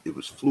it was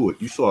fluid.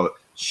 You saw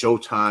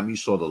Showtime, you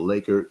saw the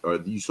Lakers, or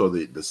you saw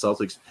the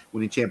Celtics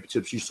winning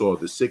championships, you saw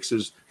the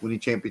Sixers winning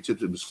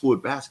championships. It was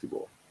fluid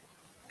basketball.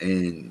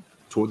 And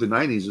toward the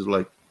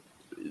 90s,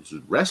 it's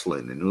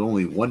wrestling, and there was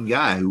only one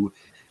guy who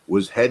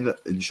was head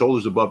and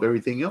shoulders above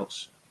everything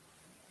else.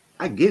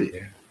 I get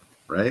it,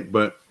 right?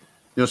 But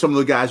some of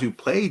the guys who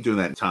played during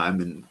that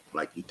time, and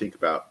you think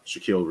about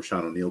Shaquille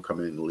Rashawn O'Neal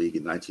coming in the league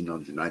in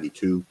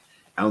 1992.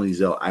 Allen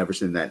Ezell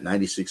Iverson in that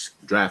 96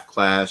 draft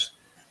class.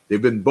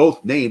 They've been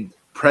both named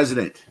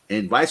president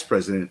and vice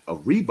president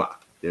of Reebok,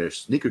 their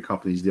sneaker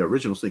companies, their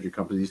original sneaker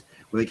companies,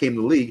 when they came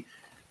to the league.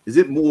 Is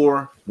it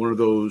more one of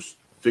those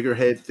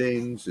figurehead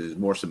things? Is it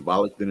more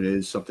symbolic than it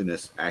is something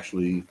that's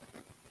actually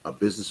a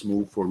business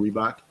move for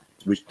Reebok,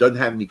 which doesn't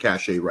have any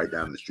cachet right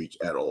down the streets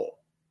at all,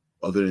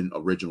 other than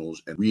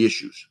originals and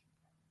reissues?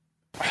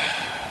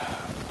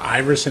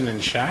 Iverson and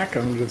Shaq,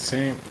 I'm just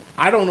saying.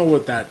 I don't know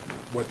what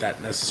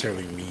that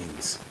necessarily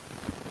means.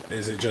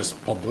 Is it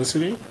just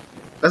publicity?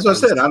 That's what I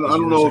said. I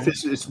don't know if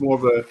it's more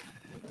of a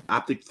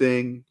optic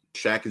thing.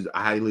 Shaq is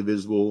highly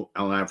visible.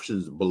 Allen Iverson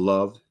is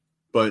beloved.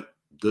 But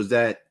does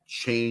that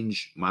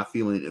change my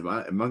feeling? Am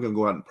I going to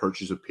go out and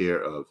purchase a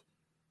pair of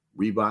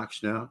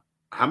Reeboks now?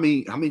 How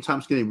many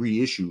times can they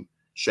reissue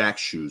Shaq's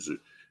shoes?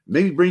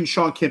 Maybe bring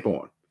Sean Kemp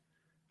on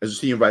as a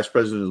senior vice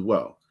president as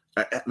well.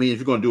 I mean, if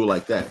you're going to do it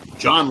like that.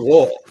 John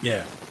Wall.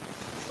 Yeah.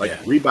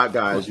 Reebok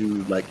guys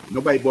who,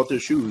 nobody bought their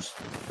shoes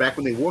back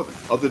when they wore them,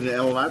 other than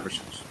Allen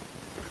Iverson's.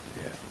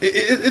 Yeah.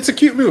 It's a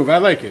cute move. I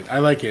like it.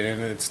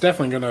 And it's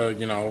definitely going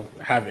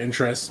to, have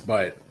interest,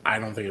 but I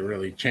don't think it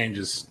really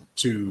changes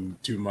too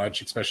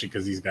much, especially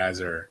because these guys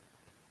are,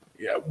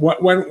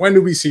 when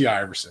do we see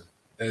Iverson?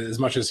 As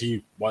much as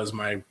he was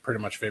my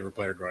pretty much favorite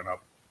player growing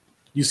up,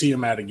 you see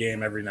him at a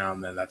game every now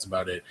and then. That's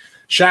about it.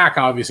 Shaq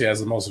obviously has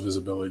the most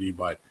visibility,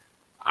 but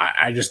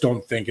I just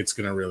don't think it's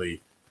going to really,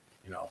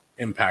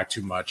 impact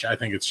too much. I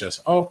think it's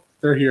just,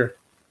 they're here.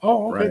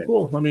 Oh, okay, right.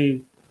 Cool. Let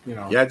me,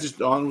 Yeah, I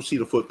don't see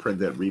the footprint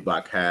that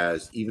Reebok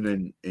has,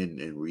 even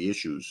in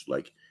reissues.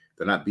 Like,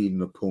 they're not beating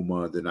the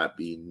Puma, they're not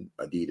beating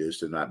Adidas,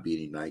 they're not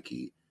beating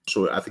Nike.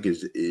 So I think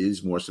it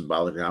is more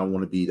symbolic. And I don't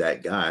want to be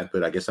that guy,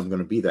 but I guess I'm going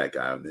to be that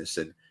guy on this.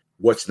 And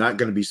what's not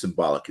going to be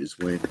symbolic is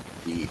when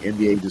the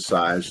NBA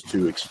decides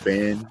to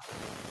expand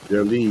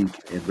their league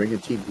and bring a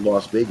team to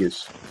Las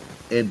Vegas,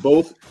 and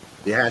both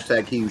the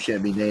hashtag he who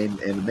shan't be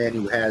named and the man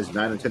who has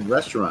 9 or 10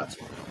 restaurants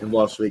in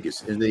Las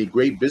Vegas and a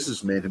great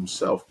businessman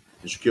himself,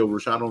 Shaquille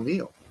Rashawn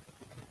O'Neal,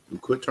 who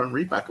could turn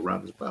Reebok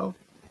around as well,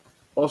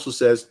 also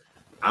says,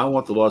 I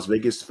want the Las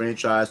Vegas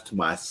franchise to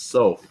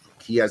myself.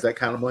 He has that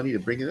kind of money to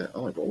bring it in.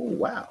 I'm like, oh,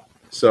 wow.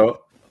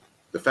 So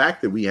the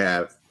fact that we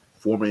have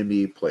former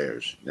NBA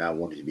players now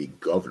wanting to be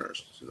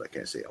governors, since I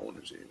can't say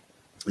owners anymore,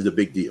 is a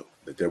big deal.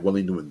 That they're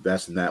willing to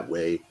invest in that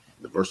way,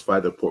 diversify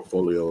their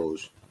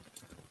portfolios.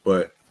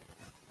 But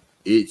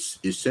it's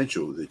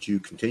essential that you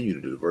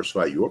continue to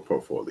diversify your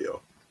portfolio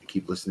and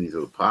keep listening to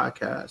the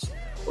podcast.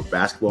 For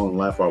Basketball and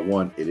Life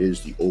R1, it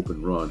is the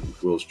Open Run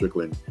with Will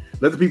Strickland.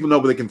 Let the people know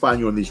where they can find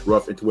you on these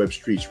rough interweb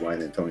streets,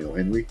 Ryan Antonio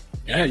Henry.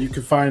 Yeah, you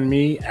can find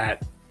me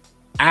at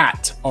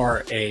RAHENRY.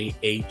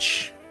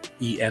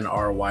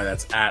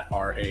 That's at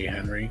RA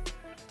Henry.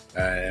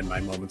 And my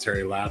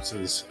momentary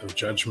lapses of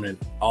judgment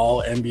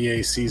all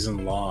NBA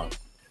season long.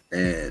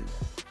 And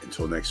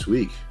until next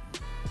week,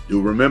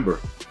 do remember,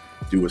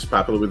 do what's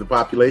popular with the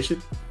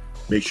population.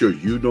 Make sure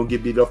you don't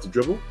get beat off the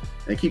dribble.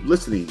 And keep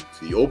listening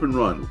to the Open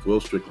Run with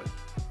Will Strickland.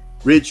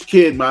 Rich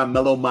Kid, my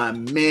mellow, my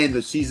man,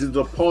 the season's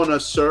upon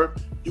us, sir.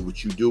 Do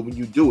what you do when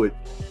you do it.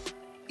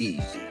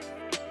 Easy.